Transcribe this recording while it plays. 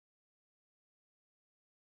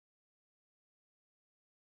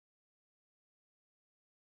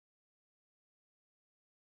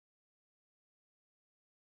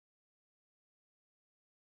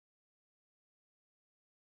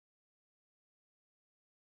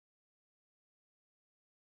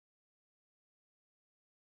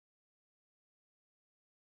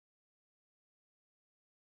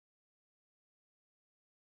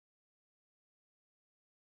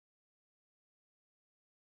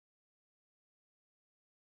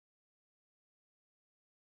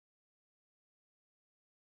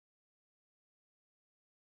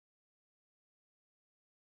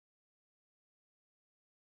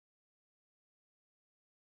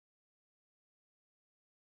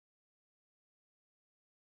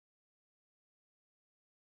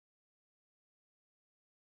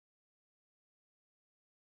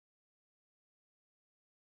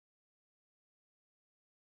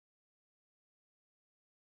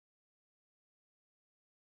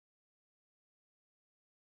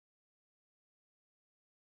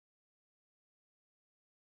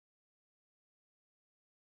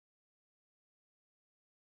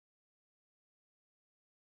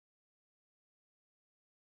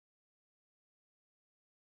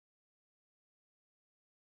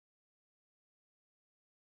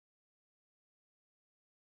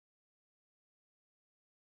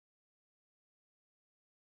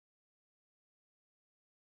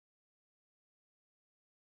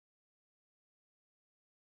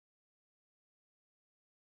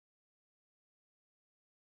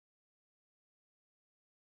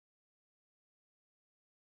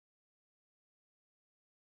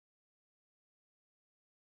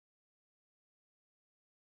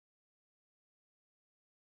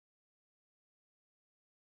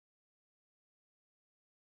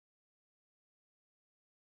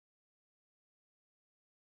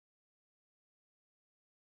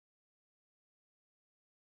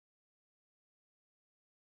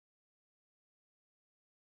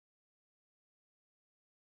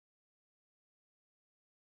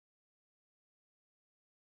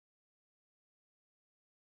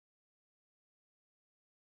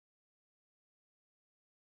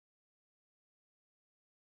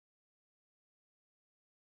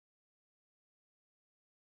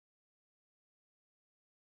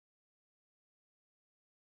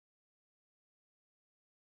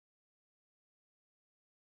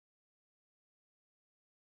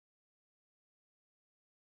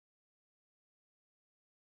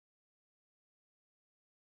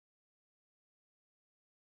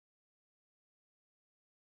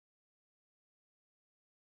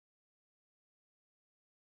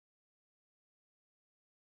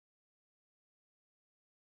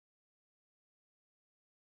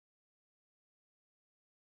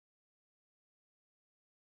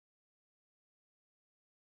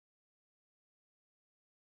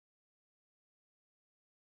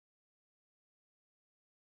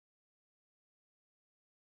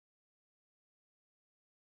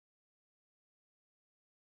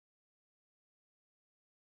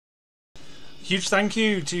Huge thank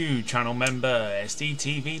you to channel member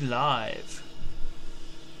SDTV Live.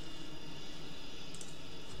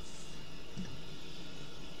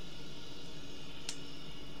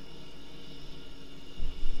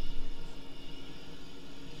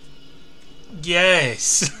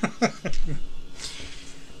 Yes.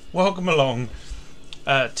 Welcome along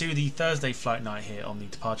to the Thursday flight night here on the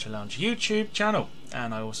Departure Lounge YouTube channel,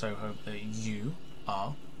 and I also hope that you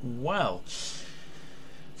are well.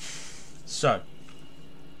 So,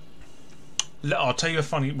 I'll tell you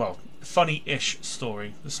a funny-ish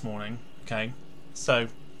story this morning. Okay, so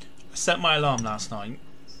I set my alarm last night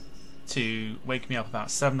to wake me up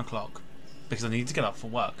about 7 o'clock because I needed to get up for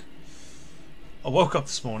work. I woke up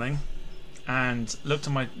this morning and looked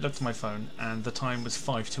at my phone, and the time was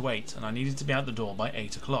 5 to 8, and I needed to be out the door by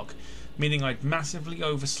 8 o'clock, meaning I'd massively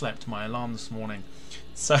overslept my alarm this morning.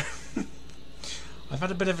 So I've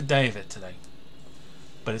had a bit of a day of it today,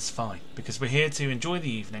 but it's fine because we're here to enjoy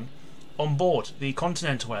the evening on board the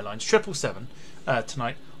Continental Airlines 777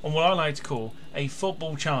 tonight on what I like to call a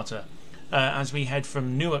football charter as we head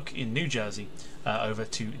from Newark in New Jersey over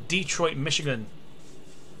to Detroit, Michigan,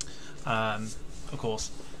 of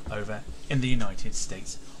course, over in the United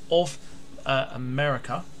States of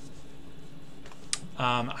America.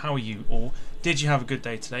 How are you all? Did you have a good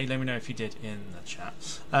day today? Let me know if you did in the chat.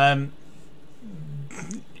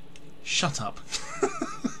 Shut up.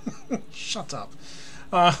 Shut up.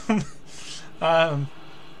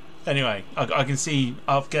 Anyway, I can see,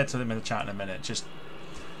 I'll get to them in the chat in a minute. Just,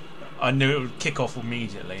 I knew it would kick off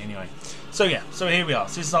immediately anyway. So yeah, so here we are.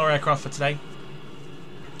 So this is our aircraft for today.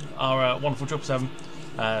 Our wonderful 777.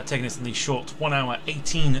 Taking us in the short 1 hour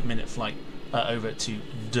 18-minute flight over to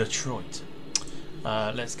Detroit.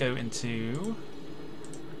 Let's go into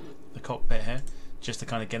the cockpit here just to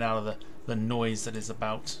kind of get out of the noise that is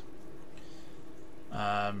about.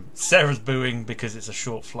 Sarah's booing because it's a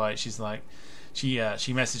short flight. She's like, she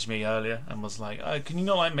messaged me earlier and was like, can you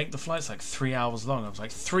not like make the flights like 3 hours long? I was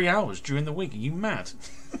like, 3 hours during the week? Are you mad?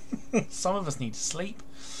 Some of us need to sleep.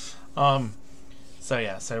 So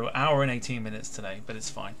yeah, so hour and 18 minutes today, but it's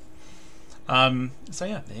fine. So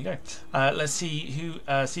yeah, there you go. Let's see who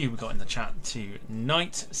we got in the chat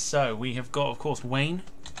tonight. So we have got, of course, Wayne.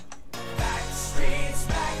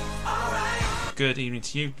 Good evening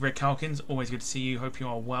to you, Rick Halkins. Always good to see you. Hope you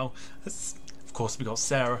are well. Of course, we got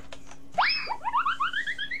Sarah.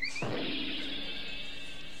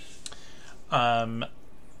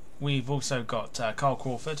 We've also got Carl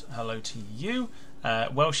Crawford. Hello to you.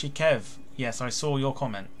 Welshy Kev. Yes, I saw your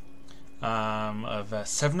comment of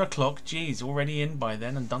 7 o'clock. Geez, already in by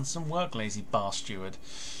then and done some work, lazy bar steward.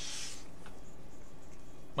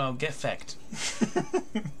 Well, get fecked.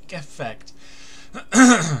 Get fecked.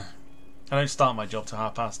 I don't start my job till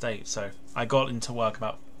 8:30, so I got into work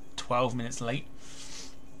about 12 minutes late,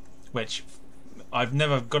 which I've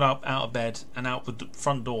never got up out of bed and out the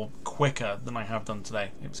front door quicker than I have done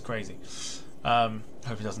today. It was crazy. Hope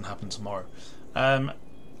it doesn't happen tomorrow.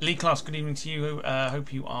 Lee Class, good evening to you.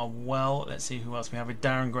 Hope you are well. Let's see who else we have.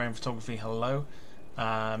 Darren Graham Photography, hello.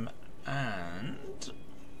 And I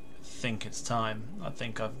think it's time. I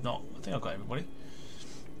think I've got everybody.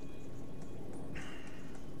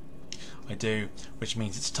 I do, which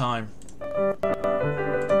means it's time.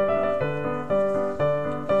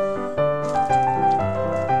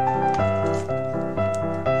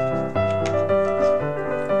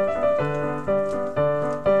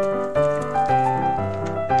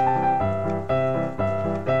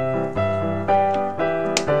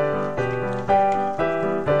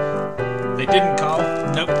 They didn't, Carl.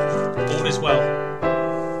 Nope. All is well.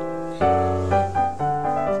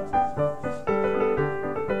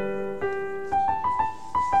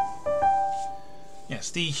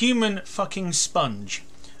 The human fucking sponge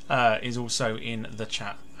is also in the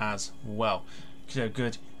chat as well. So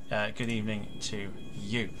good evening to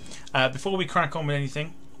you. Before we crack on with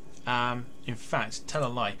anything, in fact, tell a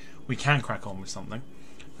lie, we can crack on with something.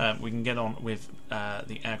 We can get on with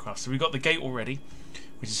the aircraft. So we've got the gate already,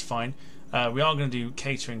 which is fine. We are going to do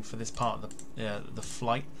catering for this part of the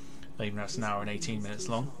flight, even though it's an hour and 18 minutes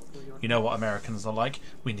long. You know what Americans are like.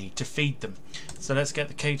 We need to feed them. So let's get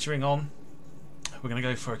the catering on. We're going to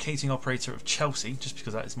go for a catering operator of Chelsea, just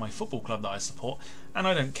because that is my football club that I support, and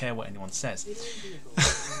I don't care what anyone says.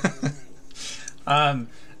 And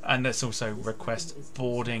let's also request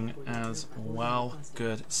boarding as well.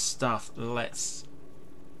 Good stuff. Let's...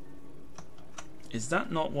 Is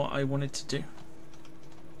that not what I wanted to do?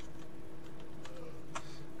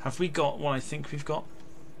 Have we got what I think we've got?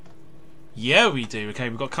 Yeah, we do. Okay,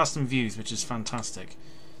 we've got custom views, which is fantastic.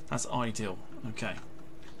 That's ideal. Okay.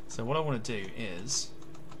 So what I want to do is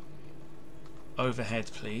overhead,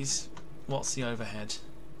 please. What's the overhead?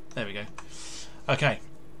 There we go. Okay,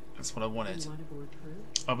 that's what I wanted.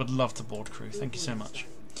 I would love to board crew. Thank you so much.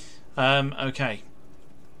 Okay,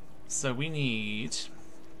 so we need,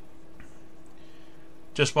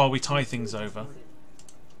 just while we tie things over.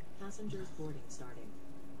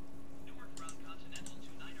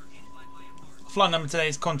 Flight number today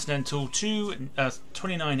is Continental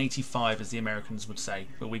 2985, as the Americans would say,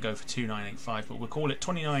 but we go for 2985, but we'll call it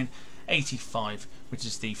 2985, which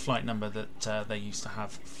is the flight number that they used to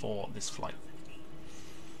have for this flight.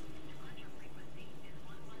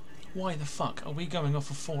 Why the fuck are we going off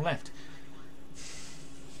of 4 left?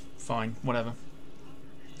 Fine, whatever.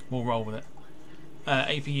 We'll roll with it.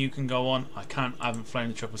 APU can go on. I haven't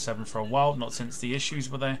flown the 777 for a while, not since the issues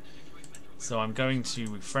were there. So I'm going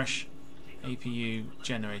to refresh APU,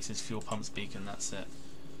 generators, fuel pumps, beacon, that's it.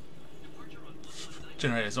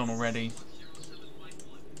 Generator's on already.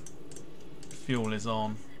 Fuel is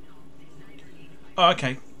on. Oh,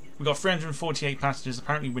 okay. We've got 348 passengers.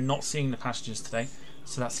 Apparently we're not seeing the passengers today,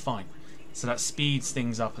 so that's fine. So that speeds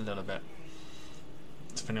things up a little bit,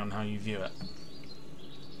 depending on how you view it.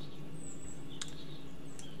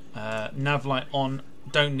 Nav light on.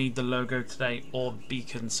 Don't need the logo today or the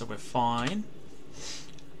beacon, so we're fine.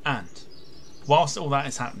 And whilst all that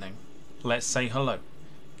is happening, let's say hello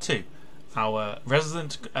to our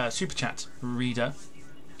resident super chat reader,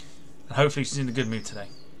 and hopefully she's in a good mood today.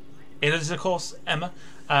 It is, of course, Emma.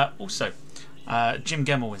 Also, Jim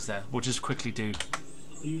Gemmell is there. We'll just quickly do.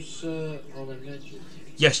 You, sir, are a legend.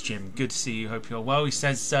 Yes, Jim. Good to see you. Hope you're well. He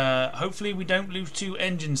says, hopefully we don't lose 2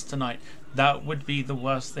 engines tonight. That would be the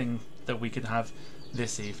worst thing that we could have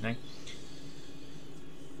this evening.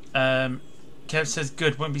 Kev says,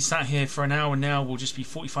 good, won't be sat here for an hour now. We'll just be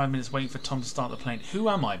 45 minutes waiting for Tom to start the plane. Who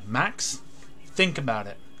am I, Max? Think about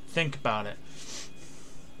it. Think about it.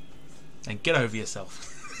 And get over yourself.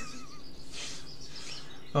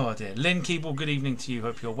 Oh dear. Lynn Keeble, good evening to you.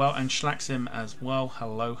 Hope you're well. And Schlaxim as well.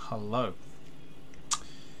 Hello, hello.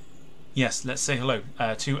 Yes, let's say hello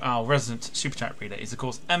to our resident super chat reader. Is of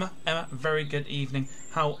course Emma. Emma, very good evening.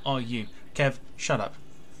 How are you? Kev, shut up.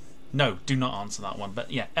 No, do not answer that one.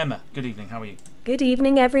 But yeah, Emma, good evening. How are you? Good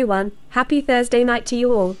evening, everyone. Happy Thursday night to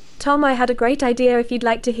you all. Tom, I had a great idea if you'd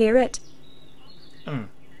like to hear it.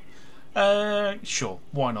 Sure.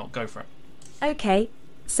 Why not? Go for it. Okay.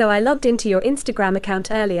 So I logged into your Instagram account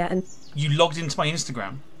earlier and... You logged into my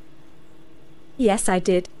Instagram? Yes, I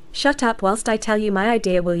did. Shut up whilst I tell you my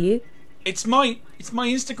idea, will you? It's my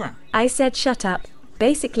Instagram. I said shut up.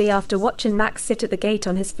 Basically, after watching Max sit at the gate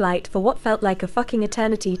on his flight for what felt like a fucking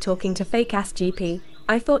eternity talking to fake-ass GP,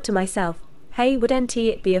 I thought to myself, hey, wouldn't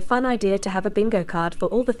it be a fun idea to have a bingo card for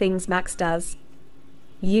all the things Max does?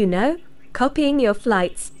 You know? Copying your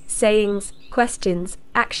flights, sayings, questions,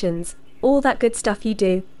 actions, all that good stuff you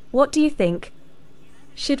do. What do you think?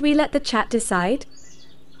 Should we let the chat decide?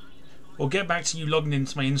 We'll get back to you logging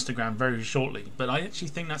into my Instagram very shortly, but I actually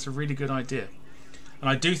think that's a really good idea. And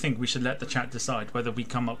I do think we should let the chat decide whether we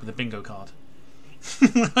come up with a bingo card.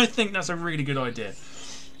 I think that's a really good idea.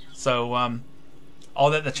 So I'll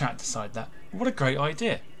let the chat decide that. What a great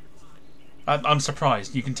idea. I'm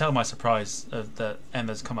surprised. You can tell my surprise that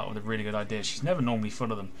Emma's come up with a really good idea. She's never normally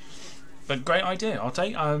full of them. But great idea. I'll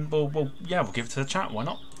take. We'll give it to the chat. Why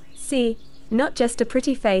not? See, not just a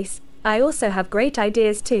pretty face. I also have great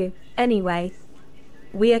ideas too. Anyway,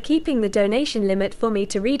 we are keeping the donation limit for me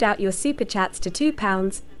to read out your super chats to £2,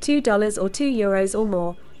 $2 or €2 or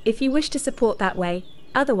more, if you wish to support that way.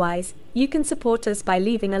 Otherwise, you can support us by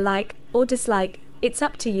leaving a like or dislike. It's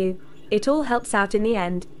up to you. It all helps out in the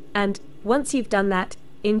end. And once you've done that,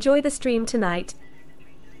 enjoy the stream tonight.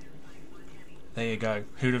 There you go.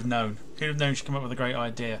 Who'd have known? Who'd have known she'd come up with a great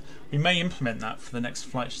idea? We may implement that for the next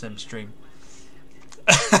Flight Sim stream.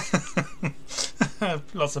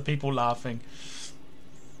 Lots of people laughing.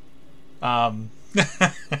 Carl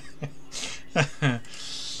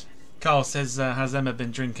says, has Emma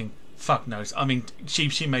been drinking? Fuck knows. I mean,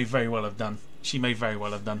 she may very well have done. She may very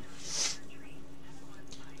well have done.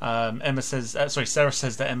 Emma says, Sarah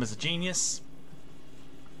says that Emma's a genius.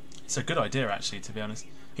 It's a good idea, actually, to be honest.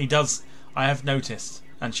 He does. I have noticed,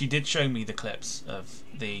 and she did show me the clips of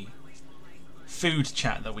the food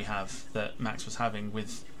chat that we have that Max was having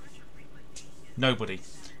with nobody.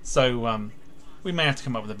 So we may have to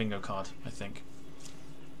come up with a bingo card, I think,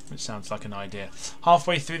 which sounds like an idea.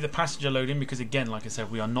 Halfway through the passenger loading, because again, like I said,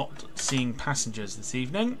 we are not seeing passengers this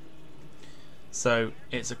evening, so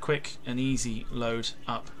it's a quick and easy load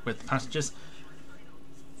up with the passengers.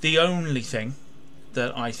 The only thing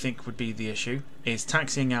that I think would be the issue is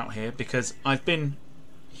taxiing out here, because I've been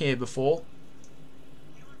here before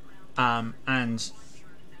and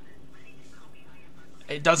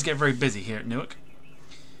it does get very busy here at Newark.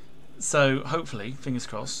 So hopefully, fingers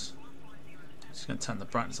crossed. I'm just going to turn the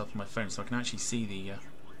brightness up on my phone so I can actually see the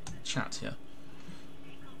chat here.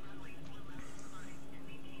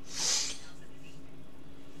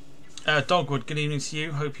 Dogwood, good evening to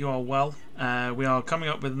you. Hope you are well. We are coming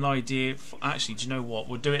up with an idea. Actually, do you know what?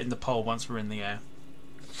 We'll do it in the poll once we're in the air.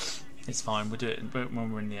 It's fine. We'll do it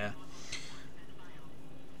when we're in the air.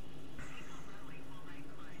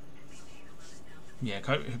 Yeah,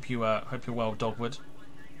 hope you're well, Dogwood.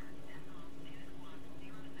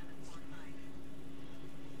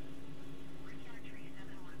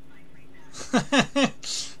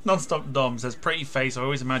 Non-stop Dom says, pretty face. I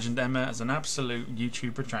always imagined Emma as an absolute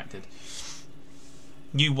YouTube retracted.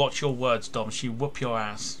 You watch your words, Dom. She whoop your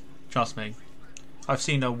ass. Trust me. I've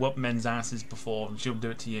seen her whoop men's asses before, and she'll do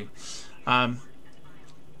it to you.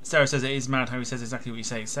 Sarah says it is mad how he says exactly what you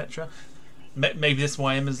say, etc. Maybe that's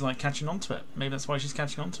why Emma's like catching on to it. Maybe that's why she's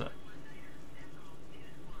catching on to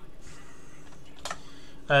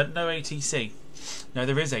it. No ATC. No,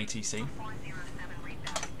 there is ATC.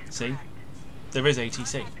 See? There is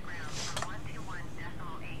ATC.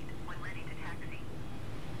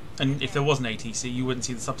 And if there was an ATC, you wouldn't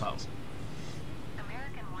see the subtitles.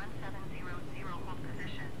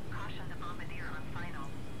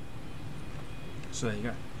 So there you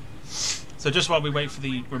go. So just while we wait for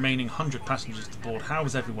the remaining 100 passengers to board, how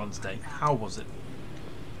was everyone's day? How was it?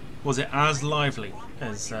 Was it as lively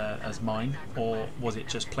as mine, or was it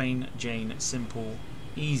just plain Jane, simple,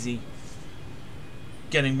 easy,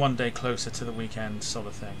 getting one day closer to the weekend sort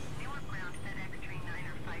of thing?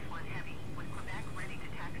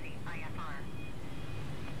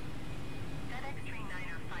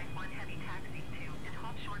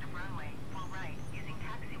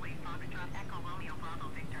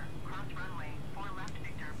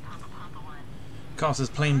 Carl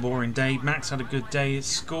says, plain boring day. Max had a good day at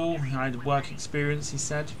school. I had a work experience, he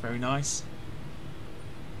said. Very nice.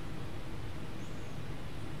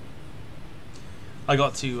 I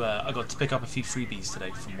got to pick up a few freebies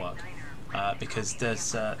today from work because there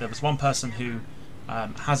was one person who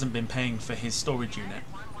hasn't been paying for his storage unit,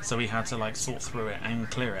 so we had to like sort through it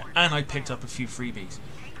and clear it. And I picked up a few freebies,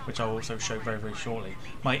 which I'll also show very, very shortly.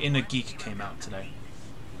 My inner geek came out today.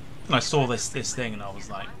 And I saw this thing and I was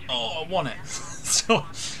like, oh, I want it. so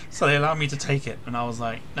they allowed me to take it, and I was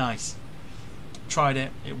like, nice. Tried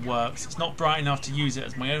it, it works. It's not bright enough to use it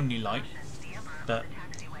as my only light, but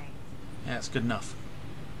yeah, it's good enough.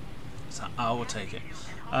 So I will take it.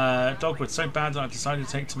 Dogwood, so bad that I've decided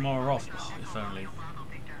to take tomorrow off. Oh, if only.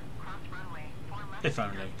 If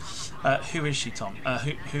only. Who is she, Tom?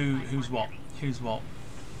 Who's what? Who's what?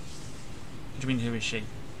 What do you mean, who is she?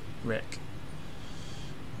 Rick.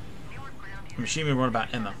 I'm assuming we're on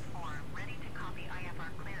about Emma.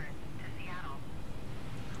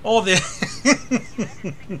 Oh,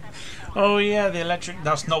 oh yeah, the electric.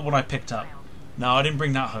 That's not what I picked up. No, I didn't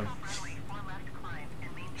bring that home.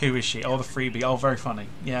 Who is she? Oh, the freebie. Oh, very funny.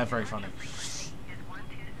 Yeah, very funny.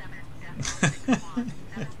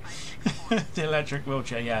 The electric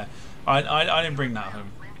wheelchair. Yeah, I didn't bring that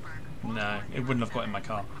home. No, it wouldn't have got in my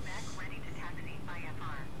car.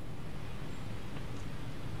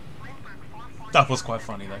 That was quite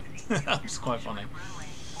funny though. That was quite funny.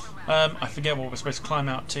 I forget what we're supposed to climb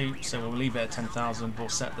out to, so we'll leave it at 10,000. We'll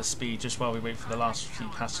set the speed just while we wait for the last few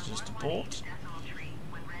passengers to board.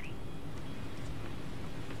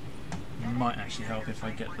 It might actually help if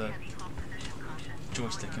I get the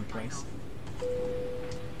joystick in place.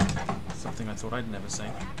 Something I thought I'd never say.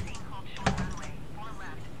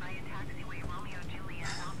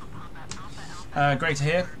 Great to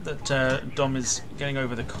hear that Dom is getting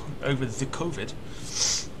over the COVID.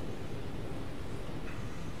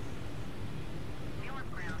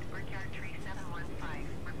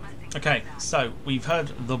 Okay, so we've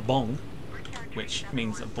heard the bong, which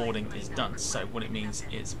means that boarding is done. So what it means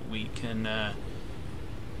is we can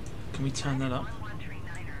we turn that up?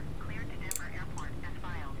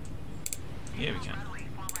 Yeah, we can.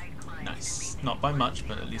 Nice. Not by much,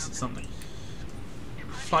 but at least it's something.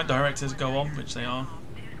 Flight directors go on, which they are,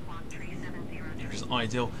 which is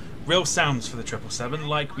ideal. Real sounds for the 777,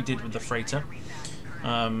 like we did with the freighter.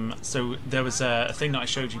 So there was a thing that I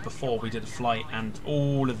showed you before. We did a flight, and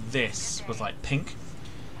all of this was like pink.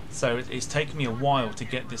 So it's taken me a while to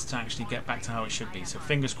get this to actually get back to how it should be. So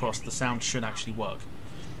fingers crossed, the sound should actually work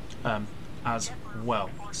as well.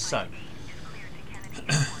 So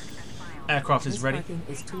aircraft is ready.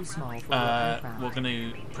 We're going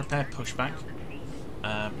to prepare pushback.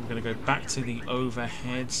 We're going to go back to the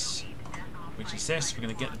overheads. which is this. We're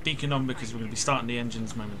going to get the beacon on because we're going to be starting the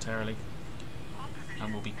engines momentarily,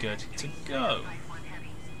 and we'll be good to go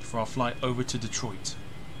for our flight over to Detroit.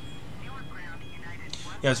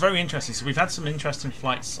 Yeah, it's very interesting. So we've had some interesting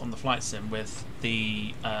flights on the flight sim with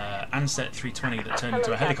the Ansett 320 that turned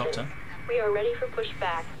into a helicopter. We are ready for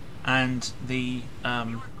pushback. And the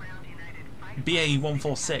BAE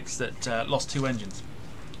 146 that lost 2 engines.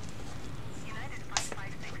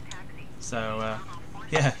 So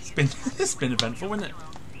yeah, it's been eventful, isn't it?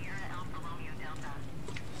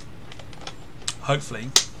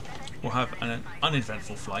 Hopefully, we'll have an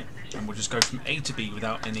uneventful flight, and we'll just go from A to B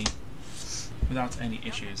without any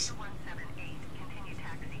issues.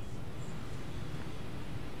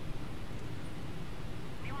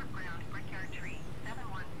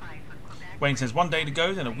 Wayne says 1 day to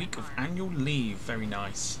go, then a week of annual leave. Very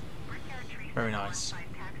nice. Very nice.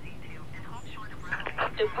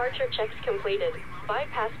 Departure checks completed.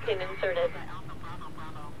 Bypass pin inserted.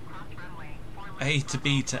 A to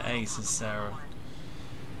B to A, says Sarah.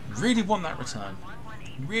 Really want that return.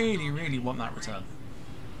 Really, really want that return.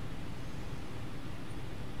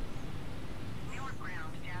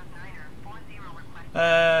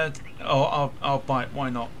 I'll buy it. Why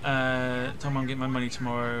not? Tom, I'll get my money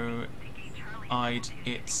tomorrow.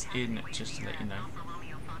 It's in, just to let you know.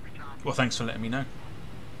 Well, thanks for letting me know.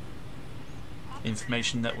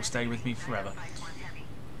 Information that will stay with me forever.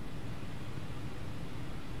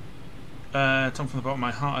 Tom, from the bottom of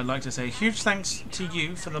my heart, I'd like to say huge thanks to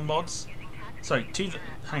you for the mods. Sorry,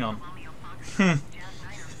 hang on.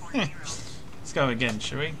 Let's go again,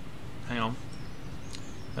 shall we? Hang on.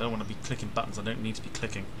 I don't want to be clicking buttons I don't need to be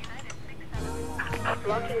clicking.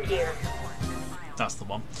 Locking gear. That's the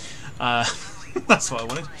one. That's what I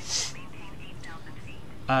wanted.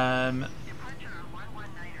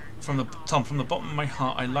 From the bottom of my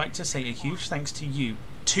heart, I'd like to say a huge thanks to you,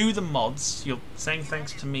 to the mods. You're saying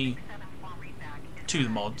thanks to me, to the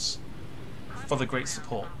mods, for the great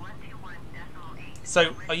support.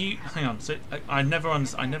 So, are you? Hang on. So, I never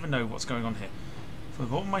know what's going on here. From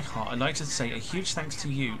the bottom of my heart, I'd like to say a huge thanks to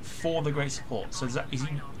you for the great support. So,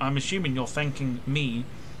 I'm assuming you're thanking me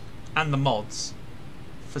and the mods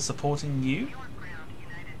for supporting you.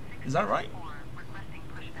 Is that right?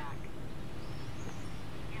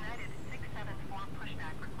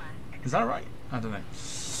 Is that right? I don't know.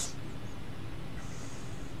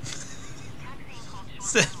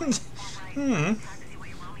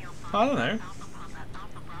 I don't know.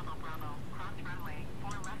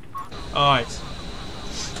 Alright.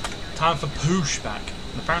 Time for pushback.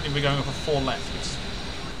 And apparently we're going off a 4 left, which is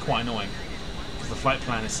quite annoying. Because the flight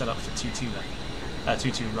plan is set up for 2-2 left.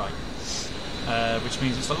 2-2 right. Which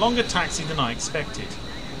means it's a longer taxi than I expected.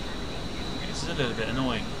 Which is a little bit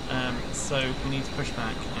annoying. So we need to push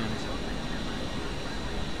back and...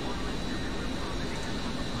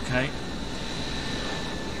 Okay.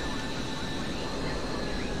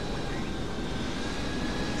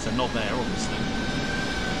 So not there, obviously.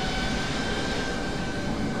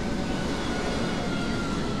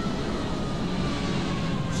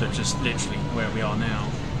 So just literally where we are now.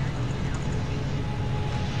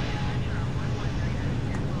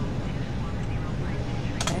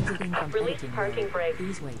 Release parking brake.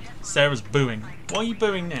 Sarah's booing. Why are you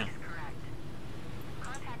booing now?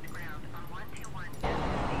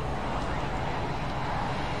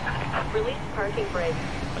 Release parking brake.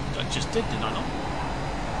 I just did I not?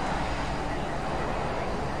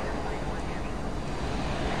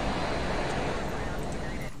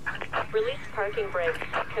 Release parking brake.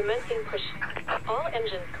 Commencing push. All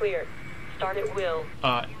engines clear. Start at will.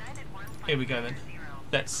 Alright. Here we go then.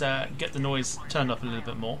 Let's get the noise turned up a little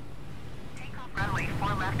bit more.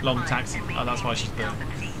 Long taxi. Oh, that's why she's booing.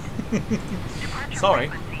 Sorry,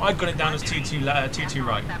 I got it down as 2-2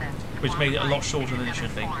 right, which made it a lot shorter than it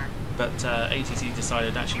should be. But ATC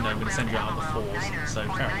decided, actually no, we're going to send you out on the 4s, so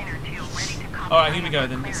fair enough. Alright, here we go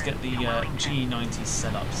then. Let's get the G90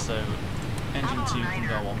 set up. So engine 2 can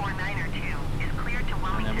go on.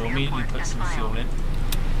 And then we'll immediately put some fuel in.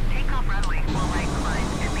 Takeoff runway, full right climb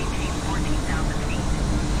and maintain 14,000 feet.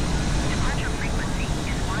 Departure frequency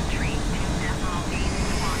is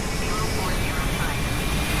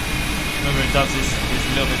 132.8.0405. Remember, it does this a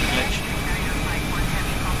little bit of glitch.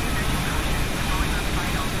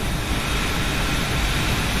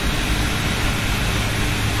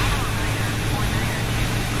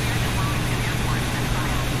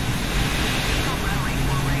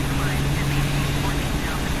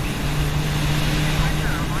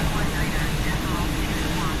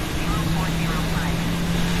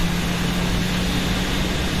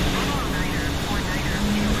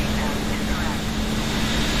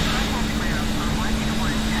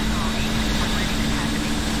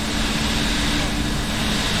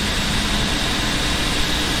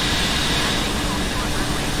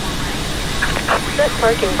 Set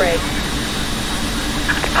parking brake.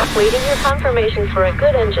 Waiting your confirmation for a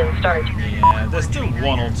good engine start. Yeah, there's still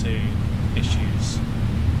one or two issues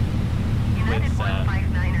with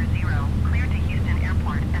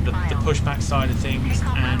the pushback side of things,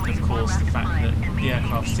 and of course the fact that the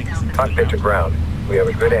aircraft sinks into the Cockpit to ground. ground. We have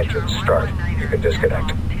a good engine start. You can disconnect.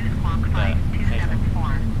 But, hey,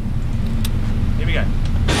 here we go.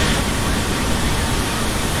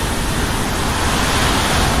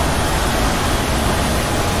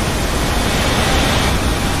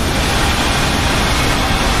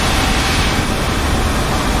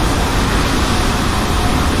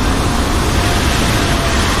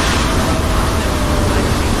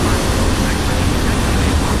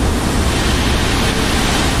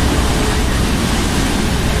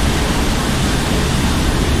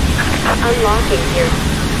 Unlocking here.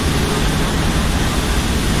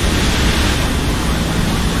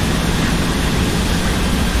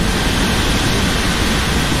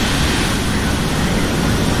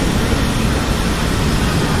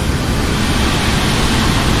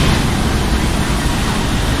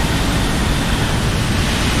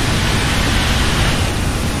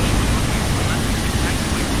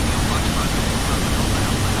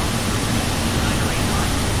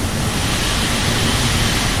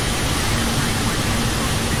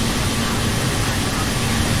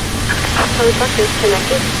 Tow truck is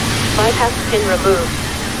connected. Bypass pin removed.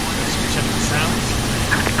 Let's check the sounds.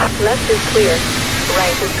 Left is clear.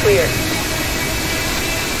 Right is clear.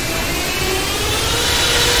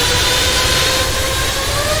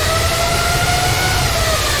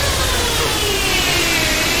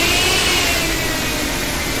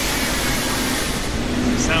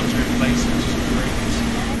 The sounds are in place, which is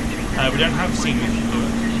great. We don't have scenery to do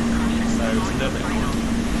it, so it's a little bit annoying.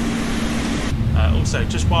 Also,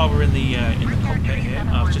 just while we're in the cockpit here,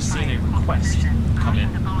 I've just seen a request come in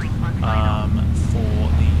for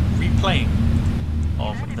the replaying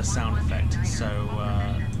of the sound effect. So,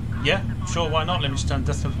 yeah, sure, why not? Let me just turn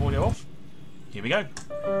desktop audio off. Here we go.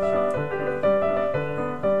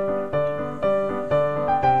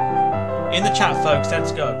 In the chat, folks,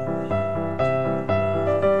 let's go.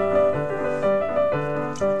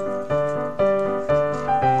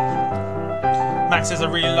 Max says, I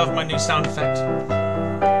really love my new sound effect.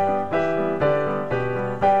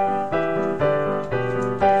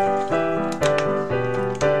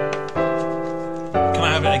 Can I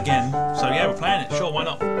have it again? So yeah, we're playing it. Sure, why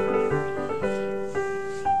not?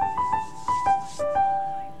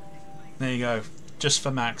 There you go. Just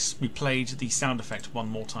for Max, we played the sound effect one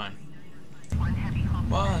more time.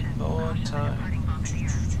 One more time.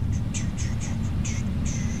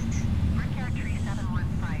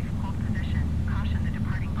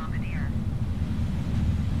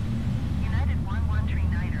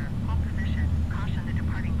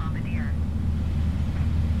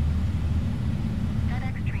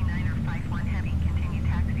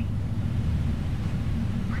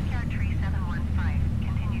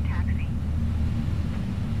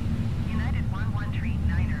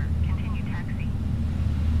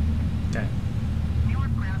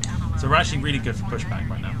 So we're actually really good for pushback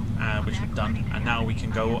right now, which we've done, and now we can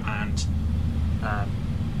go and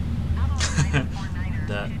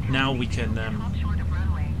now we can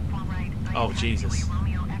oh Jesus.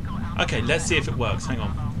 Okay, let's see if it works. Hang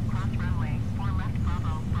on.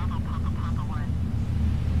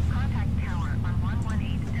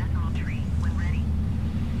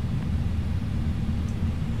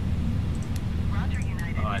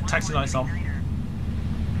 Alright, taxi lights on.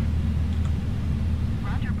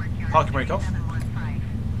 Parking brake off.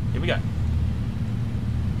 Here we go.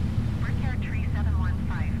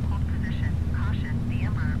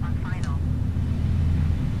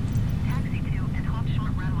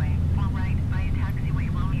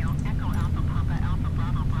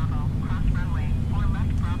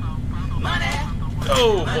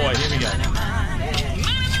 Oh boy, here we go.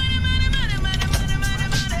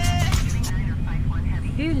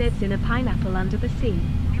 Who lives in a pineapple under the sea?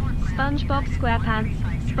 SpongeBob SquarePants,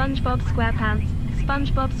 SpongeBob SquarePants,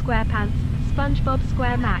 SpongeBob SquarePants, SpongeBob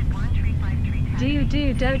SquareMax. Do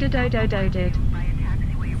do do do do do do do.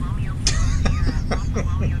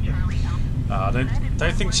 I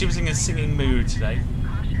don't think she was in a singing mood today,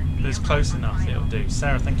 but it's close enough. It'll do.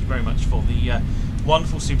 Sarah, thank you very much for the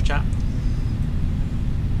wonderful super chat.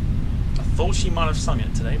 I thought she might have sung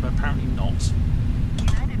it today, but apparently not.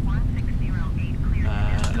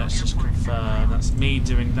 Let's just confirm that's me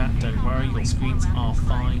doing that. Don't worry, your screens are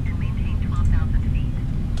fine.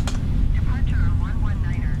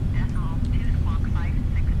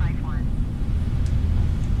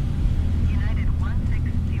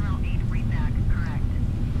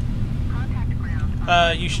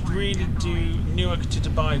 You should really do Newark to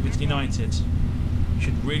Dubai with United. You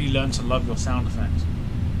should really learn to love your sound effect.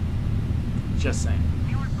 Just saying.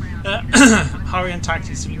 Hurry and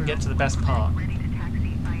taxi so we can get to the best part.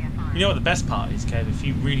 You know what the best part is, Kev? If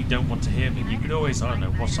you really don't want to hear me, you could always, I don't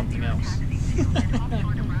know, watch something else.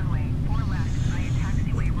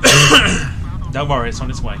 Don't worry, it's on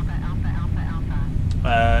its way.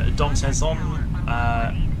 Dom says on...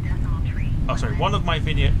 oh, sorry, one of my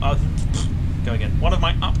video... go again. One of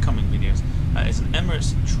my upcoming videos is an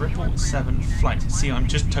Emirates 777 flight. See, I'm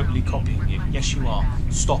just totally copying you. Yes, you are.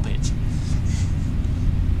 Stop it.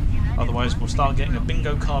 Otherwise, we'll start getting a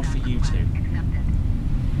bingo card for you too.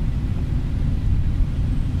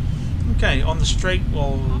 Okay, on the straight,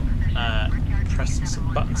 we'll press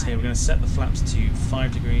some buttons here. We're going to set the flaps to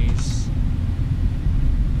 5 degrees.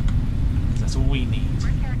 That's all we need.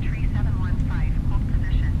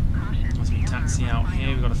 As we taxi out here,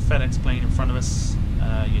 we've got a FedEx plane in front of us.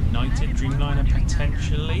 United Dreamliner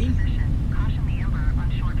potentially.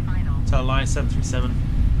 Tell a lie, 737.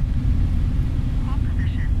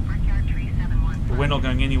 But we're not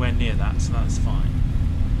going anywhere near that, so that's fine.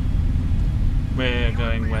 We're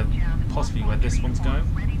going where, possibly where this one's going,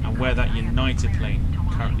 and where that United plane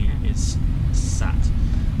currently is sat.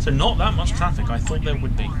 So not that much traffic. I thought there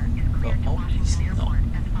would be, but obviously not.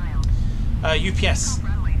 UPS.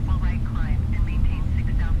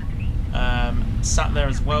 Sat there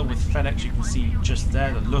as well with FedEx. You can see just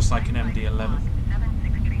there. That looks like an MD-11.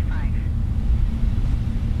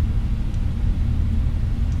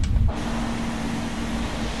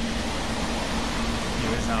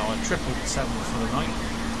 Here is our 777 for the night.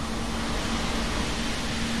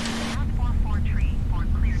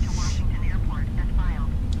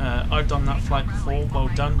 I've done that flight before. Well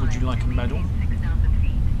done. Would you like a medal?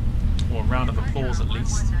 Or a round of applause at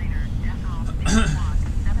least?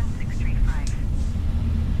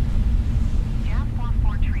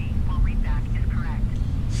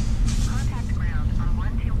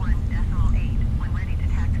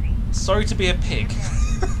 Sorry to be a pig.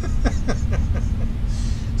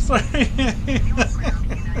 Sorry.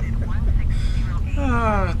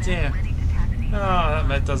 Oh dear. Oh,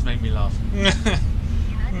 that does make me laugh.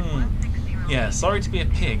 Yeah, sorry to be a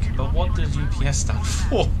pig, but what does UPS stand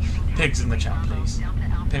for? Pigs in the chat, please.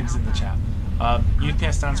 Pigs in the chat.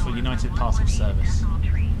 UPS stands for United Parcel Service.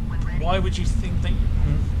 Why would you think that...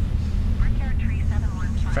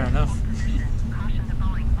 Fair enough.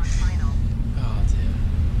 Oh dear.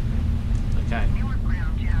 Okay.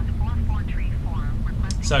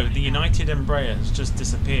 So, the United Embraer has just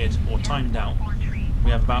disappeared, or timed out.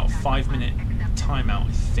 We have about a 5-minute timeout,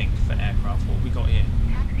 I think, for aircraft. What have we got here?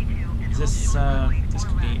 Is this, this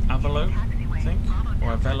could be Avelo, I think,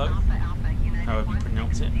 or Avelo, however you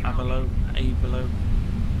pronounce it. Avelo, Avelo.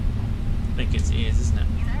 I think it's ears, isn't it?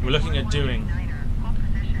 We're looking at doing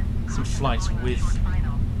some flights with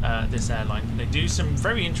this airline. They do some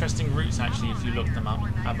very interesting routes, actually, if you look them up.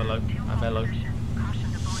 Avelo, Avelo.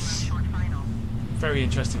 Very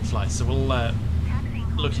interesting flights. So we'll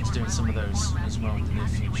look into doing some of those as well in the near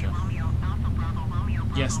future.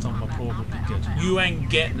 Yes, Tom, applaud would be good. You ain't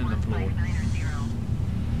getting an applaud.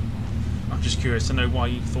 I'm just curious to know why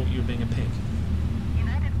you thought you were being a pig.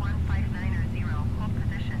 United 1590, hold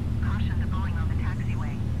position. Caution to Boeing on the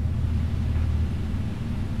taxiway.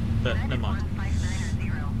 But never mind.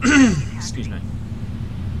 Excuse me.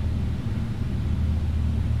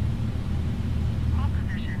 Hold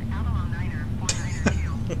position. Avalon 9er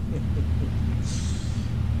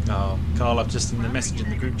 492. Oh, Carl, I've just seen the message in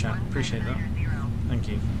the group chat. Appreciate that. Thank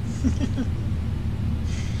you.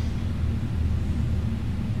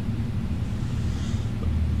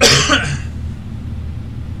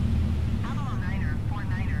 Avalon 9er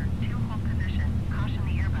 490, 2 hold position. Caution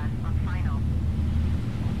the Airbus on final.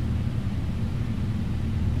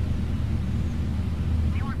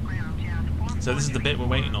 Newark ground jazz 443. So this is the bit we're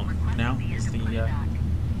waiting on now. Is the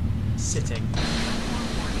sitting.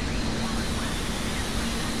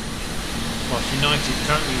 Well, United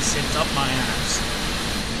currently sits up my ass.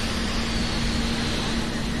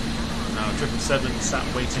 Now 777 sat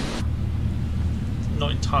waiting.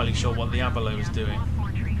 Not entirely sure what the Avelo is doing.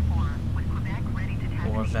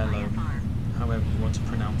 Or Avelo, however you want to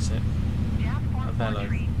pronounce it. Avelo.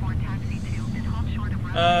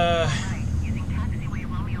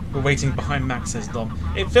 We're waiting behind Max, says Dom.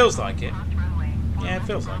 It feels like it. Yeah, it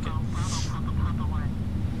feels like it.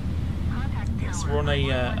 Yes, we're on a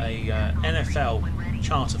NFL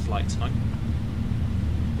charter flight tonight.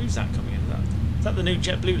 Who's that coming in? Is that the new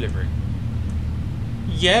JetBlue livery?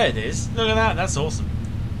 Yeah, it is. Look at that. That's awesome.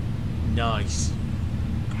 Nice.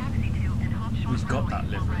 We've got that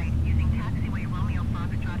livery.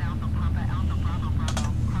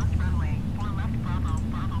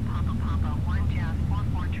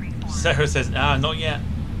 Sarah says, not yet.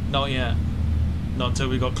 Not yet. Not until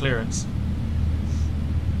we got clearance.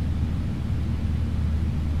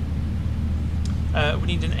 We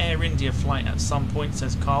need an Air India flight at some point,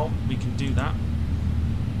 says Carl. We can do that.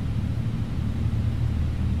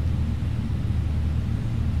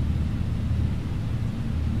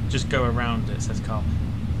 Just go around it, says Carl.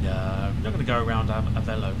 No, we're not going to go around a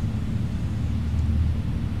velo.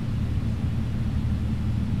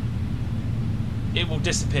 It will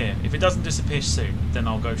disappear. If it doesn't disappear soon, then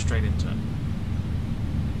I'll go straight into it.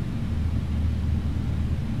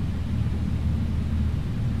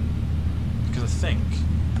 Because I think...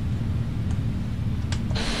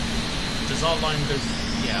 Does our line go...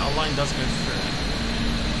 Yeah, our line does go through it.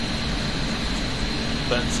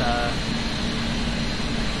 But,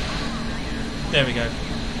 there we go.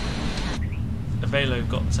 Avelo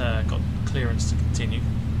got clearance to continue.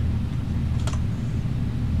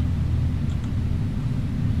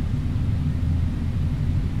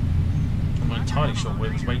 I'm not entirely sure what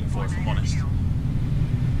it was waiting for, if I'm honest.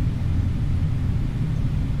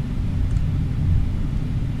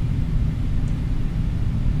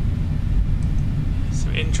 So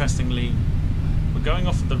interestingly, we're going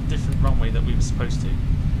off of the different runway that we were supposed to.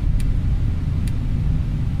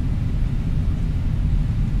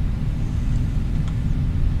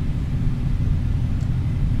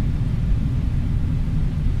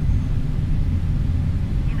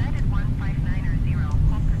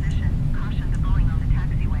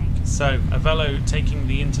 So, Avelo taking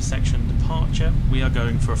the intersection departure. We are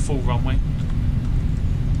going for a full runway.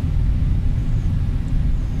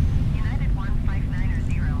 United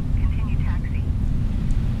 1590, continue taxi.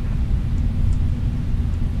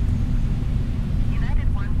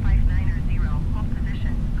 United 1590, hold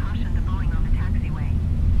position. Caution to Boeing on the taxiway.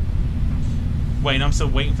 Wait, I'm still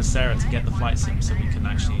waiting for Sarah to get the flight sim so we can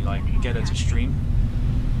actually like get her to stream.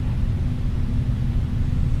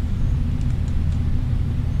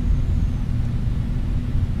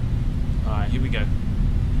 Here we go.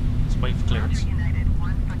 Let's wait for clearance.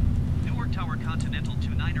 Newark Tower Continental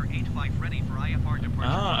 2985 ready for IFR departure.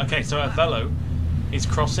 Ah, okay. So Avelo is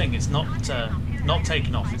crossing. It's not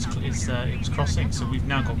taking off. It was crossing. So we've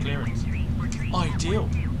now got clearance. Ideal.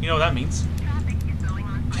 You know what that means?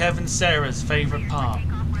 Kevin Sarah's favourite part.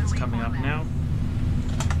 It's coming up now.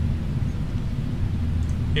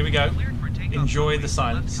 Here we go. Enjoy the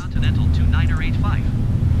silence. Continental 2985.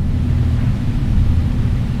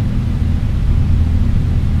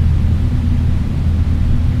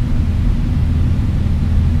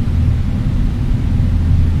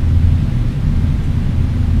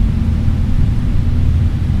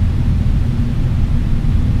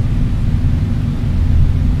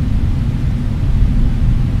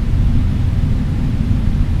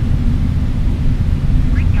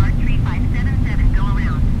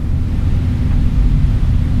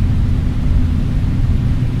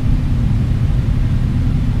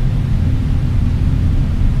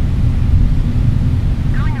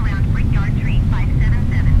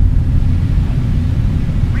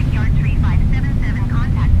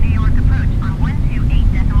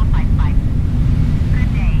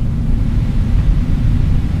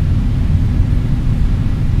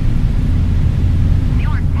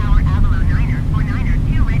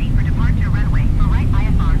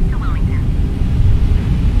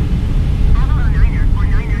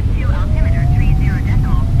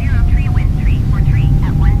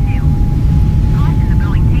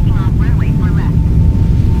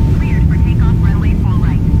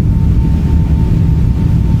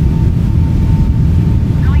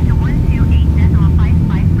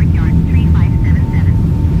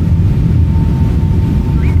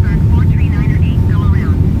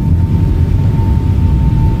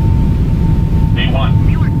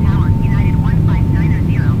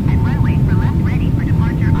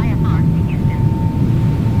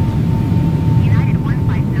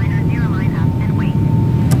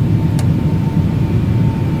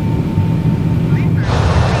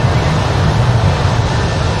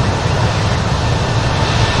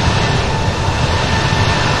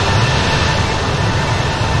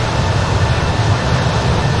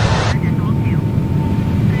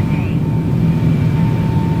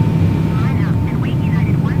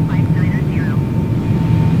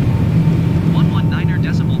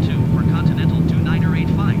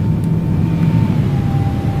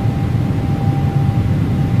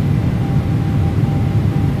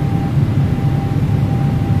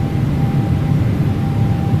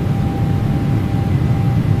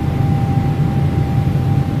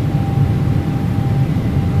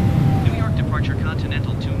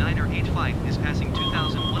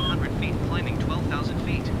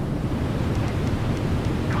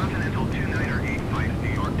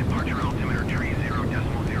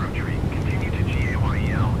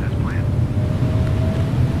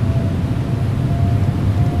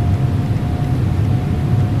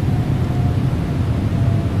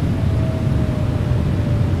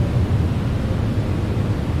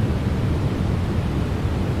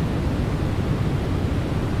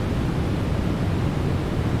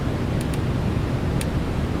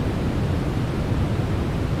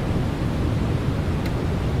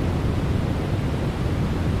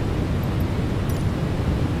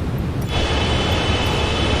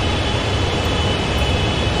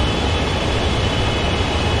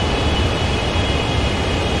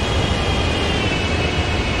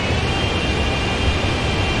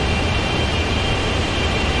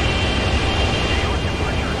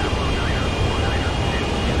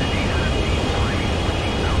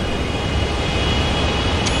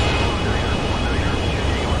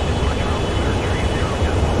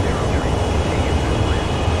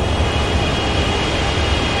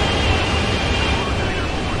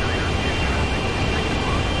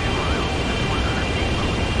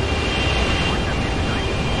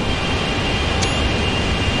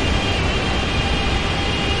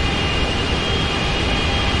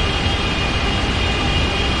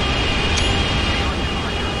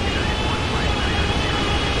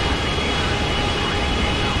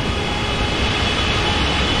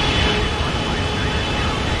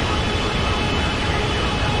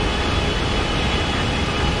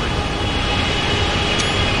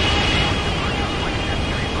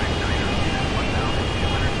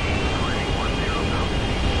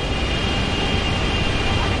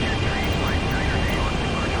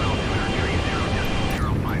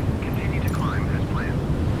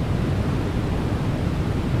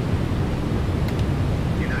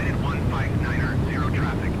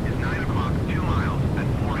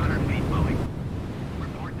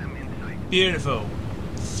 Beautiful.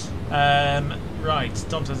 Right,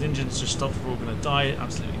 Dante's engine's just stopped. We're all going to die.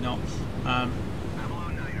 Absolutely not.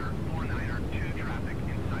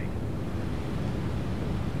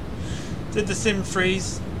 Did the sim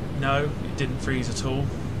freeze? No, it didn't freeze at all.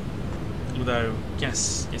 Although,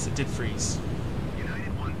 yes, it did freeze.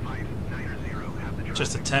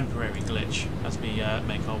 Just a temporary glitch as we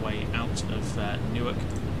make our way out of Newark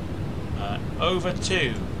over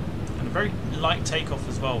to, and a very light takeoff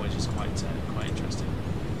as well, which is quite interesting.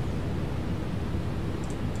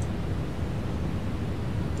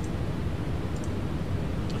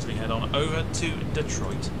 As we head on over to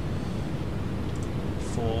Detroit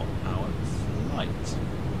for our flight.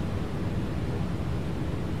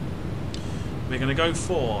 We're going to go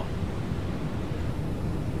for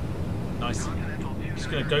nice. Just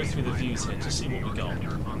going to go through the views here to see what we got.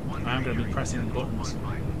 I'm going to be pressing the buttons.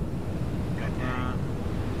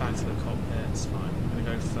 Back to the cockpit. It's fine. I'm going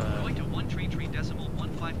to go for. Going to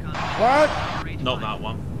 133.15. What? Not that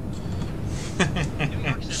one. New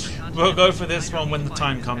York Center, We'll go for this one when the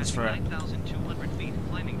time comes for it. 9,200 feet,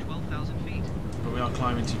 climbing 12,000 feet. But we are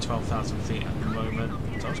climbing to 12,000 feet at the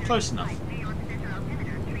moment, so it's close enough.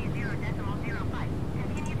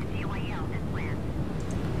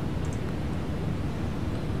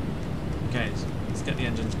 Okay, let's get the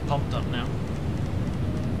engines pumped up now.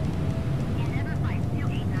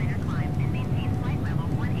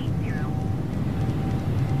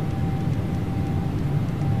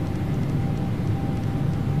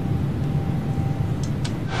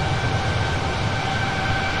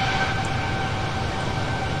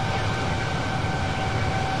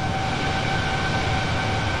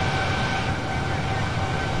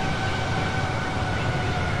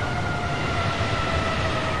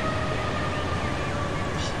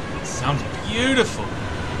 Sounds beautiful.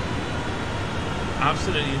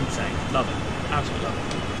 Absolutely insane. Love it. Absolutely love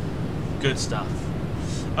it. Good stuff.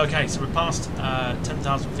 Okay, so we're past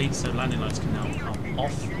 10,000 feet, so landing lights can now come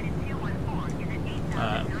off.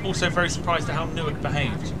 Also very surprised at how Newark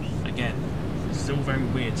behaved. Again, still very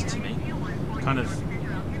weird to me. Kind of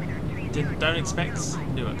don't expect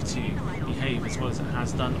Newark to behave as well as it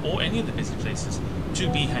has done, or any of the busy places to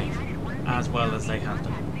behave as well as they have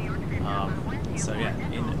done. So yeah,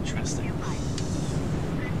 interesting.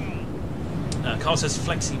 Carl says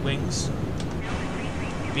flexi wings.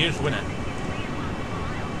 Beautiful, isn't it?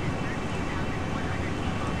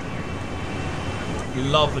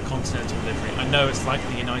 Love the Continental livery. I know it's like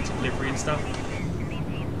the United livery and stuff,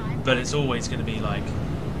 but it's always going to be like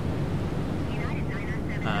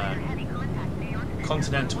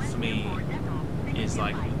Continental for me is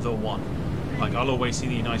like the one. Like I'll always see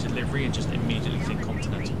the United livery and just immediately think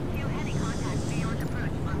Continental.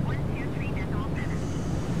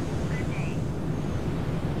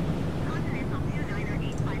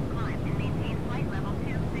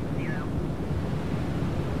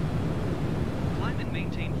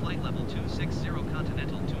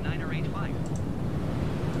 Continental 2985.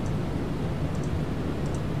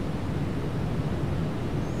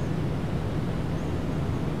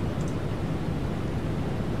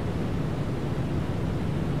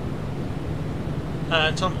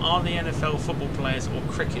 Tom, are the NFL football players or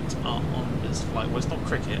cricket are on this flight? Well, it's not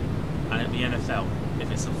cricket, and it'd be NFL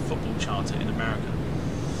if it's a football charter in America.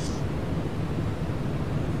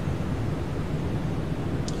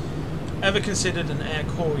 Ever considered an Air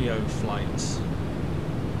KEWR flight?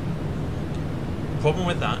 Problem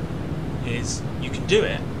with that is you can do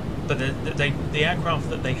it, but the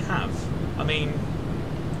aircraft that they have, I mean,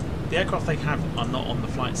 the aircraft they have are not on the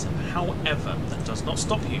flight sim. However, that does not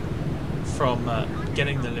stop you from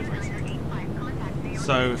getting the liveries.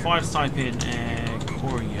 So if I was to type in Air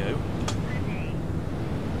KEWR,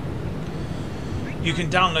 you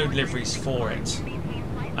can download liveries for it,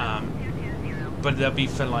 but they'll be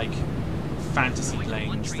for like fantasy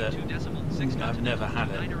planes that have never had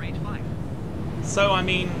it. So I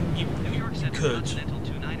mean, you could.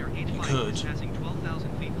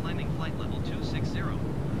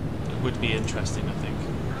 It would be interesting, I think.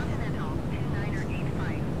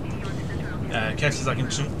 Kev says I can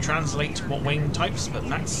translate what wing types, but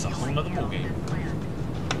that's a whole other ballgame.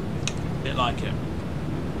 Bit like it.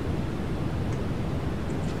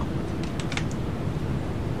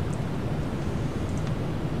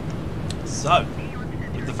 So,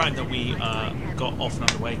 with the fact that we got off and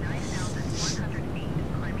underway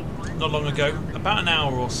not long ago, about an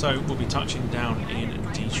hour or so, we'll be touching down in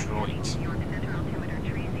Detroit.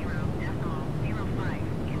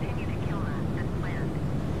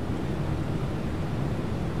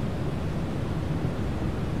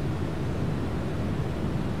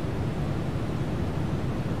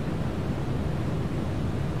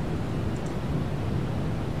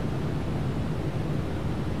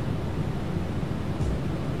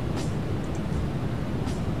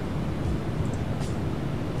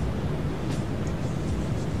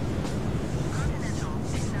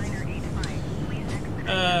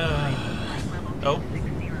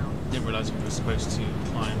 we're supposed to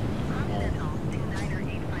climb even more. Continental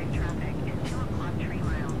 2985 traffic is 2 o'clock 3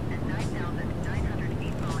 miles at 9,900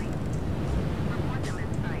 feet Boeing. Report them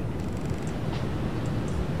in sight.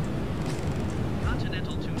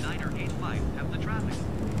 Continental 2985, have the traffic.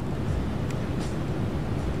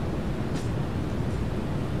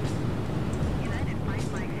 United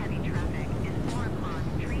 55 heavy traffic is 4 o'clock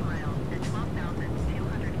 3 miles at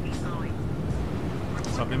 12,200 feet Boeing.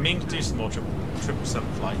 So I've been meaning to do some more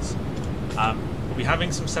 777 flights. We'll be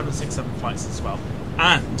having some 767 flights as well.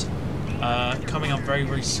 And coming up very,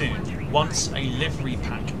 very soon, once a livery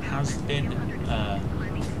pack has been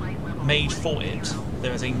made for it,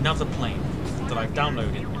 there is another plane that I've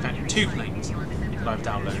downloaded, in fact 2 planes that I've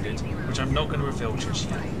downloaded, which I'm not going to reveal just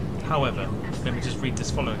yet. However, let me just read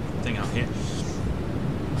this following thing out here.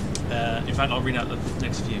 In fact, I'll read out the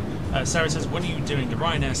next few. Sarah says, when are you doing the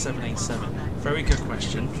Ryanair 787? Very good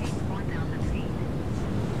question.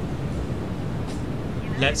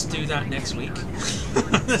 Let's do that next week.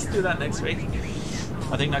 Let's do that next week.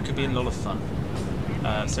 I think that could be a lot of fun.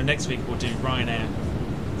 So next week we'll do Ryanair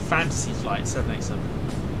Fantasy Flight 787.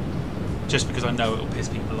 Just because I know it'll piss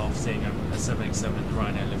people off seeing a 787 in the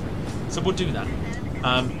Ryanair livery. So we'll do that.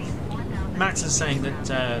 Max is saying that,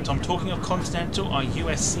 Tom, talking of Continental, are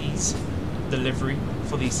USC's the livery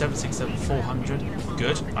for the 767-400?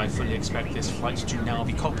 Good. I fully expect this flight to now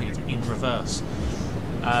be copied in reverse.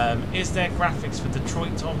 Is there graphics for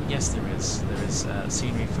Detroit, Tom? Yes, there is. There is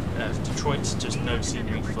scenery for Detroit, just no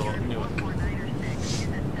scenery for Newark.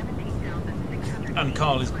 And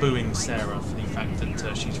Carl is booing Sarah for the fact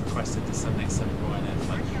that she's requested the 787 Ryanair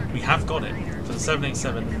flight. We have got it for the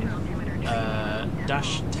 787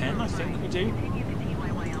 -10, I think we do.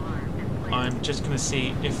 I'm just going to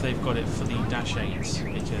see if they've got it for the -8,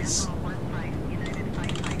 because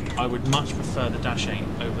I would much prefer the -8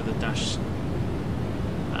 over the -10.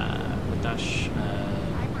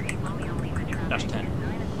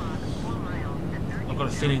 I've got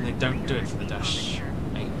a feeling they don't do it for the -8.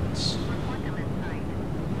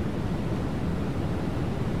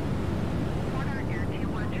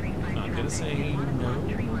 I'm going to say no.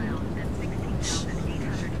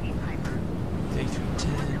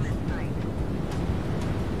 A310.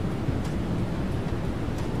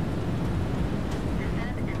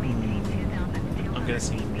 I'm going to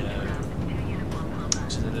say no.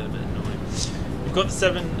 Which is a little bit annoying. We've got the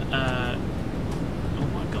 7. Oh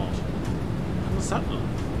my god. What's that one?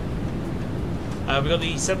 We've got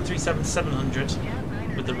the 737-700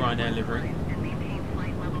 with the Ryanair livery.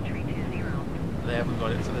 They haven't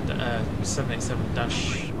got it for the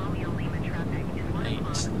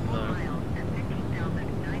 787-8 though.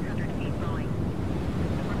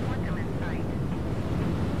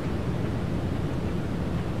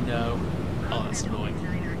 No. Oh, that's annoying.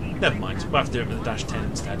 Never mind. We'll have to do it with the -10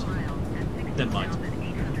 instead. Never mind.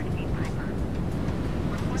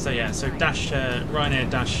 So yeah, so Ryanair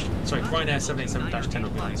 787-10 will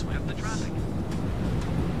be on its way.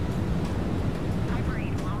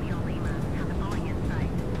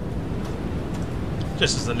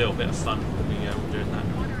 Just as a little bit of fun, we're doing that.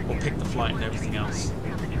 We'll pick the flight and everything else.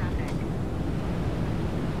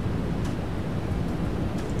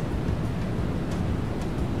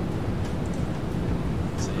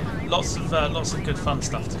 So yeah, lots of good fun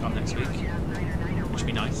stuff to come next week, which will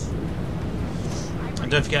be nice. And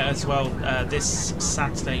don't forget as well, this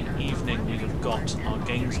Saturday evening we have got our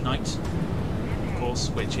games night, of course,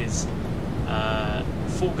 which is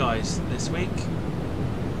Fall Guys this week.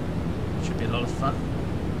 Should be a lot of fun.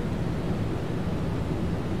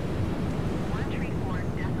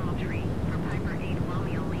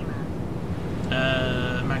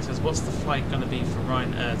 Max says, what's the flight going to be for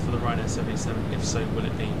the Ryanair 787? If so, will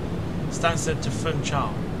it be Stansted to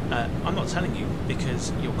Funchal? I'm not telling you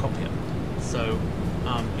because you'll copy it. So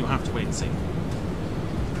you'll have to wait and see.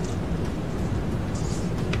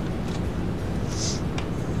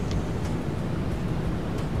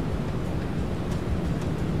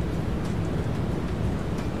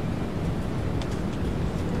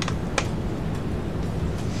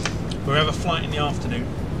 We have a flight in the afternoon.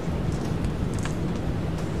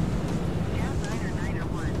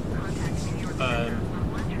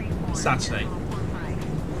 Saturday.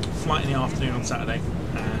 Flight in the afternoon on Saturday,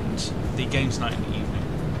 and the games night in the evening.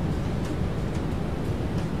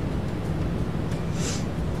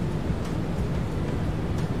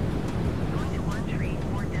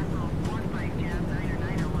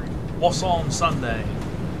 What's on Sunday?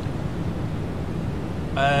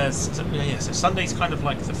 So Sunday's kind of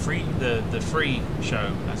like the free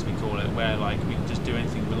show, as we call it, where like we can just do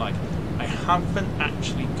anything we like. I haven't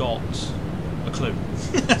actually got a clue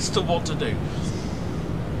as to what to do.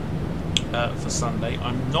 for Sunday.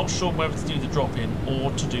 I'm not sure whether to do the drop-in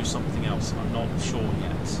or to do something else. I'm not sure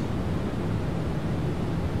yet.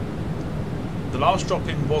 The last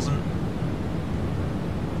drop-in wasn't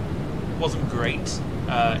great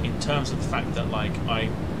in terms of the fact that like I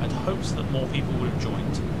had hopes that more people would have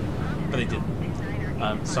joined, but they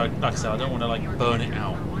didn't. So like I said, I don't want to like burn it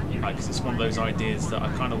out. Like, 'cause it's one of those ideas that I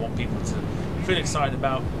kind of want people to feel excited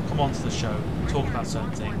about, come onto the show, talk about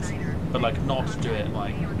certain things, but like not do it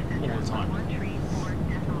like all the time.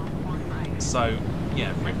 So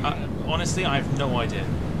yeah, honestly, I have no idea.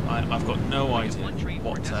 I've got no idea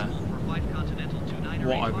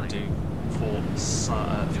what I would do for Newark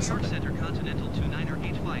Sunday. Center Continental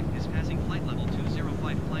 2985 is passing flight level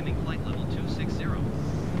 205, climbing flight level 260.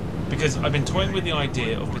 Because I've been toying with the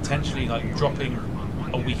idea of potentially like dropping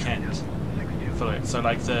a weekend for it. So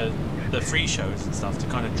like the free shows and stuff, to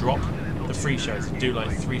kind of drop the free shows and do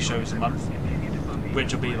like 3 shows a month,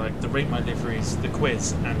 which will be like the Rate My Liveries, the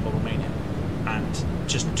quiz, and Model Mania, and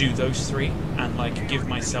just do those 3 and like give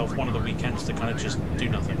myself one of the weekends to kind of just do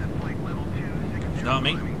nothing. You know what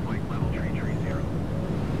I mean?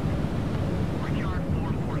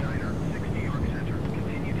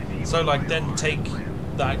 So like then take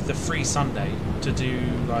like the free Sunday to do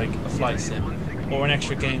like a flight sim or an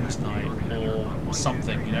extra games night or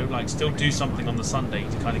something, you know, like still do something on the Sunday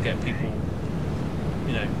to kind of get people,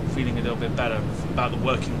 you know, feeling a little bit better about the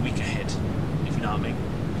working week ahead, if you know what I mean.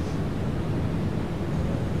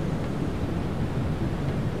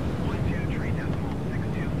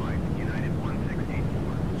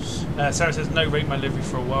 Sarah says no Rate My Livery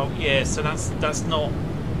for a while. Yeah, so that's not,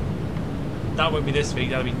 that won't be this week,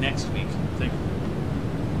 that'll be next week, I think.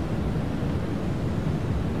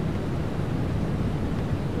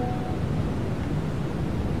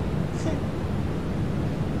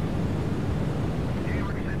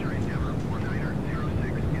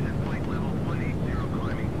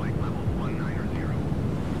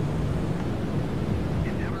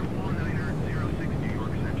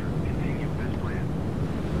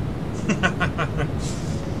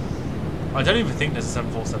 I don't even think there's a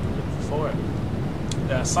 747 for it.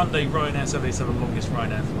 Sunday, Ryanair 787, longest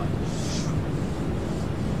Ryanair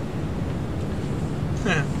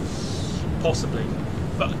flight. Possibly.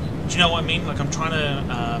 But do you know what I mean? Like I'm trying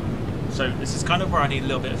to... so this is kind of where I need a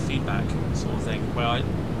little bit of feedback sort of thing, where I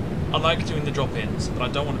like doing the drop-ins, but I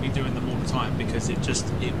don't want to be doing them all the time because it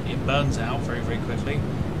burns out very, very quickly.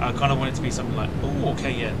 I kind of want it to be something like, oh,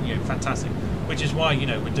 okay, yeah, you know, fantastic. Which is why, you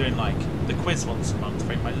know, we're doing like the quiz once a month,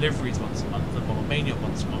 Rate My Liveries once a month, the Model Mania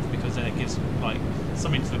once a month, because then it gives like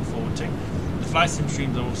something to look forward to. The flight sim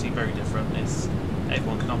streams are obviously very different. It's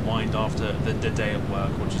everyone can unwind after the day of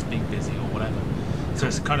work or just being busy or whatever. So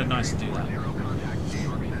it's kind of nice to do that.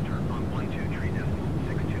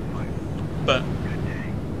 But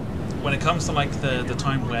when it comes to like the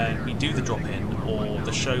time where we do the drop in or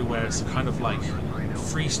the show where it's kind of like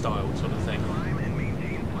freestyle sort of thing,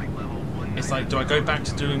 it's like, do I go back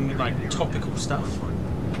to doing like topical stuff?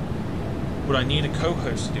 Would I need a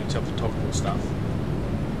co-host to do topical stuff?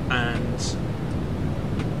 And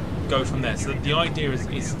go from there. So the idea is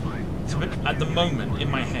at the moment in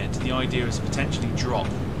my head, the idea is to potentially drop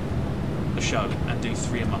a show and do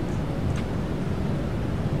 3 a month.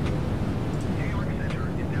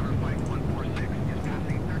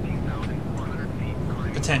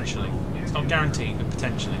 Potentially. It's not guaranteed, but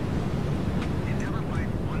potentially.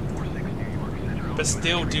 But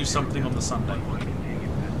still do something on the Sunday.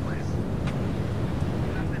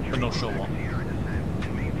 But not sure what.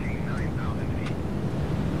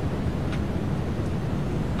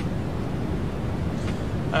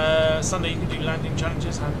 Sunday you can do landing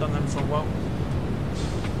challenges. I haven't done them for a while.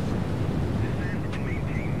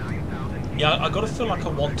 Yeah, I gotta feel like I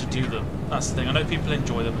want to do them. That's the thing. I know people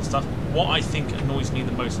enjoy them and stuff. What I think annoys me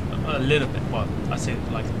the most, a little bit, well, I say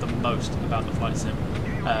like the most about the flight sim,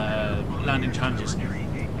 landing challenges,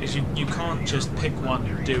 is you can't just pick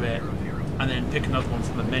one, do it, and then pick another one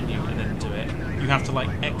from the menu and then do it. You have to like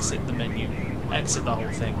exit the menu, exit the whole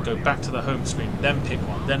thing, go back to the home screen, then pick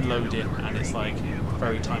one, then load in, and it's like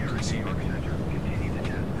very time consuming.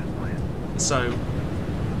 So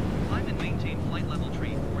Climb and maintain flight level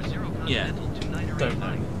 340 yeah, Continental don't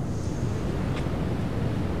know.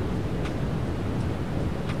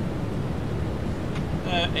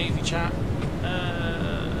 AV chat.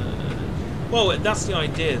 Well, that's the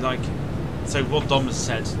idea. Like, so what Dom has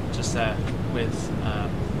said just there with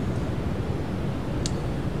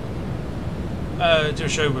do a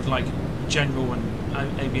show with like general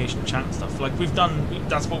and aviation chat and stuff. Like we've done,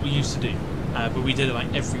 that's what we used to do, but we did it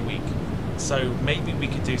like every week. So maybe we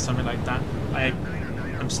could do something like that.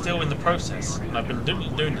 I'm still in the process, and I've been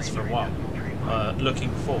doing this for a while, looking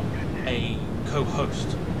for a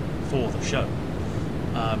co-host for the show.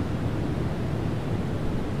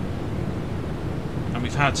 And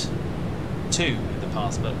we've had two in the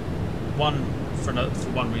past, but one for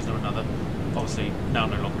one reason or another, obviously now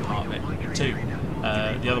no longer part of it. Two,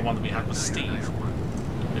 the other one that we had was Steve,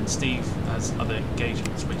 and Steve has other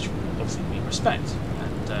engagements which obviously we respect,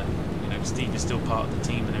 and you know, Steve is still part of the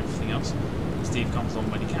team and everything else. Steve comes on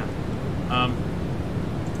when he can.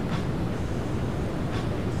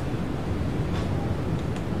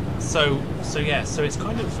 So it's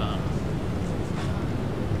kind of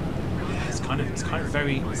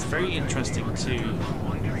it's very interesting to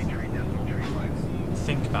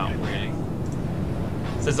think about, really.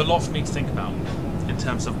 So there's a lot for me to think about in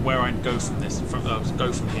terms of where I go from this,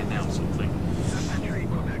 go from here now, sort of thing.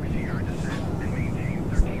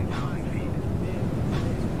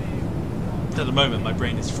 At the moment, my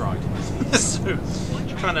brain is fried, so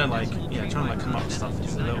trying to come up with stuff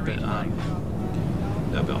is a little bit on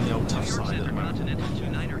the old tough side at the moment. Continental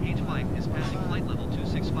 2985 is passing flight level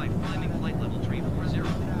 265, climbing flight level 340.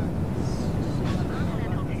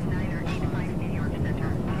 Continental 2985 New York Center.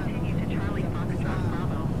 Continue to Charlie Foxtrot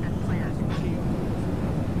Bravo as planned.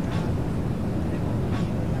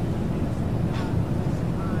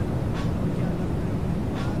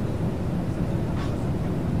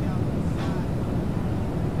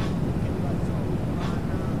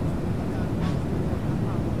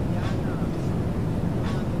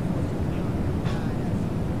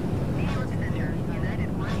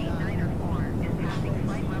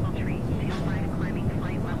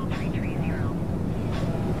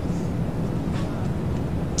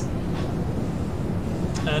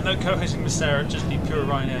 No co-hosting with Sarah, just be pure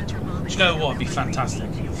Ryanair talk. Do you know what? It'd be fantastic.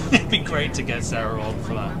 It'd be great to get Sarah on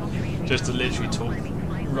for that. Just to literally talk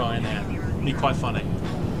Ryanair. It'd be quite funny.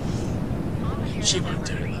 She won't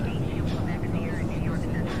do it though.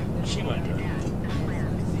 She won't do it.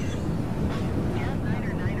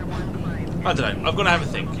 I don't know. I've got to have a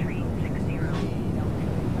think. I've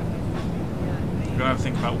got to have a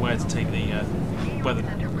think about where to take the where the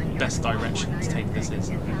best direction to take this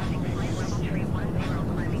is.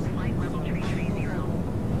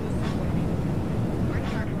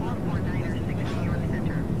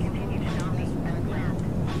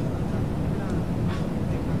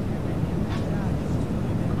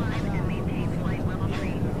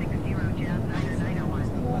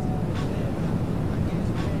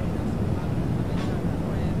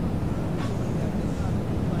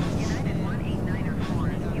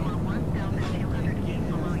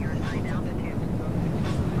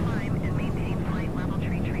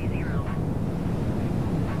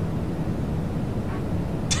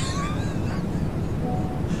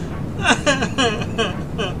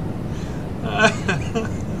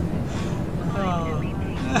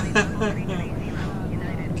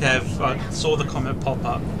 Kev, I saw the comment pop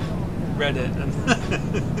up, read it, and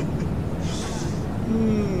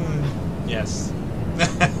yes.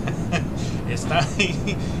 It's that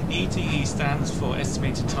ETE stands for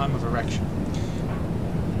estimated time of erection.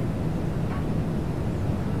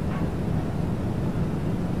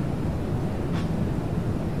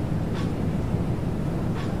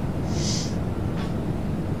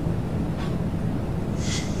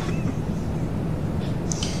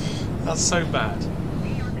 That's so bad.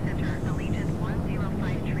 New York Center, Allegiant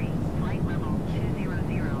 1053, flight level 200.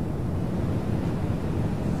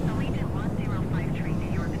 Allegiant 1053,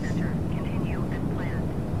 New York Center, continue as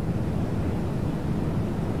planned.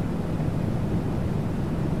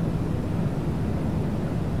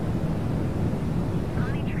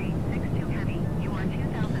 Connie Tree, 62 heavy, you are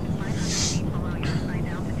 2,500 feet below your assigned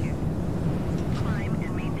altitude. Climb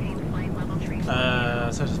and maintain flight level 3.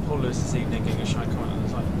 So does Paul Lewis this evening getting a shy comment on the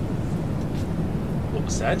side? What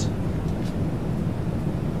was said?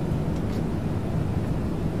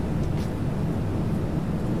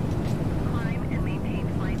 Climb and maintain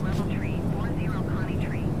flight level 340 Connie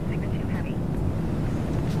Tree, 62 heavy.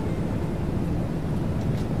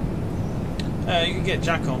 You can get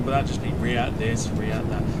Jack on, but that'd just be re-at this, re-at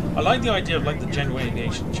that. I like the idea of like the general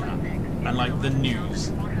aviation chat and like the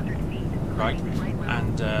news, right?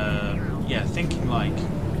 And yeah, thinking like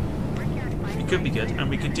it could be good, and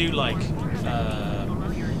we could do like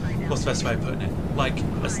what's the best way of putting it? Like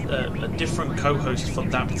a different co-host for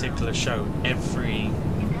that particular show every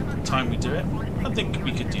time we do it. I think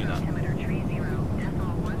we could do that.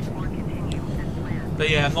 But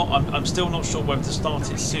yeah, I'm still not sure whether to start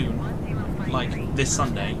it soon, like this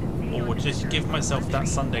Sunday, or just give myself that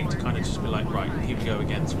Sunday to kind of just be like, right, here we go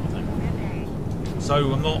again, sort of thing.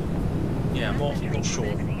 So I'm not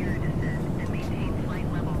sure.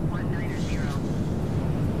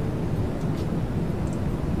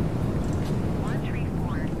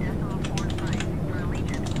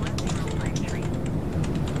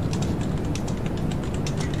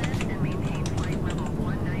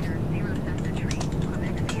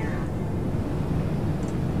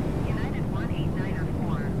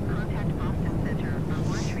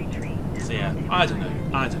 I don't know.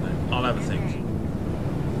 I'll have a think.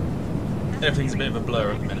 Everything's a bit of a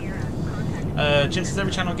blur at the minute. Jensen's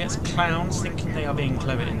every channel gets clowns thinking they are being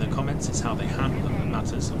clever in the comments. It's how they handle them that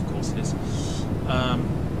matters. Of course it is. I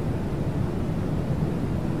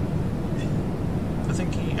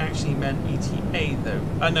think he actually meant ETA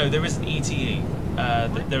though. No, there is an ETE.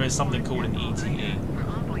 There is something called an ETE.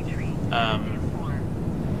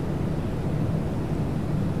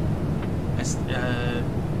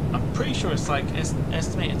 I'm pretty sure it's like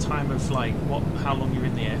estimated time of like how long you're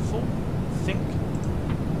in the air for. I think.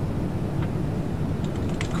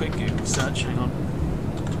 Quick Google search. Hang on.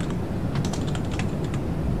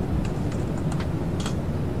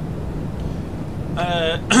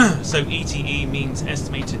 So ETE means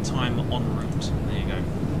estimated time en route. There you go.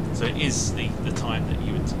 So it is the time that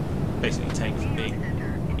you would basically take from being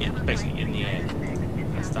basically in the air.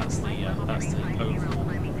 That's the overall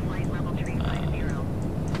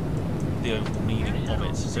meaning of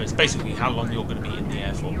it. So it's basically how long you're going to be in the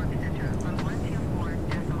air for,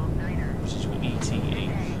 which is your ETE.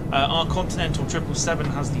 Our Continental 777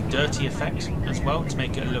 has the dirty effect as well to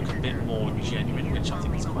make it look a bit more genuine, which I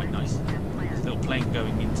think is quite nice. There's a little plane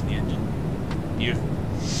going into the engine. Beautiful.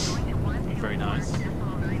 Very nice.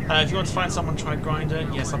 If you want to find someone, try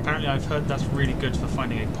Grindr. Yes, apparently I've heard that's really good for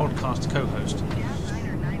finding a podcast co-host.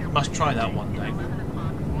 Must try that one day.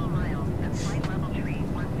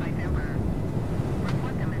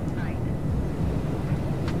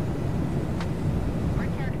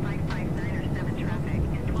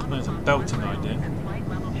 There's a belting idea.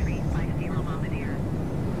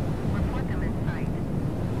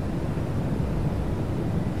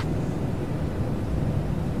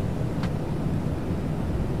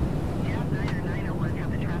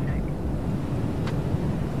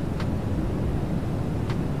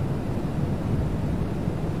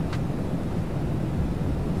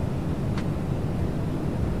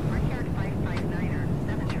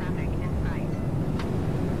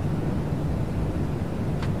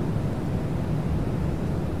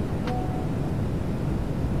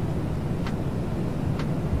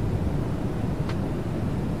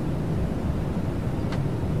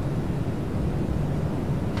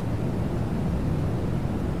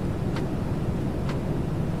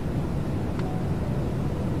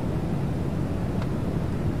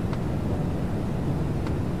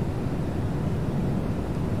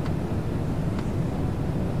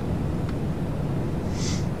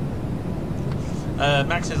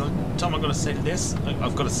 Max says, Tom, I've got to say this.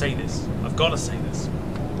 I've got to say this. I've got to say this.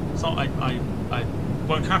 So I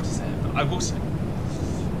won't have to say it, but I will say it.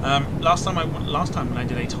 Last time when I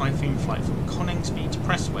did a Typhoon flight from Coningsby to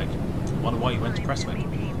Prestwick, I wonder why you went to Prestwick,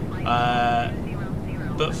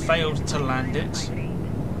 but failed to land it.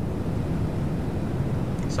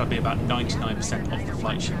 So that'd be about 99% of the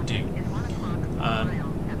flight should do.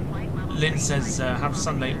 Lynn says, have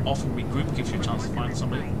Sunday off and regroup, gives you a chance to find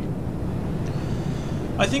somebody.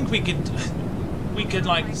 I think we could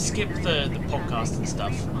like skip the podcast and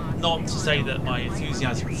stuff. Not to say that my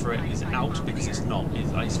enthusiasm for it is out, because it's not.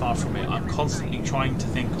 It's far from it. I'm constantly trying to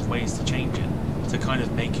think of ways to change it, to kind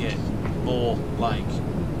of make it more like,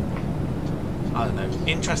 I don't know,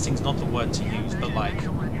 interesting's not the word to use, but like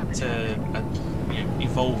to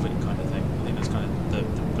evolve it kind of thing. I think that's kind of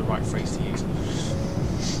the right phrase to use.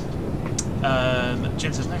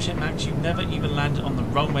 Jim says, no shit, Max, you never even landed on the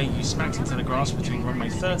runway. You smacked into the grass between runway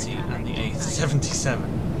 30 and the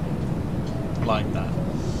A77. Like that.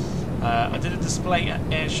 I did a display at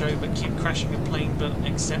Air Show, but keep crashing a plane, but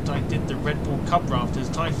except I did the Red Bull Cub Rafters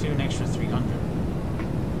Typhoon Extra 300.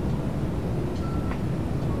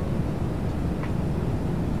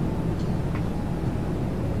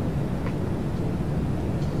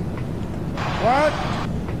 What?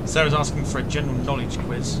 Sarah's asking for a general knowledge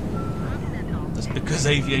quiz. That's because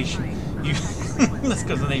aviation. That's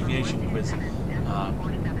because an aviation quiz.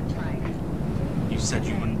 You said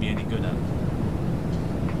you wouldn't be any good at.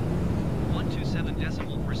 127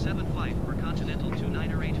 decimal for 75 for Continental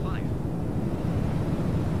 2985.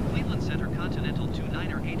 Cleveland Center Continental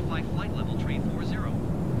 2985 flight level 340.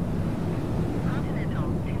 Continental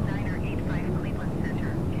 2985 Cleveland Center.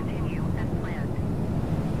 Continue as planned.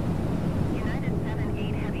 United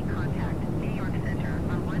 78 heavy contact. New York Center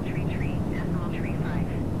on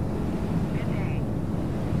 133.35. Good day.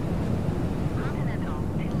 Continental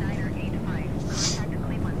 2985 contact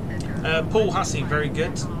Cleveland Center. Paul Hussey, very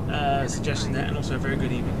good suggestion there, and also a very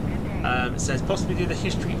good evening. It says, possibly do the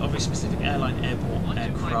history of a specific airline, airport, or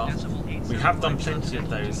aircraft. We have done plenty of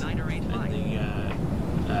those in the,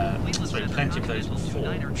 sorry, plenty of those before.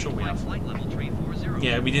 I'm sure we have.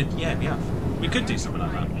 Yeah, we did. Yeah, we have. We could do something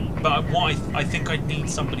like that. But what I think I'd need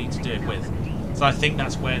somebody to do it with. So I think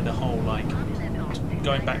that's where the whole, like,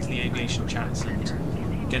 going back to the aviation chats and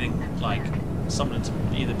getting, like, someone to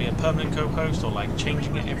either be a permanent co-host or, like,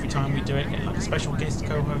 changing it every time we do it, getting, like, a special guest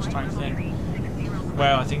co-host type thing,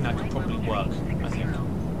 where I think that could probably work, I think.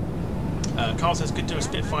 Carl says, could do a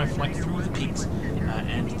Spitfire flight through the peaks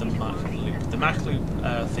and the Mach Loop. The Mach Loop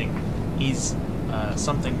thing is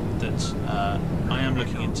something that I am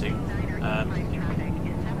looking into.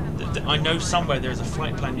 I know somewhere there is a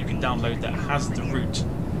flight plan you can download that has the route.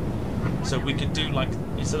 So we could do, like,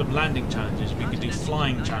 instead of landing challenges, we could do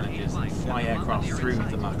flying challenges and fly aircraft through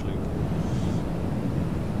the Mach Loop.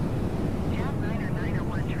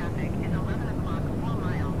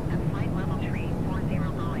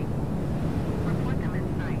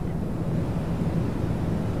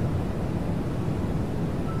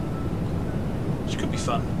 Which could be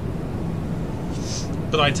fun.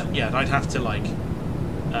 But I'd have to, like,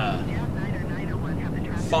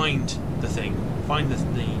 find the thing, find the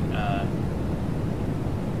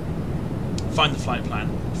flight plan,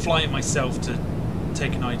 fly it myself to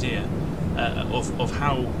take an idea of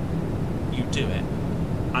how you do it,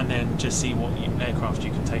 and then just see what aircraft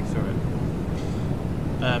you can take through it.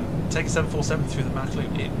 Take a 747 through the Mach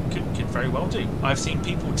Loop, it could very well do. I've seen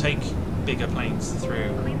people take bigger planes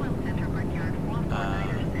through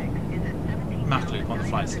Mach Loop on the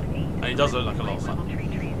flight sim, and it does look like a lot of fun.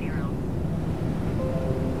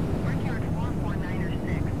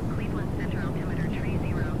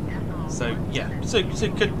 So yeah, so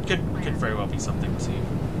could very well be something to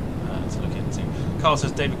look into. Carl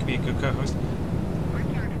says David could be a good co-host.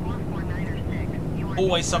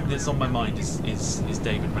 Always something that's on my mind is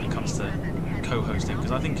David when it comes to co-hosting,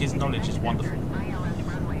 because I think his knowledge is wonderful.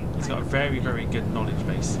 He's got a very, very good knowledge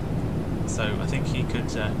base. So I think he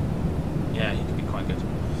could, yeah, he could be quite good.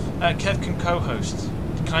 Kev can co-host.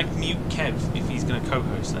 Can I mute Kev if he's going to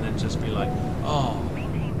co-host and then just be like, oh,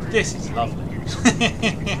 this is lovely.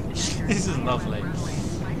 This is lovely.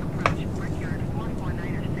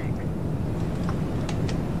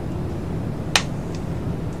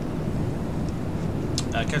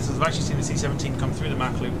 Kev says, I've actually seen the C-17 come through the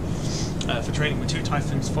Mach Loop for training with 2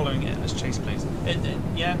 Typhoons following it as chase planes.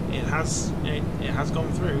 Yeah, it has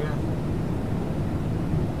gone through, yeah.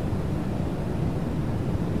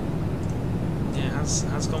 Yeah, it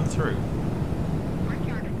has gone through.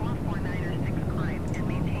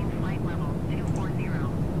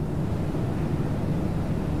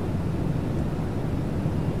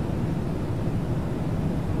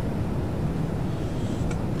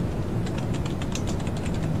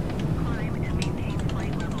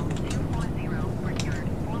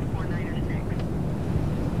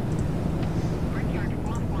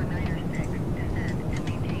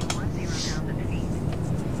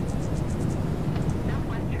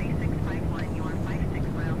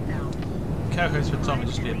 Co-host with Tom would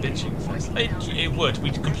just be a bitching fest. It would.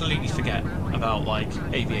 We'd completely forget about, like,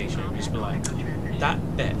 aviation. We'd just be like, that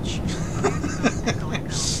bitch.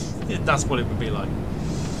 That's what it would be like.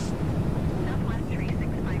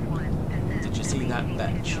 Did you see that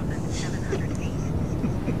bitch?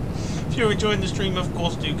 If you're enjoying the stream, of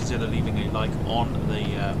course, do consider leaving a like on the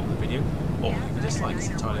video, or leave a dislike. It's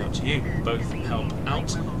entirely up to you. Both help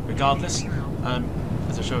out, regardless.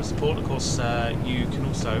 As a show of support, of course, you can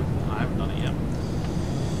also. I haven't done it yet.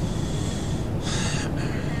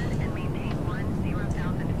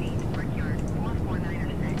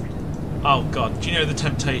 Oh God, do you know the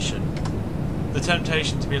temptation? The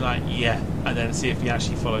temptation to be like, yeah, and then see if he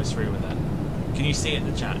actually follows through with it. Can you see it in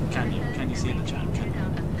the chat? Can you? Can you see it in the chat? Can you?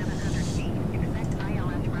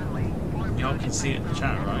 You all can see it in the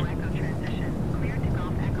chat, right?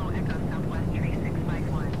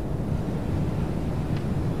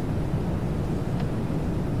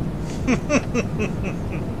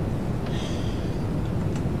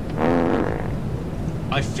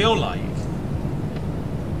 I feel like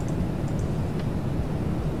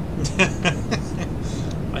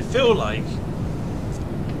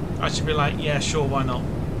I should be like, yeah, sure, why not?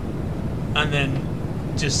 And then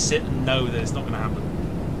just sit and know that it's not going to happen.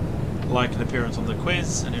 Like an appearance on the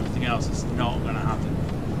quiz and everything else, it's not going to happen.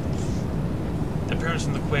 Appearance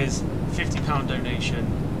on the quiz, £50 donation.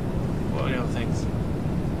 What are the other things?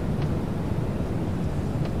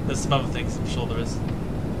 There's some other things, I'm sure there is.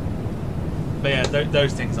 But yeah,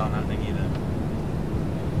 those things aren't happening either.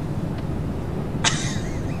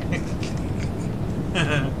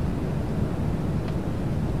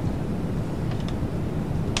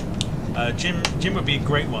 Jim would be a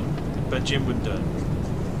great one, but Jim wouldn't do it.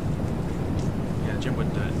 Yeah, Jim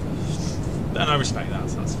wouldn't do it. And I respect that,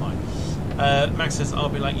 so that's fine. Max says, I'll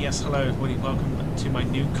be like, yes, hello everybody, welcome to my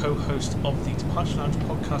new co-host of the Departure Lounge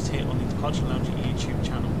podcast here on the Departure Lounge YouTube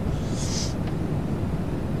channel.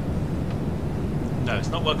 No, it's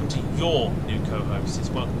not welcome to your new co-host, it's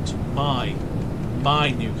welcome to my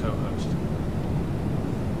new co-host.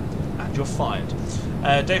 And you're fired.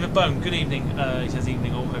 David Bone, good evening. He says,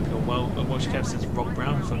 evening all, hope you're well. Watch Kev says, Rob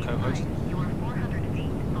Brown for co-host.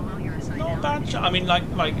 It's not a bad I mean, like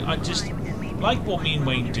I just... like what me and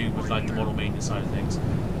Wayne do with like the model maintenance side of things,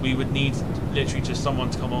 we would need literally just someone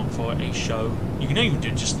to come on for a show. You can even do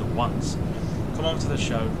it just the once. Come on to the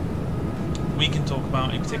show. We can talk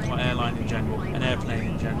about a particular airline in general, an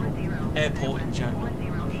airplane in general, airport in general,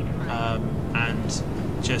 and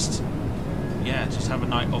just have a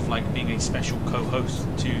night of like being a special co-host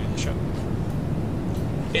to the show.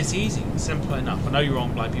 It's easy, simple enough. I know you're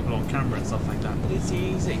on like people on camera and stuff like that, but it's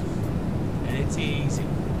easy, and it's easy.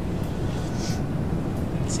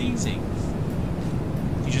 It's easy.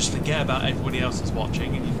 You just forget about everybody else that's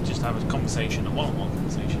watching, and you can just have a conversation, a one-on-one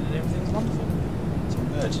conversation, and everything's wonderful. It's all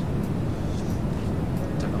good.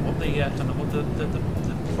 Don't know what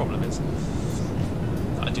the problem is.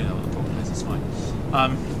 I do know what the problem is. It's fine.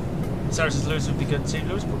 Sarah says Lewis would be good too.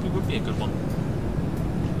 Lewis probably would be a good one.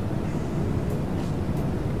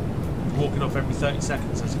 Walking off every 30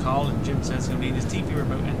 seconds, says Carl, and Jim says he'll need his TV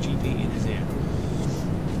remote and GP in his ear.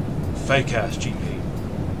 Fake ass GP.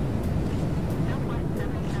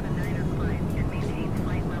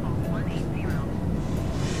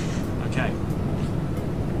 Okay.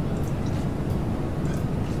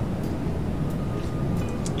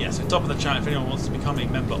 Yeah, so top of the chat, if anyone wants to become a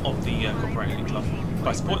member of the Copyright Club,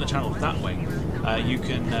 by supporting the channel that way, you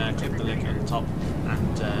can click the link at the top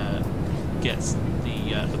and get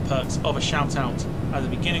the perks of a shout out at the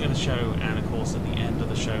beginning of the show, and of course at the end of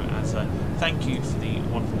the show as a thank you for the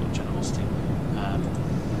wonderful generosity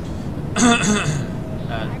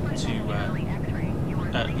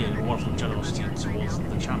your wonderful generosity towards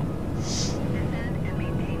the channel.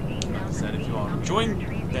 Like I said, if you are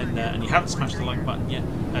enjoying, then and you haven't smashed the like button yet,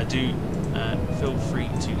 do feel free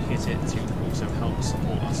to hit it to also help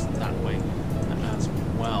support us that way as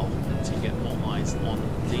well, to get more eyes on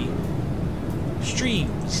the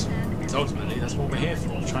streams. Because ultimately that's what we're here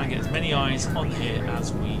for, try and get as many eyes on here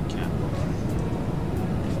as we can.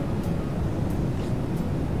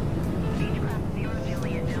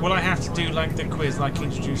 Will I have to do like the quiz, like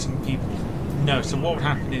introducing people? No, so what would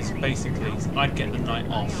happen is basically I'd get the night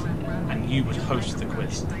off and you would host the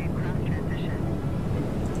quiz.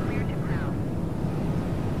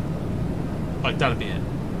 Like that'd be it.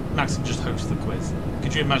 Max would just host the quiz.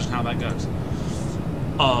 Could you imagine how that goes?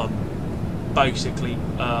 Basically,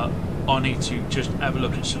 I need to just have a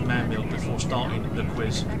look at some man milk before starting the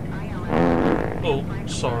quiz. Oh,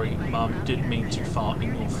 sorry, Mum, didn't mean to fart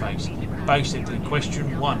in your face. Basically,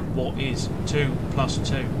 question 1, what is 2 plus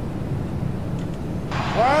 2?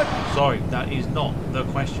 What? Sorry, that is not the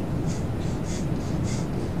question.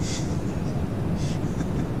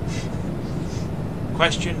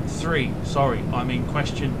 Question 3, sorry, I mean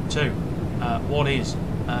question 2. What is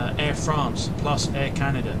Air France plus Air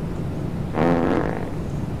Canada?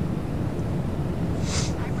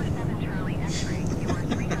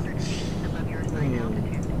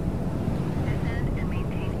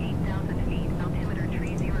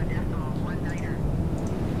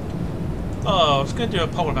 Oh, I was going to do a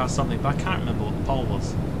poll about something, but I can't remember what the poll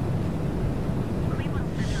was.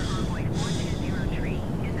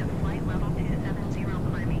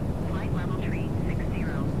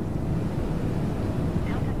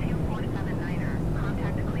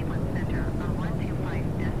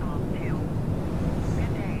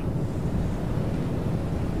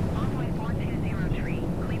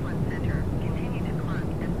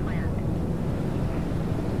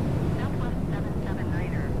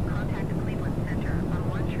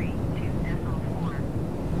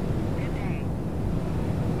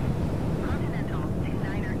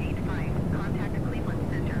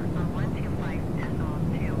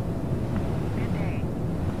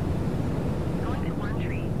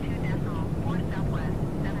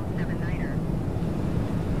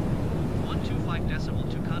 decimal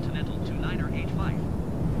to Continental 2985.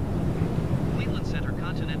 Cleveland Center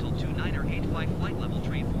Continental 2985 flight level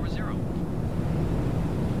tree 40.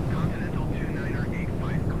 Continental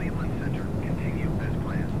 2985 Cleveland Center, continue as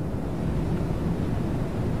planned.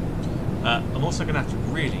 I'm also going to have to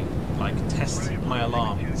really test my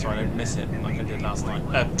alarm so I don't miss it like I did last night,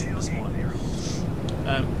 this morning.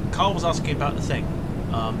 Carl was asking about the thing,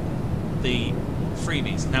 the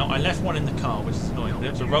freebies. Now I left one in the car, which is annoying.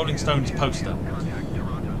 It was a Rolling Stones poster,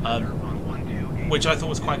 which I thought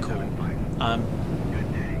was quite cool.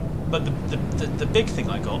 But the big thing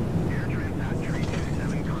I got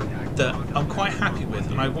that I'm quite happy with,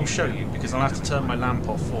 and I will show you because I'll have to turn my lamp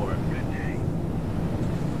off for it.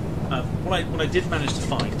 What I did manage to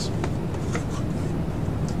find,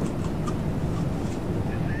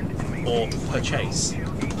 or purchase,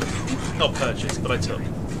 not purchase, but I took.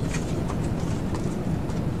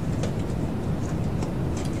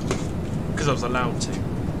 Because I was allowed to.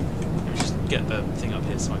 Let me just get the thing up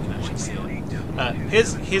here so I can actually see it.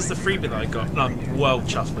 Here's the freebie that I got, and I'm well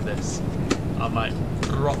chuffed with this. I'm like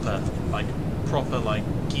proper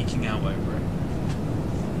geeking out over it.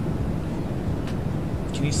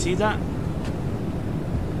 Can you see that?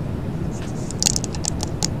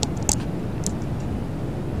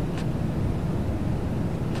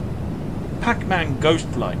 Pac-Man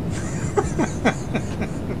Ghost Light.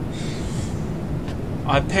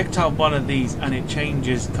 I picked up one of these and it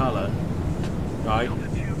changes colour. Right?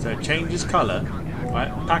 So it changes colour.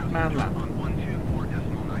 Right? Pac-Man lamp.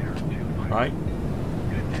 Right?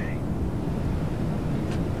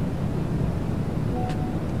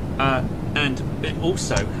 And it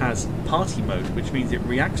also has party mode, which means it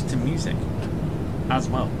reacts to music as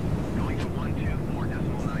well.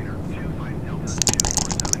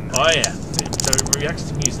 Oh yeah, so it reacts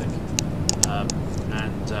to music,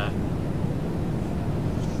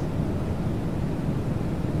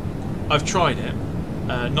 I've tried it,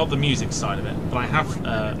 not the music side of it, but I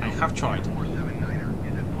have tried,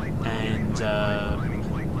 and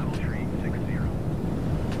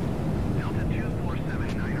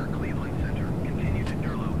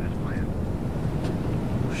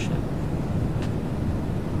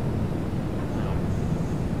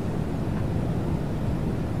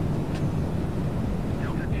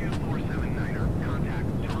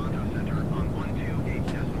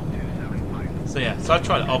so I've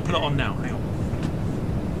tried it. I'll put it on now. Hang on.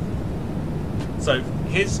 So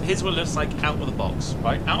here's what it looks like out of the box.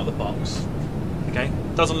 Right, out of the box. Okay,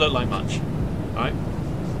 doesn't look like much. Right.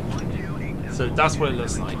 So that's what it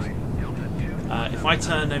looks like. If I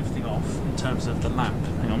turn everything off in terms of the lamp,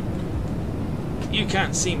 hang on. You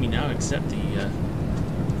can't see me now except the.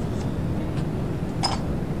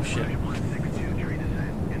 Shit.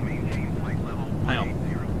 Hang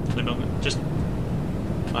on. Just.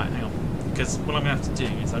 Right, hang on. Because what I'm going to have to do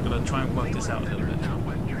is I'm going to try and work this out a little bit.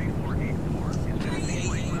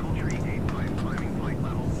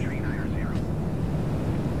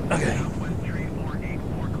 Okay.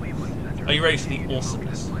 Are you ready for the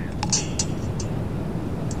awesomeness?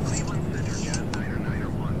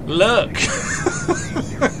 Look!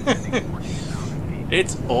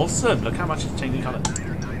 It's awesome! Look how much it's changing colour.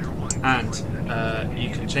 And you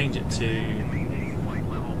can change it to...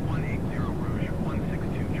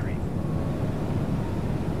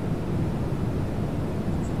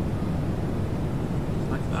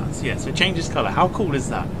 Yeah, so it changes colour. How cool is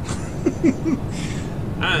that?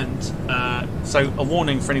 And so a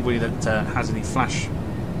warning for anybody that has any flash,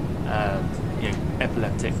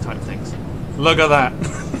 epileptic type things. Look at that.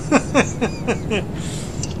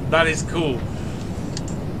 That is cool.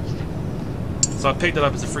 So I picked it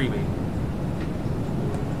up as a freebie.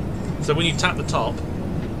 So when you tap the top,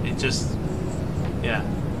 it just, yeah,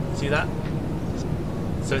 see that?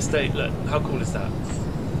 So it stays. Look, how cool is that?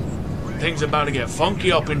 Things about to get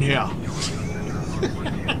funky up in here.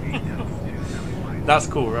 That's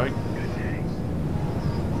cool, right?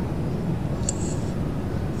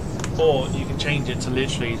 Or you can change it to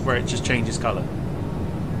literally where it just changes colour.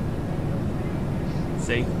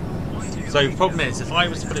 See? So the problem is, if I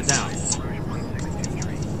was to put it down,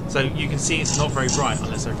 so you can see it's not very bright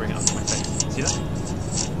unless I bring it up to my face. See that?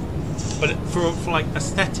 But for like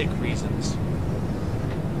aesthetic reasons,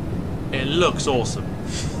 it looks awesome.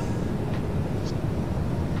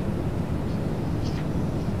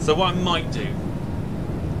 So what I might do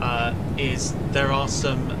is there are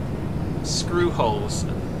some screw holes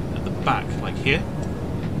at the back, like here,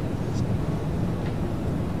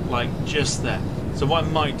 like just there. So what I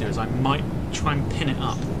might do is I might try and pin it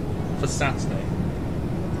up for Saturday,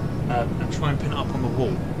 and try and pin it up on the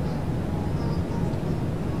wall.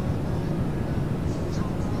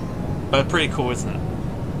 But pretty cool, isn't it?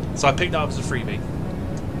 So I picked that up as a freebie,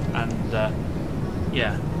 and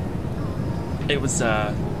yeah, it was.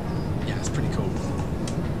 Yeah, it's pretty cool.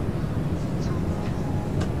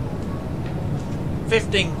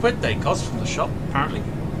 15 quid they cost from the shop, apparently.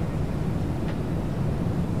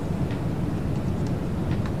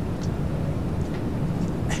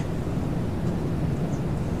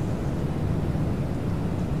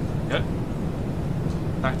 Good.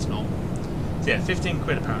 Back to normal. So yeah, 15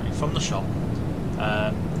 quid apparently from the shop.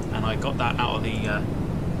 And I got that out of the... there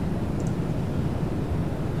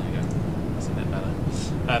you go.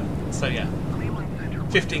 So yeah,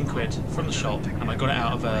 15 quid from the shop, and I got it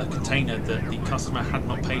out of a container that the customer had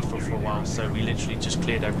not paid for a while, so we literally just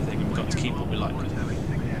cleared everything and we got to keep what we like.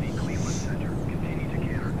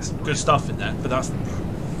 Some good stuff in there,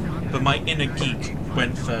 but my inner geek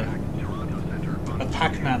went for a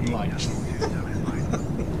Pac-Man light.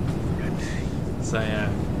 So yeah,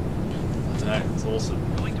 I don't know, it's awesome.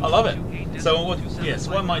 I love it. So what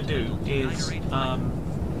I might do is I'm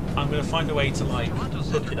going to find a way to like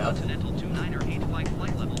hook it up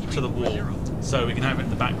to the wall so we can have it in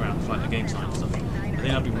the background for like the game time and stuff. I think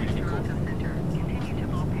that'd be really cool.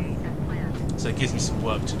 So it gives me some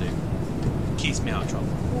work to do. Keeps me out of trouble.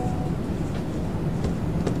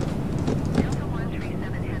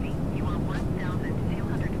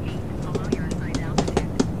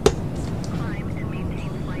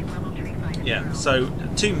 Yeah, so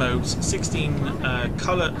 2 modes, 16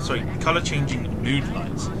 color changing mood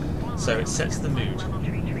lights. So it sets the mood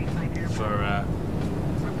for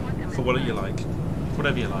what you like,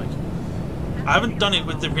 whatever you like. I haven't done it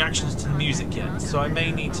with the reactions to the music yet, so I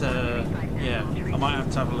may need to, yeah, I might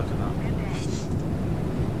have to have a look at that.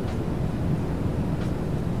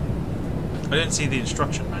 I didn't see the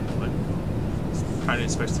instruction manual, but apparently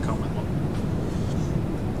it's supposed to come with one.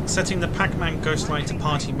 Setting the Pac-Man Ghost Light to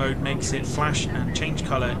party mode makes it flash and change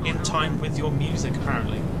colour in time with your music,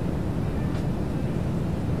 apparently.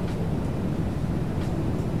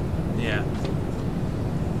 Yeah.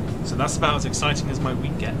 So that's about as exciting as my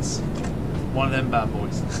week gets. One of them bad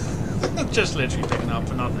boys. Just literally picking up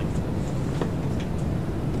for nothing.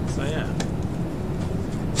 So yeah.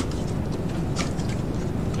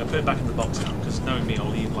 I'll put it back in the box now, because knowing me, I'll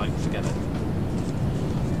leave, like, forget it.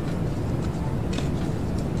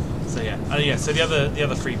 So yeah, so the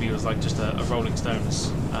other freebie was like just a Rolling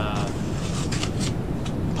Stones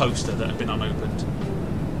poster that had been unopened.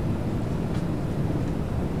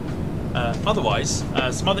 Otherwise,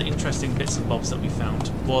 some other interesting bits and bobs that we found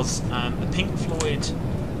was a Pink Floyd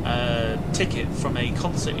ticket from a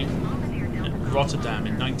concert in Rotterdam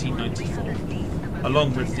in 1994,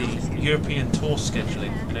 along with the European tour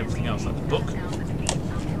scheduling and everything else, like the book,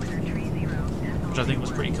 which I think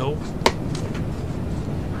was pretty cool.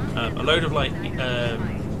 A load of like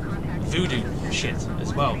voodoo shit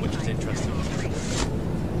as well, which was interesting.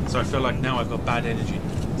 So I feel like now I've got bad energy.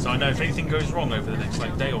 So I know if anything goes wrong over the next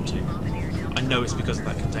like day or two, I know it's because of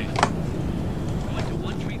that container.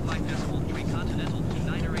 Going to 135.3 Continental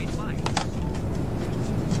 2985.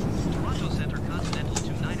 Toronto Centre Continental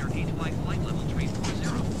 2985 flight level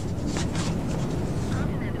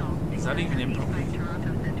 340. Is that even improper?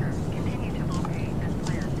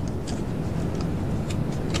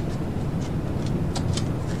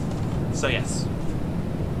 So yes,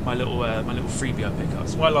 my little freebie I pick up.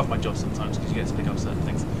 So I love my job sometimes because you get to pick up certain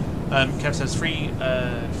things. Kev says free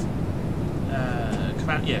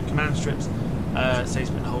command strips. Saves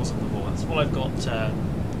putting holes in the wall. That's what I've got.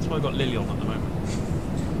 That's what I've got Lily on at the moment.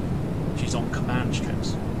 She's on command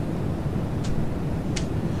strips.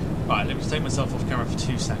 Right, let me just take myself off camera for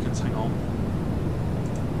 2 seconds. Hang on.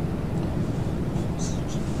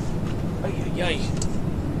 Yay.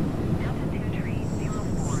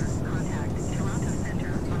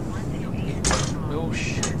 Oh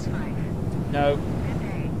shit. No.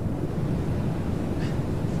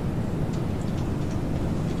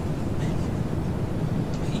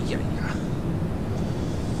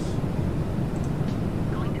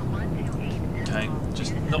 Okay,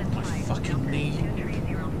 just knock my fucking knee.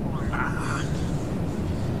 Ah.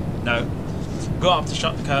 No. Got up to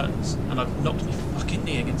shut the curtains and I've knocked my fucking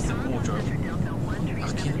knee against the wardrobe.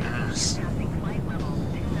 Fucking ass.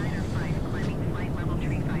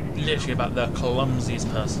 Literally about the clumsiest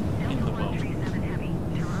person in the world.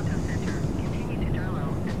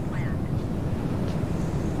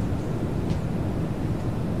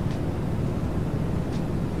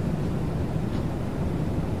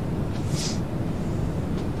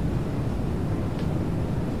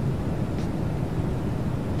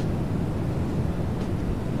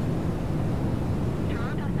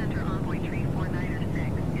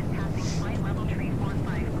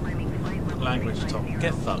 Language talk.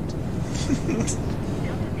 Get fucked.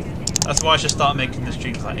 That's why I should start making the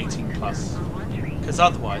streams like 18 plus. Because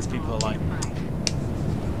otherwise people are like,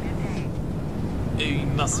 you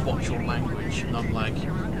must watch your language. And I'm like,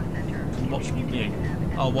 watch me.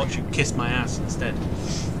 I'll watch you kiss my ass instead.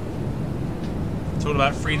 It's all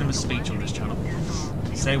about freedom of speech on this channel.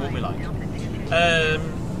 Say what we like.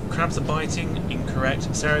 Crabs are biting.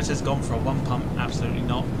 Incorrect. Sarah says gone for a 1 pump. Absolutely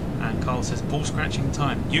not. And Carl says ball scratching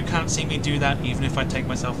time. You can't see me do that even if I take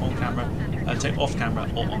myself on camera, take off camera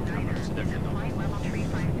or on camera. So definitely not.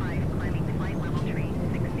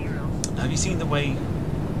 Have you seen the way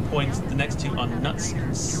points? The next two are nuts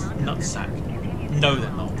and nutsack. No,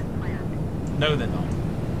 they're not. No, they're not.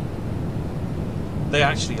 They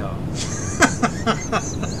actually are.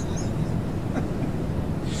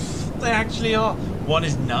 They actually are. One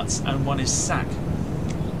is nuts and one is sack.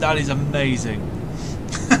 That is amazing.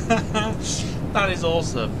 That is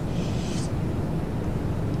awesome.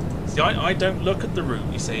 See, I don't look at the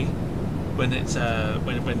route, you see, when it's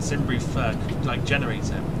when Simbrief like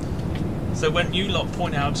generates it. So when you lot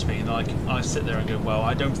point out to me, like, I sit there and go, well,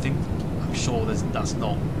 I'm sure that's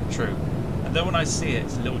not true. And then when I see it,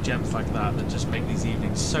 it's little gems like that just make these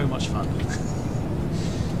evenings so much fun.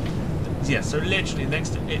 Yeah, so literally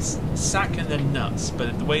next it's sack and then nuts,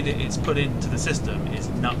 but the way that it's put into the system is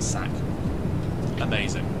nut sack.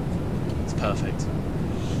 Amazing. It's perfect.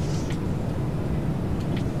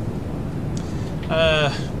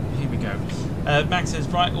 Here we go. Max says,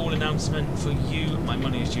 right, all announcement for you. My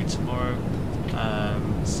money is due tomorrow.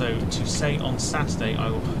 So to say on Saturday, I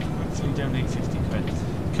will hopefully donate 50 quid.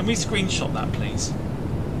 Can we screenshot that, please?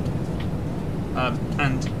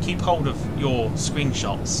 And keep hold of your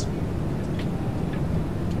screenshots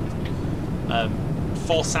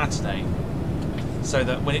for Saturday, so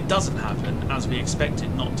that when it doesn't happen, as we expect it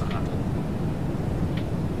not to happen,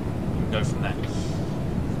 we can go from there.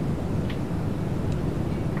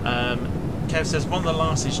 Kev says, one of the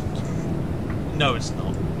last is... No, it's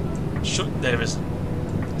not. There isn't.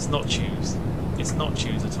 It's not choose. It's not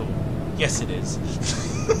choose at all. Yes, it is.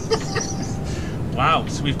 Wow,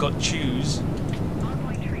 so we've got choose,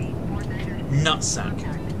 nutsack,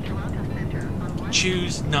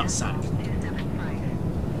 choose, nutsack.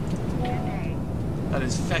 That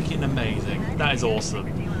is feckin' amazing. That is awesome.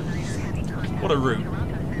 What a route.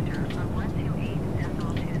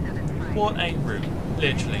 What a route.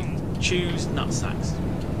 Literally. Choose nutsacks.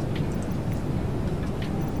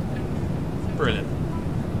 Brilliant.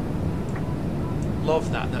 Love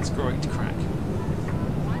that. That's great to crack.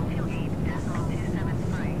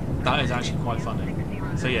 That is actually quite funny.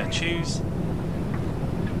 So yeah, choose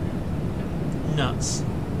nuts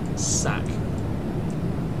sack.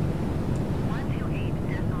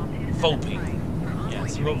 Volpe. Yeah,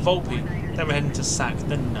 so we've got Volpe, then we're heading to sack,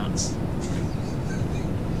 then nuts.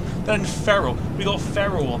 Then feral. We got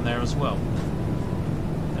feral on there as well.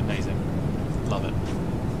 Amazing. Love it.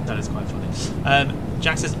 That is quite funny.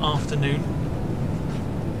 Jack says afternoon.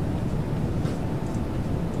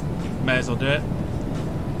 May as well do it.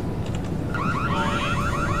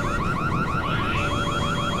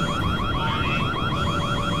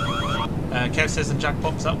 Kev says, and Jack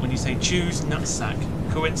pops up when you say choose nutsack.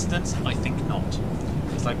 Coincidence? I think not.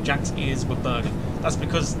 It's like Jack's ears were burning. That's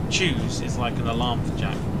because choose is like an alarm for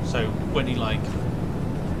Jack. So when he like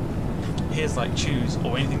hears like choose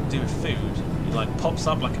or anything to do with food, he like pops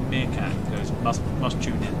up like a meerkat and goes, must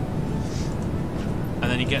tune in. And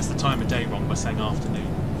then he gets the time of day wrong by saying afternoon.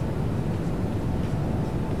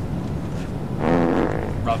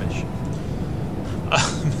 Rubbish.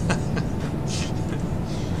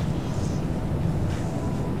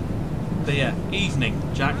 But yeah, evening,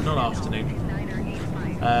 Jack, not afternoon.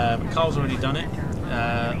 Carl's already done it.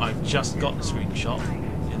 I've just got the screenshot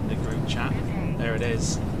in the group chat. There it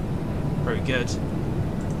is. Very good.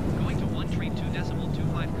 Going to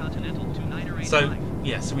 132.25 Continental 2985. So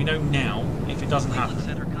yeah, so we know now if it doesn't happen,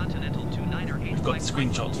 Center Continental 2985. we've got the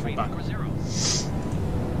screenshots to fall back on. Continental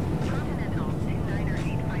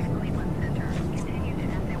 2985 Cleveland Center. Continue to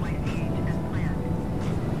SAYCH as planned.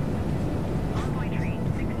 Envoy tree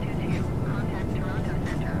 622. Contact Toronto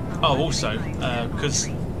Center. Oh, also, because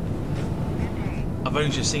I've only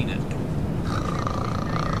just seen it.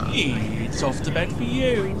 It's off to bed for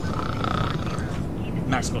you.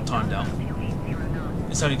 Max got timed out.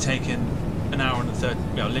 It's only taken an hour and a third,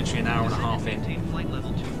 well, literally an hour and a half in.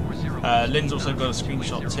 Lynn's also got a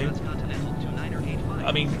screenshot too.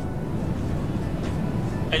 I mean,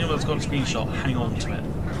 anyone that's got a screenshot, hang on to it.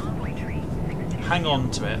 Hang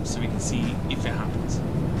on to it so we can see if it happens.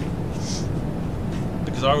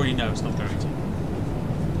 Because I already know it's not going to.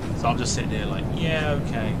 So I'm just sitting here like, yeah,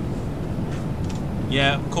 okay.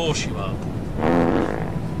 Yeah, of course you are.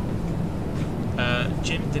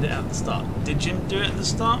 Jim did it at the start. Did Jim do it at the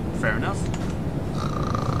start? Fair enough.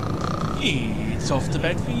 It's off to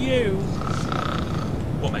bed for you.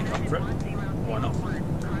 We'll make up for it. Why not?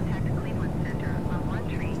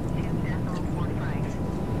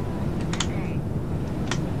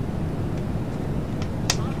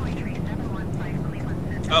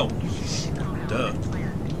 Oh, duh.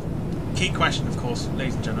 Key question, of course,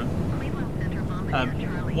 ladies and gentlemen.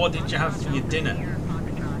 What did you have for your dinner?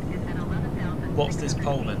 What's this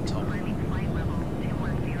poll then, Tom?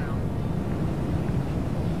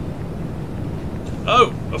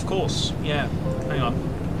 Oh, of course. Yeah. Hang on.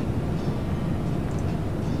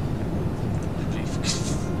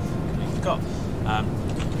 Completely forgot.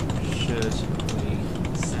 Should we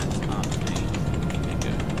set up a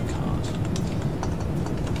bigger card?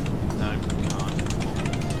 No card.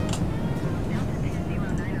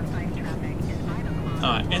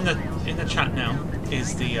 Alright, in the chat now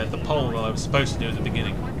is the poll that I was supposed to do at the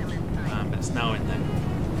beginning. But it's now in there.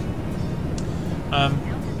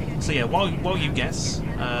 So yeah, while you guess,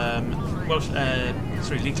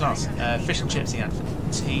 Lee Class, fish and chips he had for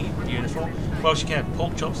tea, beautiful. Welsh Care,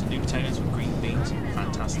 pork chops and new potatoes with green beans,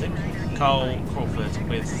 fantastic. Carl Crawford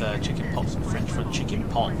with chicken pops and French fries, chicken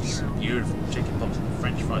pops, beautiful, chicken pops and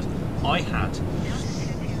French fries. I had,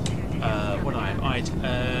 what did I have? I had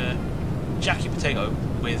Jackie potato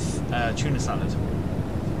with tuna salad.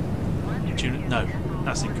 No,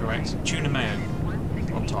 that's incorrect. Tuna mayo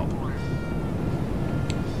on top.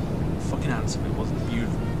 Fucking handsome, it was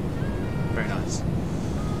beautiful. Very nice.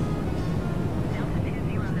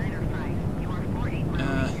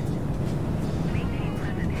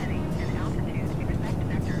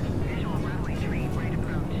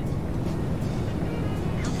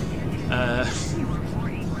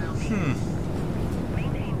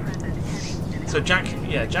 So Jack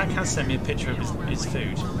has sent me a picture of his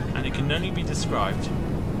food, and it can only be described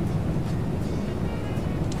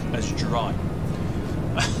as dry.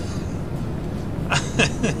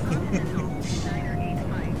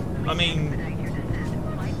 I mean,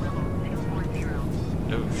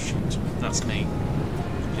 oh shoot, that's me.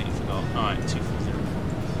 Completely forgot. Alright, 240.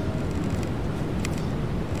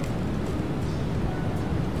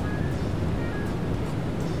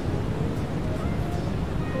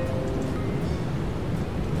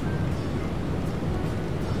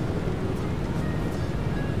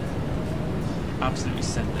 Absolutely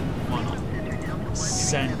send it. Why not?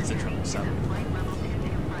 Send the 777.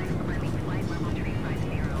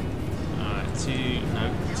 Alright,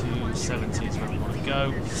 270 is where we want to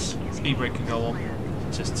go. Speed brake can go on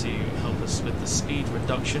just to help us with the speed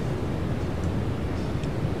reduction.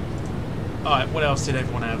 Alright, what else did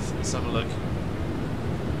everyone have? Let's have a look.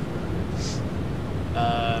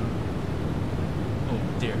 Oh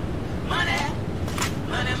dear.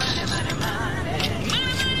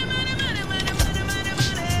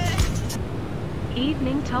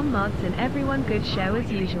 Evening, Tom Mods and everyone. Good show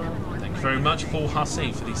as usual. Thank you very much, Paul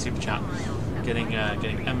Hussey, for the super chat. Getting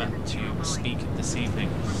Emma to speak this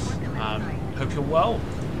evening. Hope you're well.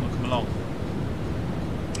 Welcome along.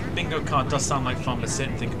 Bingo card does sound like fun, but sit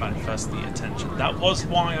and think about it first. The attention. That was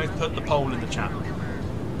why I put the poll in the chat.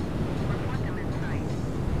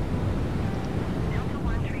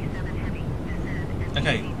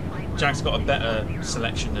 Okay, Jack's got a better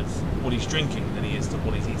selection of what he's drinking than he is to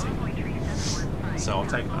what he's eating. So I'll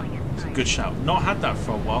take that. It's a good shout. Not had that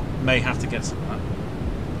for a while. May have to get some of that.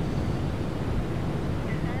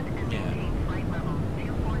 Yeah.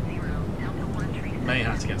 May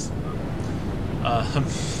have to get some of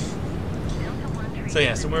that. So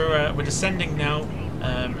yeah, so we're descending now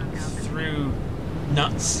through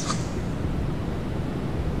Nuts.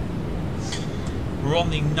 We're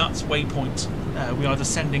on the Nuts waypoint. We are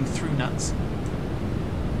descending through Nuts.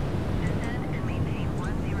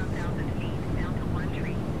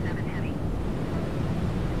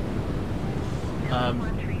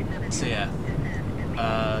 So yeah,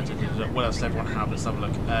 what else does everyone have? Let's have a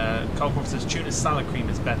look. Carl Crawford says tuna salad cream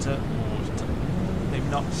is better, or maybe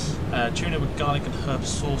not. Tuna with garlic and herb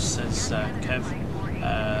sauce, says Kev.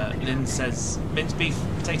 Lynn says minced beef,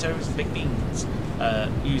 potatoes, and big beans.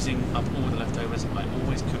 Using up all the leftovers. I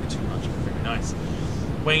always cook too much. Very nice.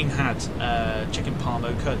 Wayne had chicken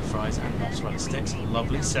parmo, curly fries, and mozzarella sticks.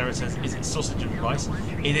 Lovely. Sarah says, is it sausage and rice?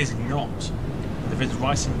 It is not. There is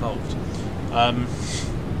rice involved.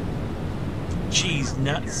 Cheese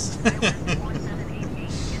nuts.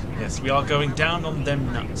 Yes, we are going down on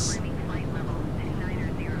them nuts.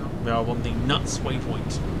 We are on the nuts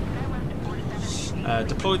waypoint.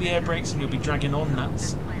 Deploy the air brakes and you'll be dragging on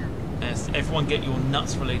nuts. Yes, everyone get your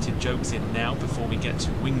nuts related jokes in now before we get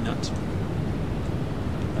to wing nut.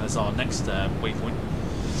 That's our next waypoint.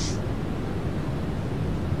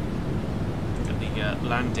 Get the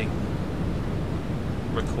landing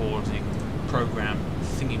recording program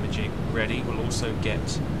thingy-majig ready. We'll also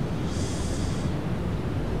get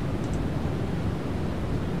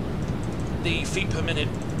the feet per minute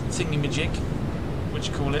thingy-majig, what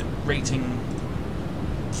you call it, rating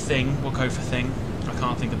thing. We'll go for thing. I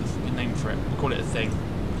can't think of the name for it. We'll call it a thing,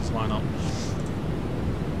 so why not?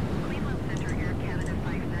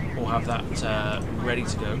 We'll have that ready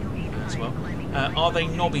to go as well. Are they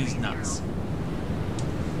Nobby's nuts?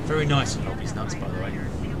 Very nice of Nobby's nuts, by the way.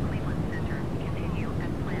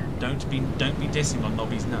 Don't be dissing on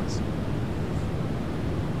Nobby's nuts.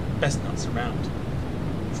 Best nuts around.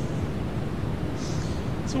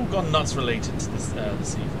 It's all gone nuts related to this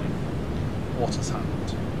evening. What has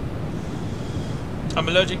happened? I'm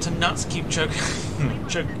allergic to nuts. Keep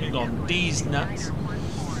choking on these nuts.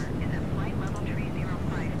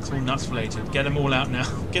 It's all nuts related. Get them all out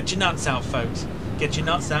now. Get your nuts out, folks. Get your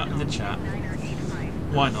nuts out in the chat.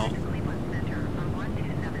 Why not?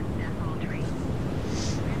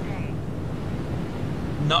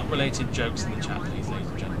 Nut-related jokes in the chat, please, ladies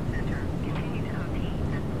and gentlemen.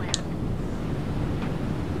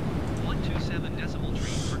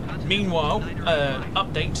 Meanwhile,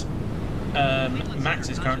 update. Max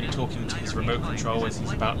is currently talking to his remote control as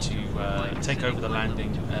he's about to take over the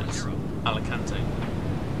landing at Alicante.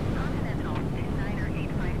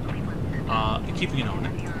 Keeping an eye on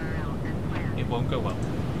it. It won't go well.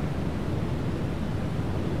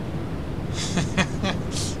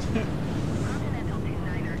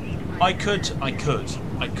 I could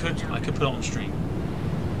put it on stream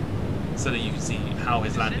so that you can see how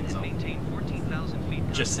his landings are.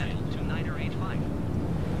 Just saying.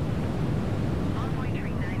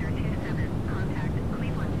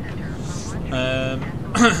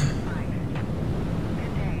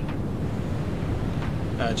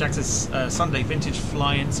 Jack says Sunday vintage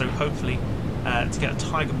fly-in, so hopefully to get a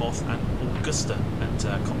Tiger Moth and Augusta at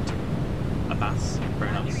Compton. A bass,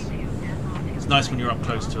 very nice. It's nice when you're up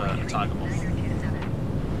close to a Tiger Moth.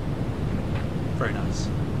 Very nice.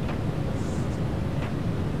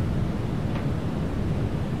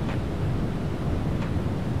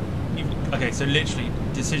 Okay, so literally,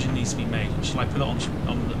 decision needs to be made. Shall I put it on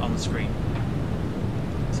the screen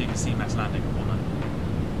so you can see Max landing or not?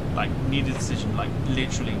 Like, need a decision, like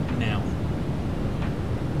literally now.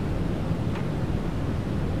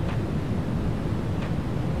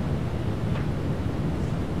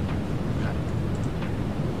 Okay.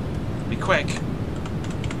 Be quick.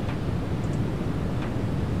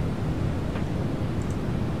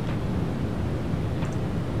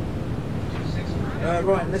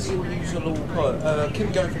 Right, let's see what usual all got.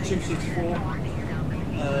 Keep going for 264.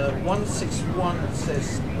 161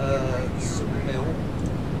 says Mill.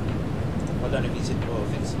 I don't know if he's in, well, I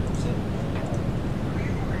think it's in.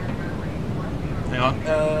 Hang on.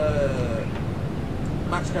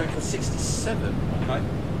 Max going for 67. Okay.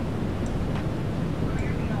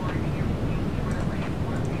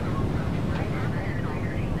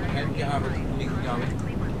 Okay, we get over it. We can go.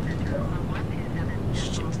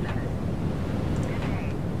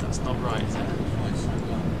 That's not right, is it?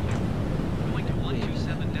 Going to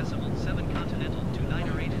 127.7 Continental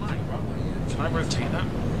 2985. Can I rotate that?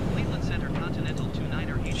 Cleveland Center Continental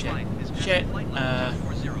 2985 is Shit. flight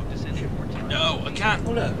level 240 descending 14. No, I can't.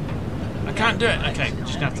 Oh, look. I can't do it. Okay,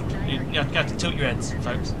 just gonna have to tilt your heads,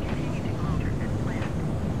 folks.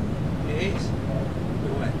 It is.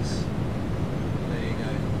 Relax. There you go.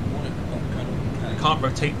 Okay. Can't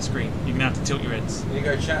rotate the screen. You're gonna have to tilt your heads. Here you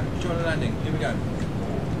go, chap. Join the landing. Here we go.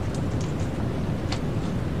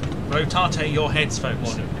 Rotate your heads,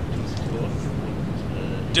 folks.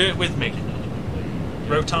 Do it with me.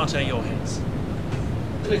 Rotate your heads.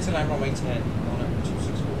 Clear to land runway 10 on at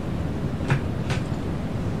 264.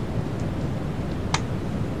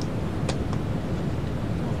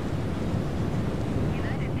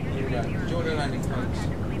 Here we go. Join the landing, folks.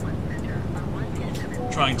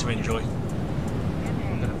 Trying to enjoy.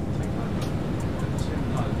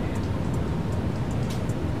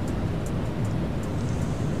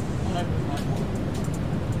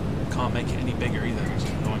 Can't make it any bigger either, which is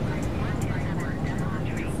annoying.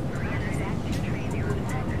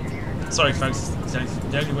 Sorry folks, it's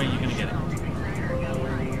the only way you're going to get it.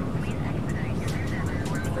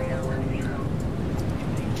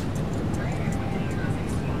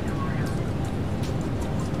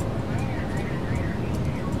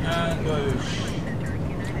 And boosh.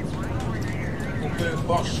 Or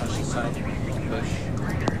bosh, I should say. Boosh.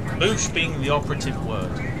 Boosh being the operative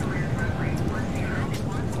word.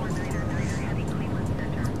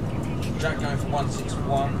 Jack going for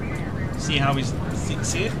 161. See how he's... See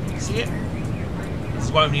it? See it? This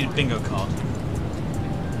is why we need a bingo card.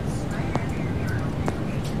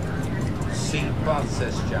 Seat buzz,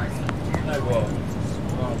 says Jack. No what?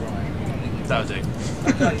 Oh, right. That'll do.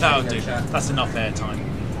 Okay, That'll do. chat. That's enough airtime.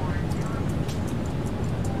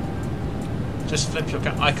 Just flip your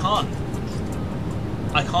camera. I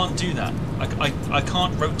can't do that. I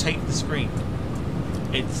can't rotate the screen.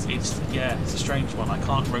 It's yeah, it's a strange one. I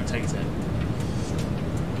can't rotate it.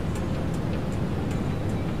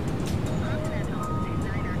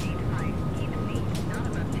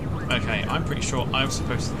 Okay, I'm pretty sure I was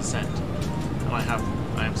supposed to descend. And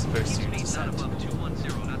I am supposed to descend. Above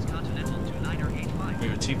 210, that's Continental 2985. We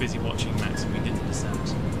were too busy watching Max and we didn't descend.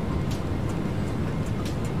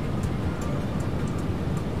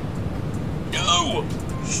 No!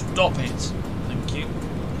 Stop it! Thank you.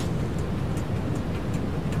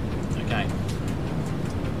 Okay.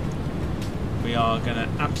 We are going to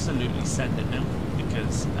absolutely send it now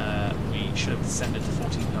because we should have descended to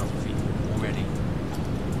 14,000 feet already.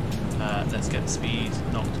 Let's get the speed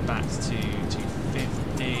knocked back to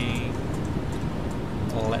 250.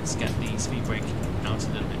 Let's get the speed brake out a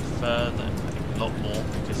little bit further, I think a lot more,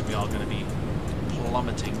 because we are going to be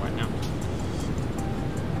plummeting right now.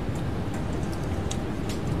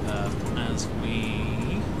 As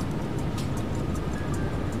we...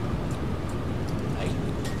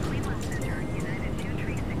 Cleveland Center, United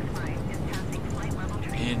 2365 is passing flight level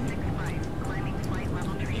tree 65, climbing flight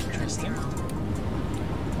level tree Interesting.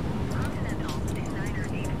 Continental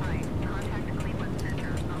 2985, contact Cleveland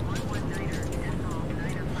Center on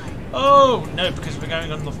 119.905. Oh, no, because we're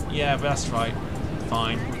going on the... Yeah, that's right.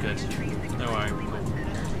 Fine, we're good. No worry, we're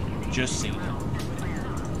cool. Just see now.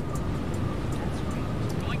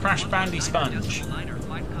 Crash Bandy Sponge.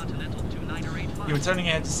 You were turning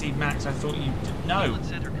your head to see Max. I thought you did. No,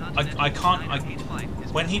 I can't.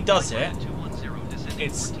 When he does it,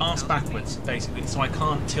 it's arse backwards basically, so I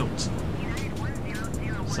can't tilt.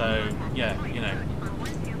 So yeah, you know,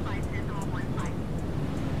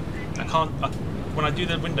 I can't. When I do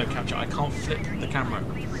the window capture, I can't flip the camera.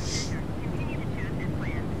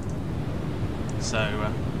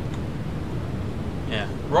 So yeah,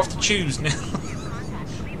 we're off to choose now.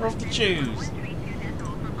 We're off to choose.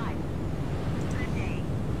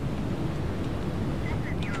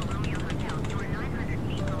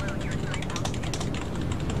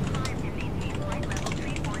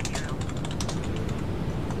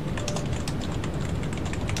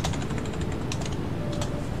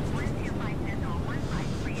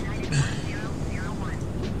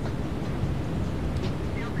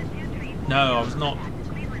 No, I was not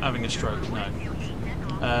having a stroke, no.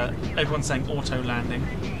 Everyone's saying auto landing.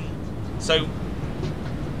 So,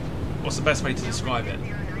 what's the best way to describe it?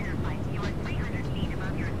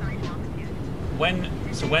 When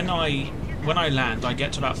I land, I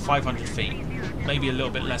get to about 500 feet, maybe a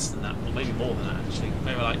little bit less than that, or maybe more than that actually.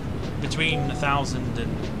 Maybe like between 1,000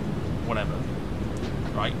 and whatever,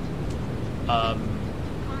 right?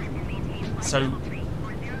 So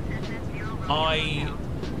I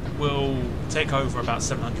will take over about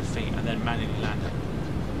 700 feet and then manually land it.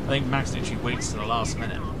 I think Max literally waits to the last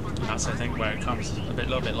minute. And that's, I think, where it comes a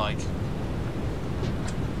little bit like.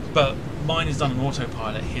 But mine is done on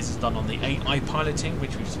autopilot. His is done on the AI piloting,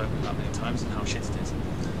 which we've spoken about many times, and how shit it is.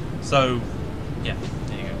 So, yeah,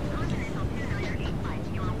 there you go.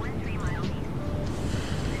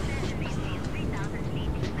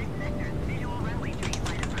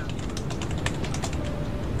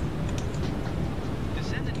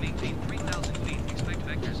 Descend and maintain 3,000 feet. Expect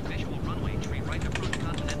vectors, visual runway, tree right approach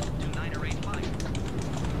Continental 2985.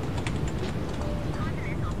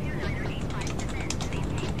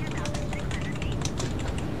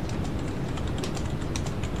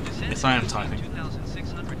 Yes, I am typing.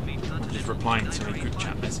 I'm just replying to a group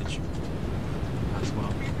chat message as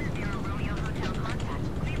well.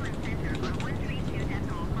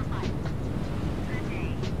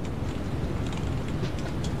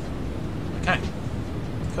 Okay,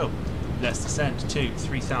 cool. Let's descend to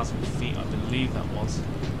 3,000 feet, I believe that was.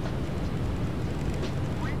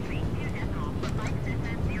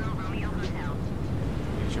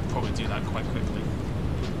 We should probably do that quite quickly.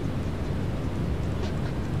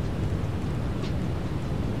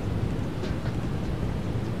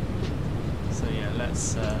 So yeah,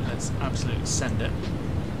 let's absolutely send it.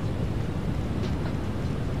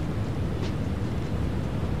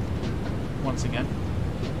 Once again.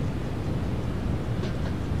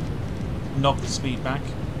 Knock the speed back.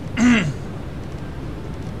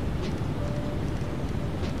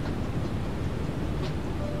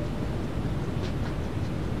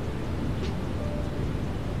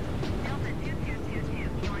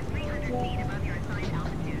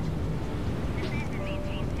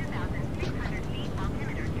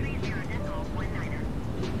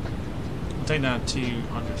 Take down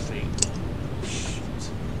 200 feet. Shit.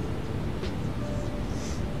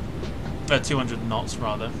 200 knots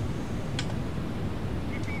rather.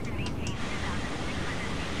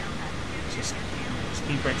 Just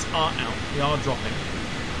speed brakes are out. We are dropping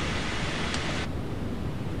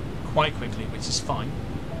quite quickly, which is fine.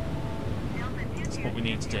 That's what we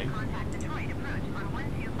need to do.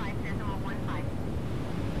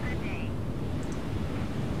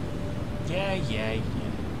 Yeah.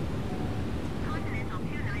 Continental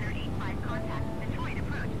 2985 contact Detroit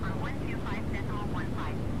approach on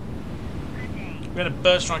 125.15. Good day. We had a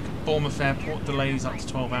bird strike at Bournemouth Airport, delays up to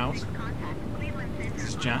 12 hours. Contact Cleveland Center This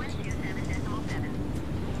is on Jack.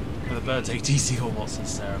 127.7. Were the birds ATC or Watson,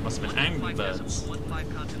 Sarah? Must have been angry birds. 15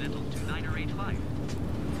 Continental 2985.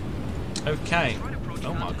 Okay. Detroit approach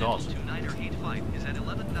Oh my god. Continental 2985 is at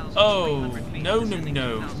 11,300 Oh, feet, no. descending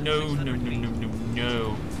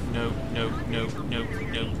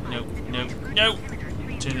 2,600 feet. No.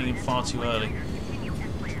 Turning in far too early.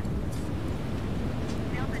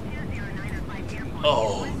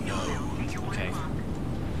 Oh, no. Okay.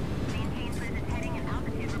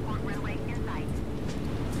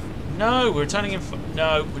 No, we're turning in.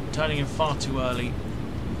 No, we're turning in far too early.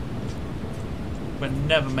 We're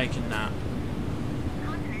never making that.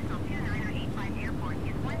 Continental 2985 airport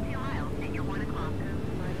is 1 miles at your 1 o'clock.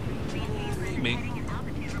 Me.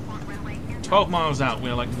 12 miles out,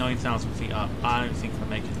 we're like 9,000 feet up. I don't think we're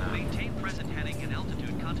making that. Maintain present heading and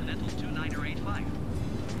altitude Continental 2985.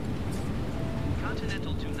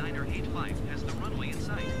 Continental 2985 has the runway in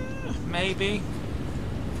sight. Maybe.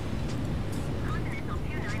 Continental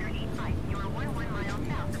 2985, you are 1 mile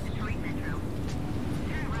south of Detroit Metro.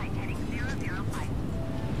 Turn right heading 005.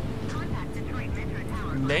 Contact Detroit Metro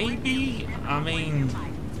Tower. Maybe. I mean,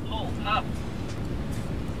 Hold up.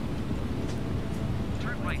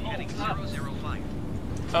 Turn right heading 005.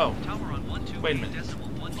 oh, Tower on Wait a minute.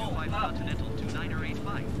 128.125 Continental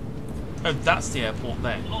 2985. oh, that's the airport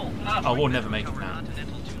there. Oh, we'll never make it Tower now.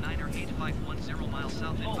 Continental 2985 10 miles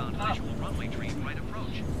south inbound visual runway tree right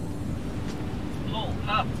approach. Hold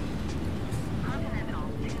up. Continental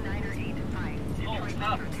 2985, Detroit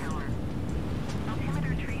Metro Tower.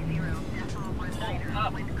 Altimeter tree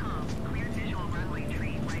 0.19, wind calm, clear visual runway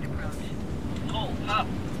tree right approach. Hold up.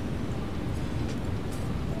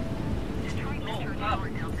 Detroit Metro Tower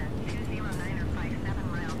Delta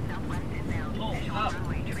 20957 miles southwest inbound, visual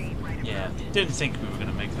runway tree right approach. Yeah, didn't think we were going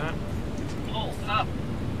to make that. Hold up.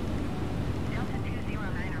 Delta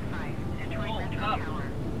 20905, Detroit Metro Tower.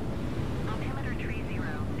 Altimeter tree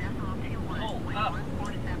 0.21, wind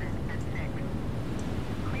 147 at 6.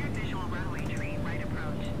 Clear visual runway tree right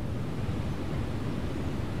approach.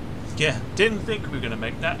 Yeah, didn't think we were going to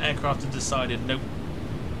make that. Aircraft had decided, nope.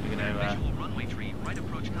 We're going to Visual runway tree right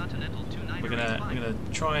approach Continental we're 2985. gonna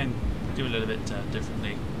try and do a little bit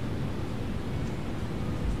differently.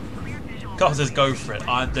 Clear visual God says go for it.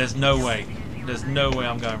 There's no way. There's no way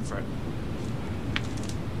I'm going for it.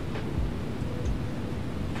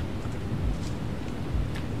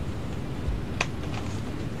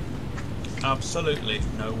 Absolutely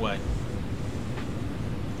no way.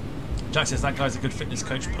 Jack says that guy's a good fitness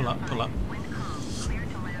coach. Pull up, pull up. wind calm, clear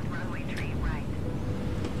to land runway tree right.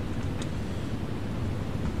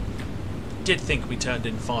 Did think we turned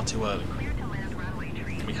in far too early. Clear to land runway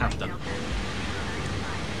tree. We have done.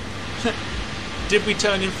 Did we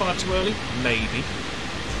turn in far too early? Maybe.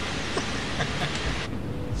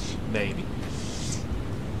 Maybe.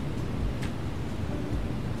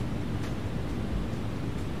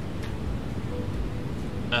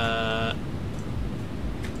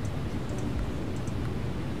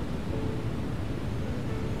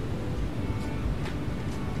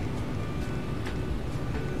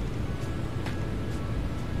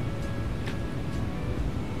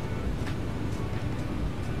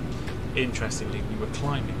 Interestingly, we were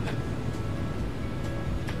climbing then.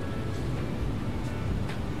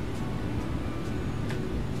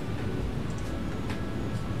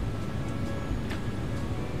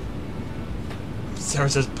 Sarah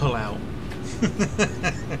says pull out.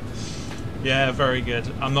 Yeah, very good.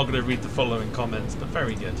 I'm not going to read the following comments, but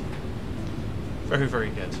very good. Very, very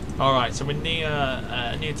good. Alright, so we're near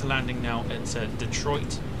to landing now at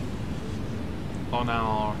Detroit on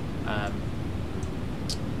our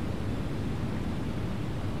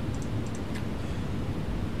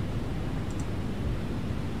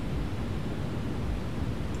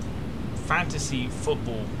fantasy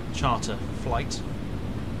football charter flight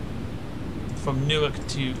from Newark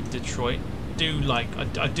to Detroit.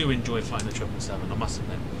 I do enjoy flying the 777, I must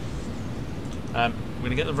admit. We're going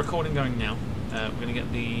to get the recording going now. We're going to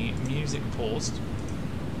get the music paused.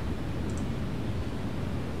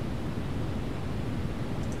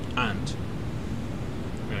 And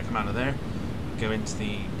we're going to come out of there, go into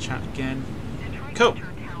the chat again. Cool.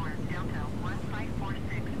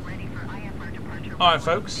 Alright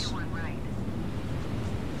folks,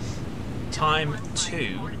 time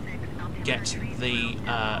to get the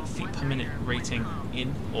feet per minute rating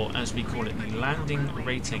in, or as we call it, the landing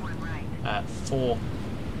rating for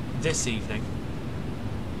this evening.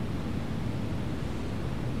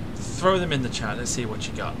 throw them in the chat. Let's see what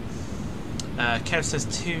you got. Kev says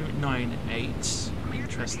 298.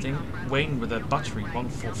 Interesting. Wayne with a buttery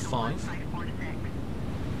 145.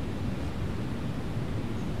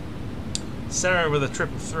 Sarah with a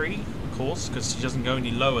 333, of course, because she doesn't go any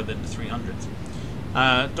lower than the 300.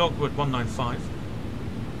 Dogwood 195.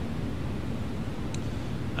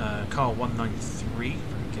 Carl 193.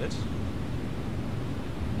 Very good.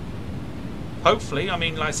 Hopefully, I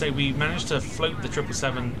mean, like I say, we managed to float the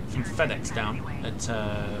 777 from FedEx down at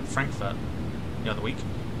Frankfurt the other week.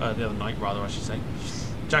 The other night, rather, I should say.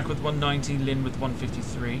 Jack with 190, Lynn with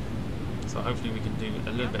 153. So hopefully we can do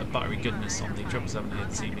a little bit of buttery goodness on the 777 here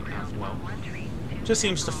this evening as well. Just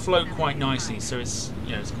seems to float quite nicely, so it's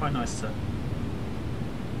it's quite nice to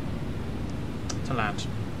land.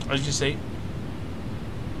 As you see,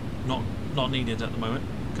 not needed at the moment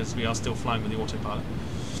because we are still flying with the autopilot.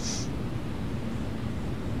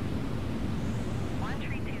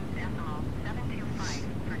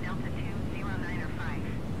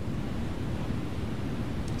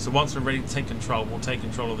 So once we're ready to take control, we'll take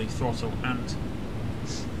control of the throttle and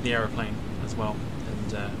the aeroplane as well,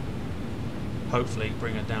 and hopefully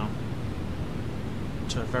bring her down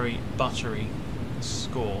to a very buttery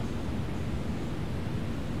score.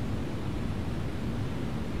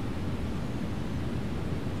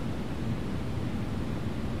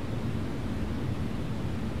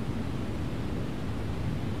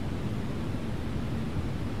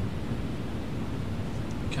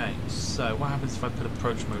 Okay, so what happens if I put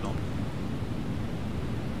approach mode on?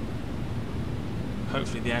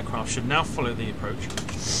 Hopefully the aircraft should now follow the approach.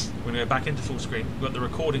 We're going to go back into full screen. We've got the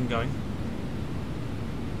recording going.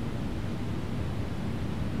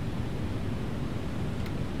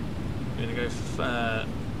 We're going to go for,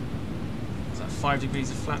 is that 5 degrees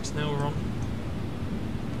of flaps now we're on?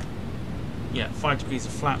 Yeah, 5 degrees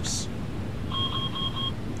of flaps.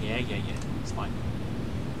 Yeah, it's fine.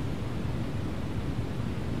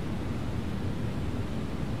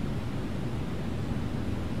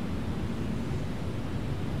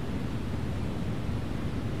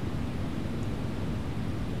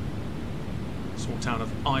 Small town of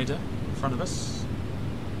Ida in front of us.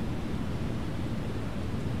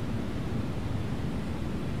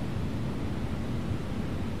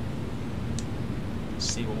 Let's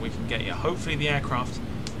see what we can get here. Hopefully the aircraft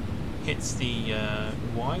hits the...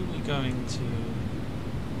 why are we going to...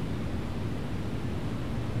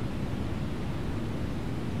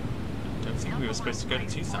 I don't think we were supposed to go to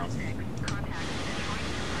 2000.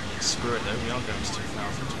 Screw it though, we are going to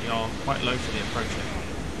 2000. We are quite low for the approach here.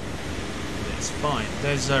 It's fine.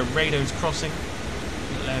 There's Rado's crossing.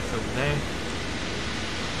 Little airfield there.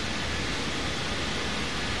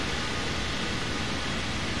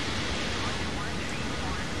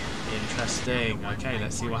 Interesting. Okay,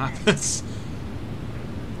 let's see what happens.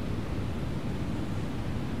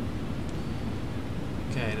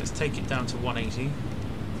 Okay, let's take it down to 180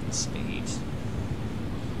 speed.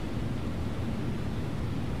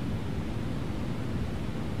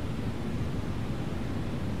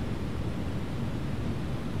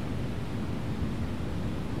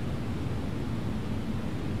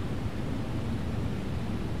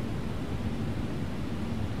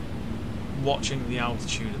 Watching the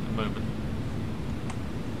altitude at the moment.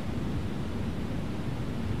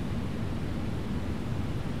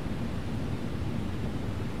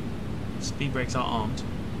 Speed brakes are armed.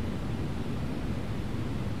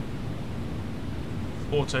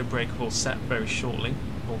 Auto brake will set very shortly.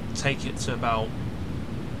 We'll take it to about,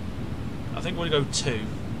 I think we'll go 2.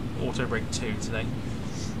 Auto brake 2 today.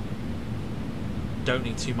 Don't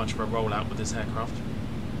need too much of a rollout with this aircraft.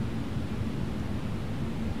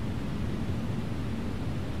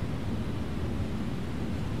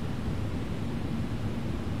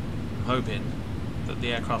 Hoping that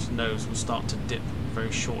the aircraft's nose will start to dip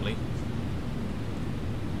very shortly.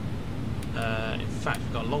 In fact,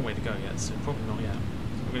 we've got a long way to go yet, so probably not yet.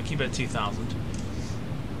 We're going to keep it at 2000.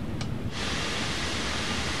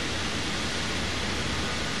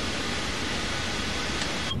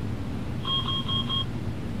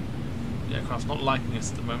 The aircraft's not liking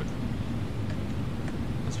us at the moment,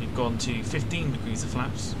 as we've gone to 15 degrees of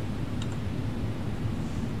flaps.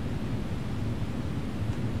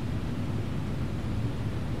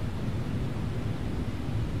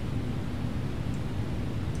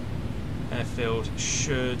 Airfield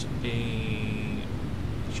should be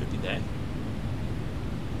there.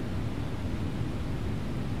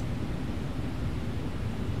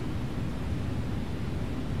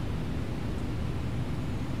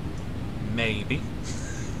 Maybe.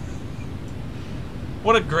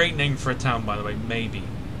 What a great name for a town, by the way, Maybe.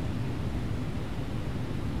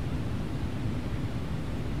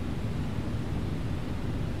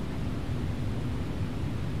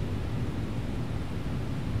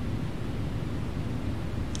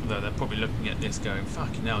 probably looking at this going,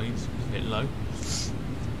 fucking hell, he's a bit low.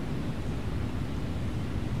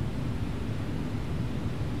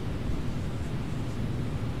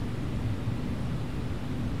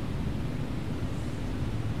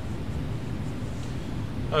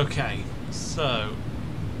 Okay, so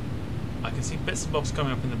I can see bits and bobs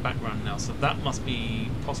coming up in the background now, so that must be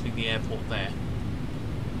possibly the airport there.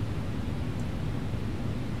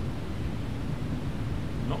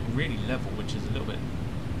 Not really level, which is a little bit...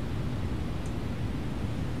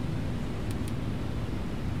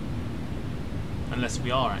 Unless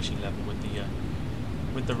we are actually level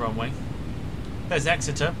with the runway. There's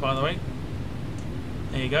Exeter, by the way.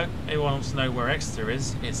 There you go. Anyone wants to know where Exeter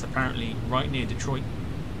is? It's apparently right near Detroit.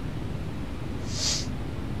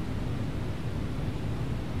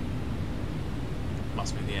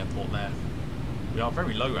 Must be the airport there. We are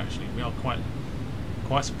very low actually. We are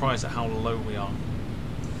quite surprised at how low we are.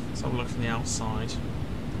 Let's have a look from the outside.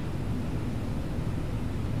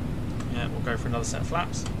 Yeah, we'll go for another set of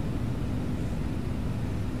flaps.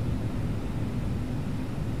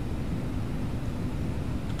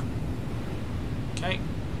 Okay.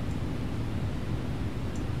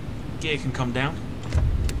 Gear can come down.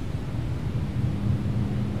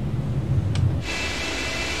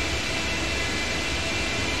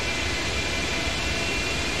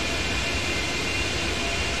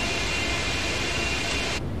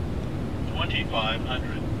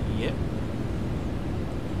 Yep.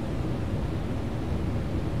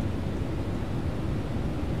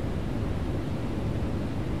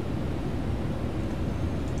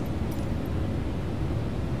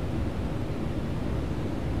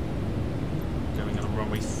 Going on a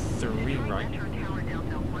runway 3 right. Metro Tower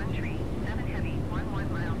Delta 13, 7 heavy,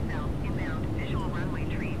 11 miles south, inbound, visual runway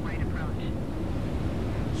tree, right approach.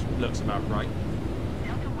 Looks about right.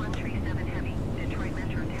 Delta 137 heavy, Detroit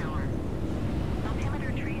Metro Tower.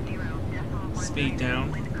 Altimeter tree 0, decimal 1. Speed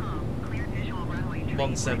down. Wind calm, clear visual runway tree,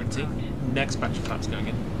 170. right approach. Next batch of flaps going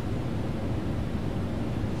in.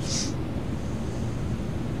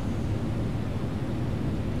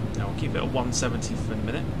 Now we'll keep it at 170 for a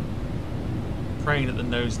minute. Praying that the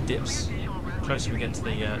nose dips closer we get to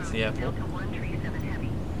the airport. Delta 137 heavy.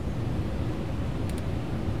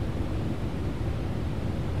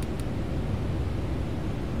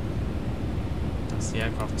 That's the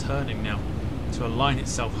aircraft turning now to align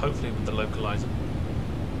itself hopefully with the localizer.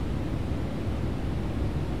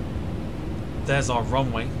 There's our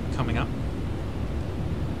runway coming up.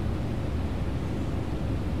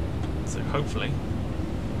 So hopefully,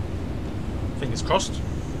 fingers crossed.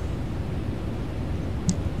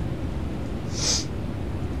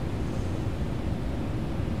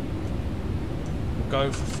 We'll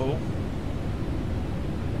go for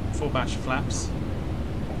full batch of flaps.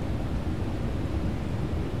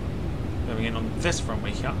 Going in on this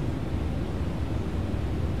runway here.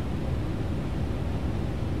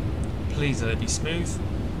 Please let it be smooth,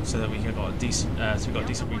 so that we have got a decent, so we've got a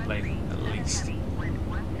decent replay at least. Wind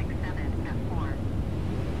 167 at 4.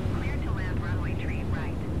 Clear to land runway tree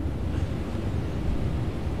right.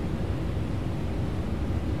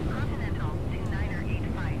 Continental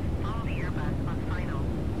 2985, follow the Airbus on final.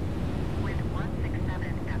 Wind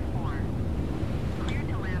 167 at 4. Clear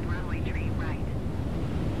to land runway tree right.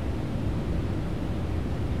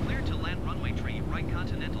 Clear to land runway tree right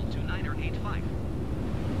Continental 2985.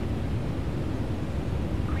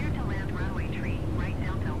 Clear to land runway tree right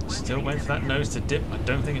Delta 137. Still waiting for that nose to dip. I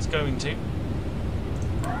don't think it's going to.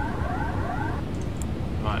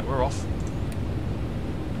 Right, we're off.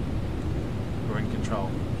 We're in control.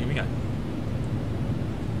 Here we go.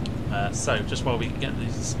 So, just while we get the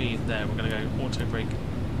speed there, we're going to go auto brake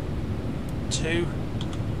 2.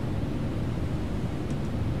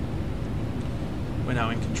 We're now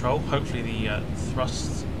in control. Hopefully the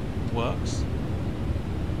thrust works.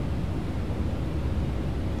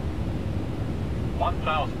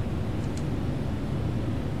 1,000.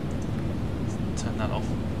 Turn that off.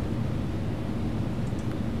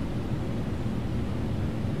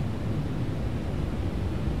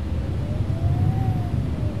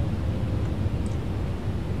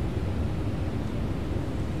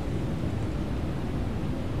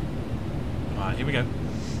 Alright, here we go.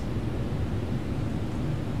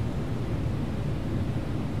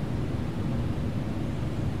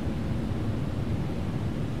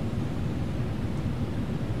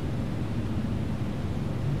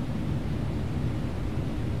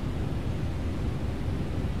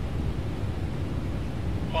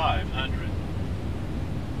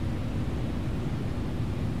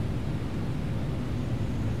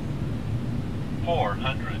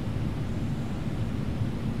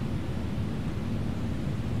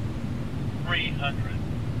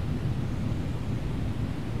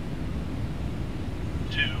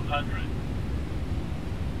 100.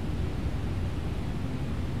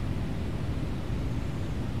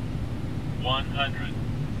 $100.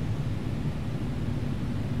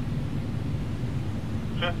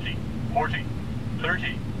 50, 40,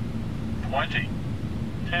 30, 20,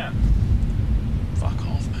 10. Fuck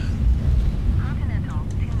off, man. Continental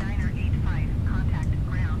 2985, contact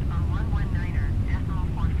ground on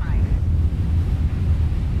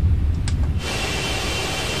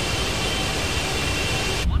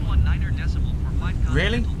 119.45. 119er decimal for 5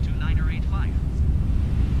 Really? Continental 2985.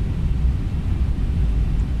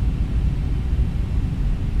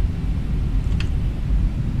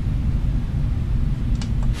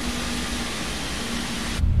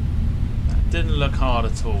 Didn't look hard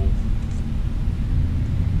at all.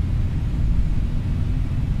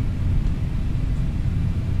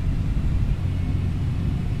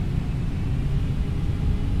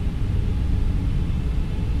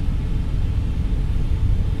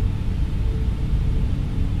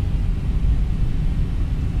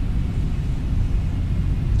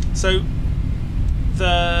 So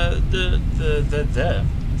the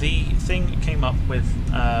thing came up with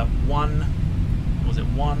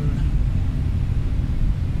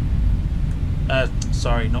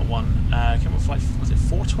sorry, not one. Came up with like, was it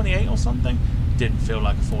 428 or something? Didn't feel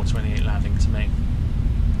like a 428 landing to me.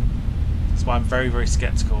 That's why I'm very, very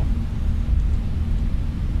skeptical.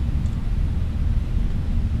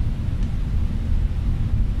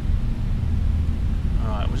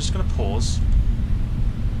 Alright, we're just going to pause.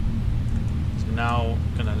 So we're now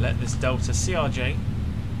going to let this Delta CRJ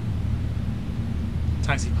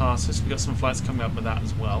taxi past us. We've got some flights coming up with that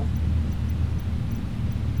as well.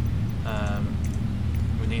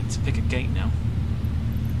 We need to pick a gate now.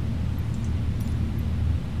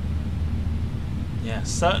 Yeah,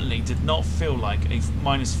 certainly did not feel like a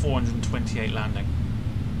minus 428 landing.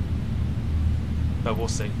 But we'll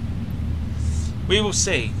see. We will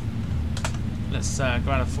see. Let's go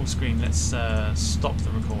out of full screen. Let's stop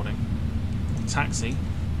the recording. Taxi.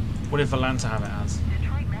 What did Volanta have it as?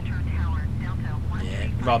 Detroit Metro Tower, Delta 134, Yeah,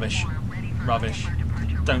 rubbish. ready for Rubbish.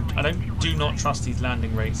 VFR departure. Do not trust these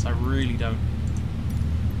landing rates. I really don't.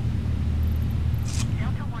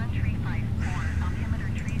 Delta 1354, altimeter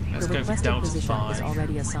 30. Let's The go for requested Delta position 5. is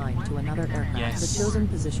already assigned to another aircraft. Yes. The chosen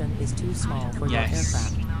position is too small for Yes. your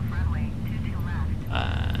aircraft. Taking off runway 22 left.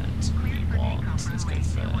 And we want, let's go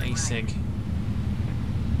for ASIG.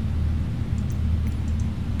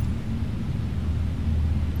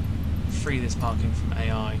 Free this parking from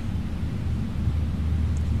AI.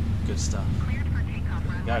 Good stuff. Cleared for takeoff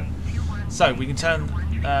There we go. runway 21. So we can turn,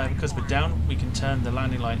 because we're down, we can turn the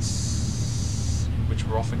landing lights, which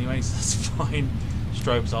were off anyways, that's fine.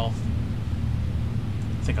 Strobes off.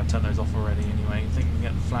 I think I've turned those off already anyway. I think we can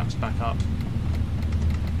get the flaps back up.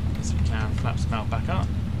 Yes, we can. Flaps mount back up.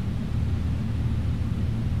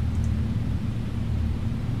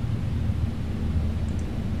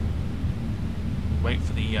 Wait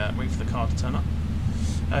for the car to turn up.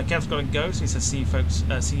 Kev's got to go, so he says see you folks,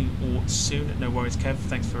 see you all soon. No worries, Kev.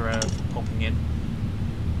 Thanks for popping in.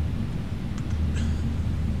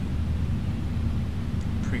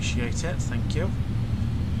 Appreciate it. Thank you.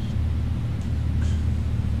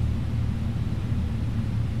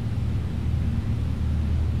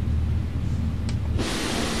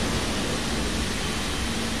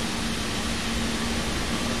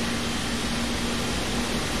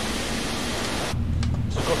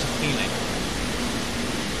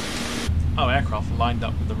 Oh, aircraft lined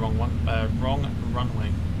up with the wrong one, wrong runway.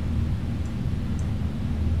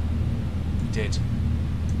 We did.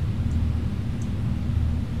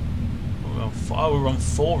 Oh, we're on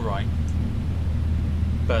 4 right,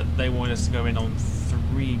 but they wanted us to go in on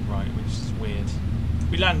 3 right, which is weird.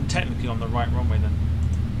 We landed technically on the right runway then.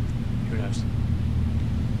 Who knows?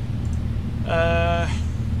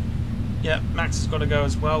 Yeah, Max has got to go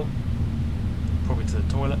as well. Probably to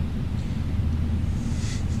the toilet.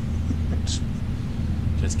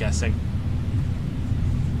 Just guessing.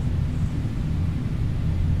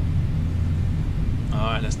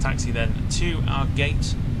 Alright, let's taxi then to our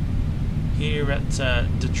gate here at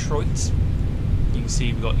Detroit. You can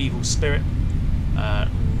see we've got Evil Spirit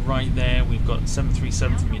right there. We've got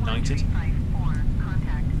 737 from United.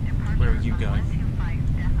 Where are you going?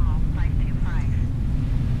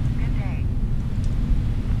 Good day.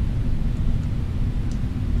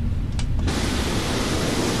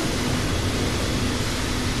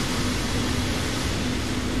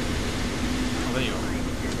 Oh, there you are.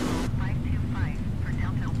 525 for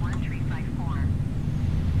Delta 1354.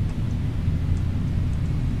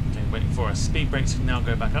 Okay, waiting for our speed brakes can now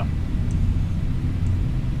go back up.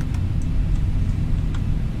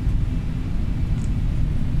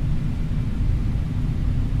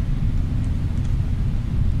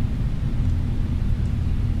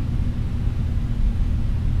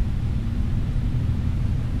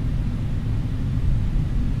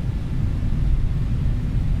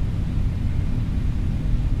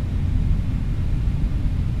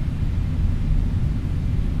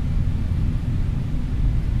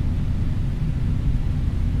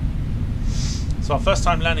 So our first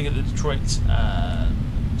time landing at the Detroit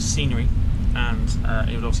scenery, and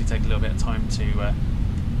it would obviously take a little bit of time to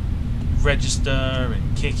register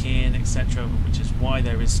and kick in, etc., which is why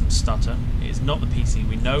there is some stutter. It is not the PC.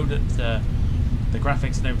 We know that the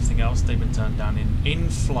graphics and everything else, they've been turned down. In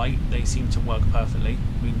flight, they seem to work perfectly.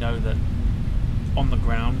 We know that on the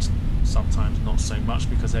ground, sometimes not so much,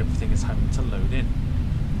 because everything is having to load in.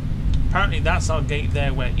 Apparently that's our gate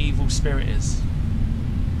there where Evil Spirit is.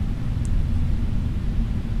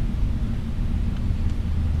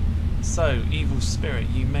 So, Evil Spirit,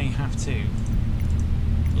 you may have to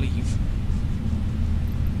leave.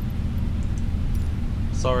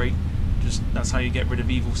 Sorry, just that's how you get rid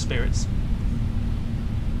of evil spirits.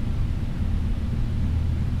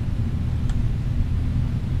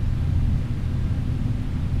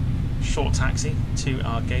 Short taxi to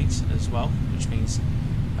our gate as well, which means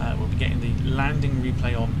we'll be getting the landing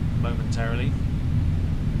replay on momentarily.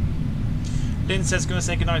 Lynn says, going to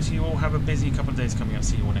say goodnight to you all. Have a busy couple of days coming up.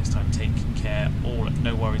 See you all next time. Take care all.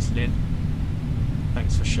 No worries, Lynn.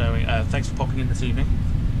 Thanks for showing. Thanks for popping in this evening.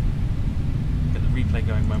 Get the replay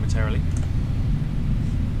going momentarily.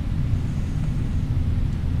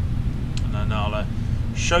 And then I'll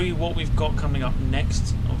show you what we've got coming up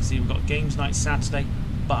next. Obviously, we've got games night Saturday,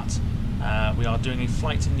 but we are doing a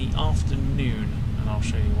flight in the afternoon, and I'll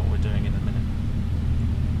show you what we're doing in a minute.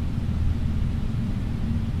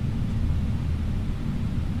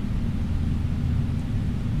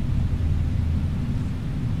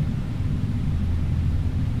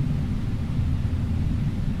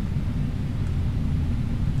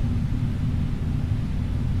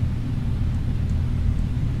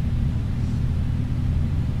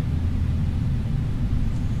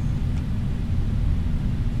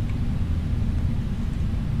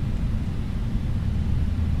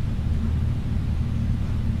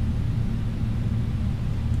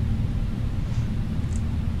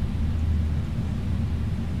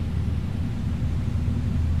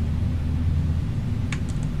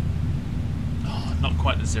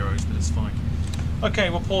 Quite the zeros, but it's fine. Okay,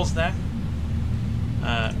 we'll pause there.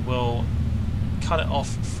 We'll cut it off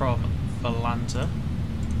from Atlanta.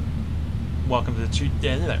 Welcome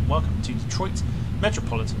to Detroit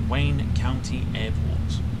Metropolitan Wayne County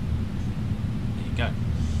Airport. There you go.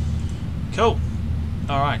 Cool.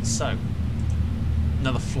 All right, so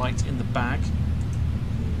another flight in the bag.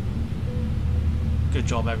 Good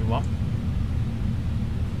job, everyone.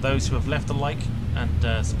 Those who have left a like and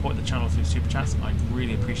support the channel through super chats, I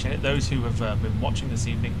really appreciate it. Those who have been watching this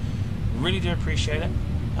evening, really do appreciate it.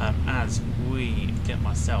 As we get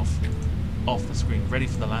myself off the screen, ready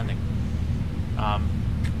for the landing.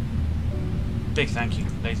 Big thank you,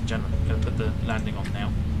 ladies and gentlemen. I'm going to put the landing on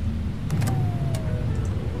now.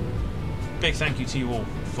 Big thank you to you all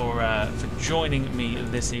for joining me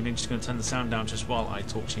this evening. Just going to turn the sound down just while I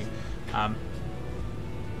talk to you.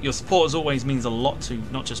 Your support, as always, means a lot to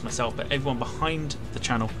not just myself, but everyone behind the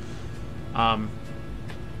channel. Yeah,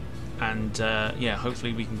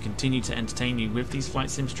 hopefully we can continue to entertain you with these flight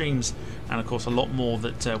sim streams, and of course a lot more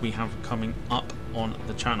that we have coming up on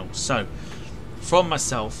the channel. So, from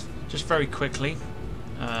myself, just very quickly,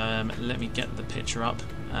 let me get the picture up,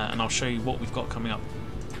 and I'll show you what we've got coming up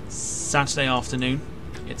Saturday afternoon.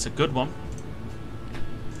 It's a good one.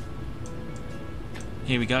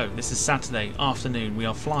 Here we go. This is Saturday afternoon. We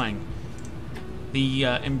are flying the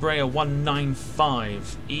Embraer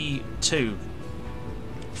 195 E2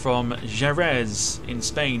 from Jerez in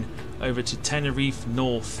Spain over to Tenerife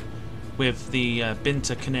North with the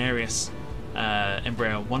Binter Canarias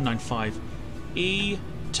Embraer 195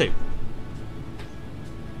 E2.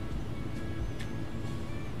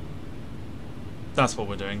 That's what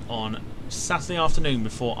we're doing on Saturday afternoon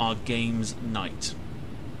before our games night.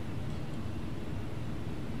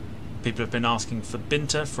 People have been asking for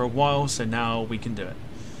Binter for a while, so now we can do it.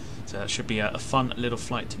 So that should be a fun little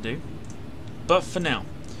flight to do. But for now,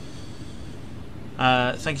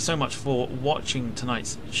 thank you so much for watching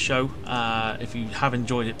tonight's show. If you have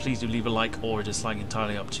enjoyed it, please do leave a like or a dislike,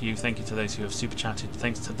 entirely up to you. Thank you to those who have super chatted.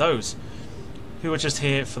 Thanks to those who are just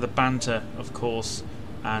here for the banter, of course.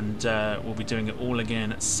 And we'll be doing it all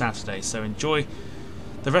again Saturday. So enjoy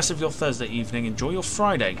the rest of your Thursday evening. Enjoy your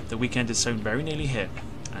Friday. The weekend is so very nearly here.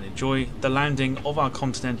 And enjoy the landing of our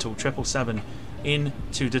Continental 777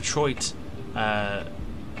 into Detroit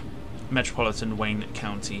Metropolitan Wayne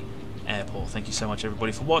County Airport. Thank you so much,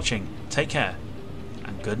 everybody, for watching. Take care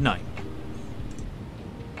and good night.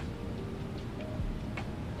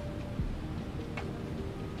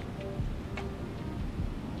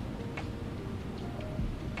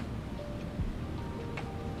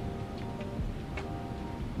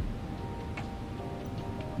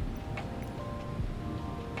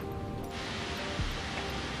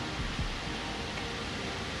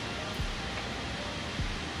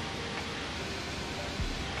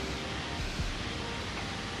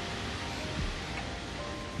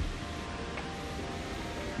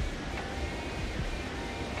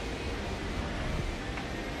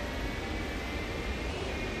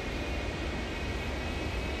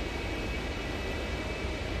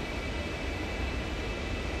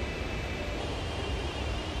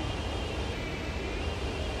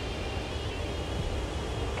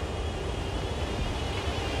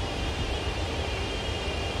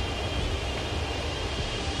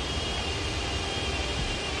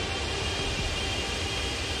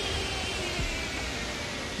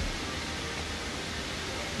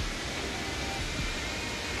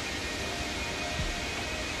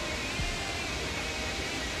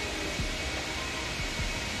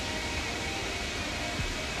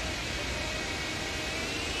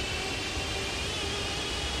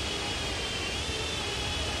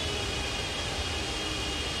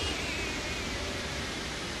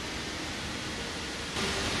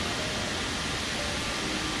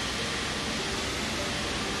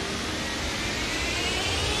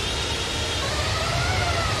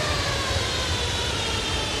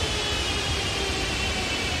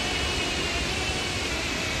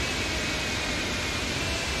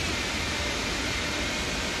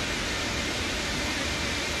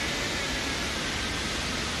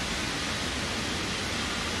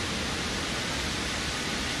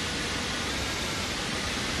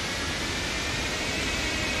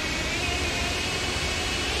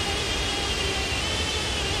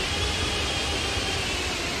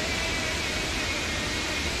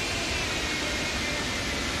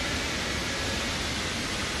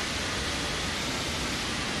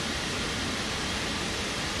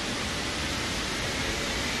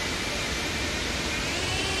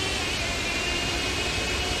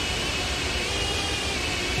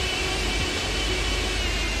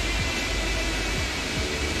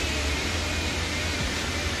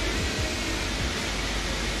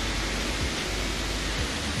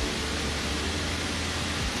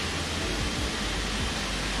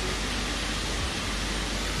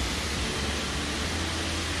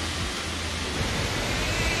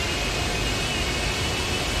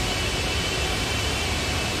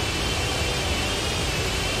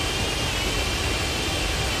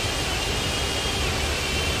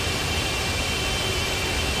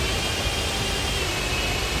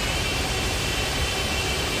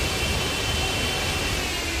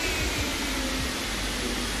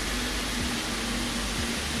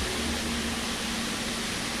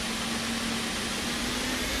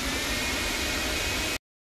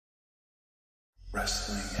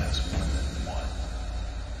 Wrestling has more than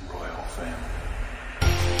one royal family.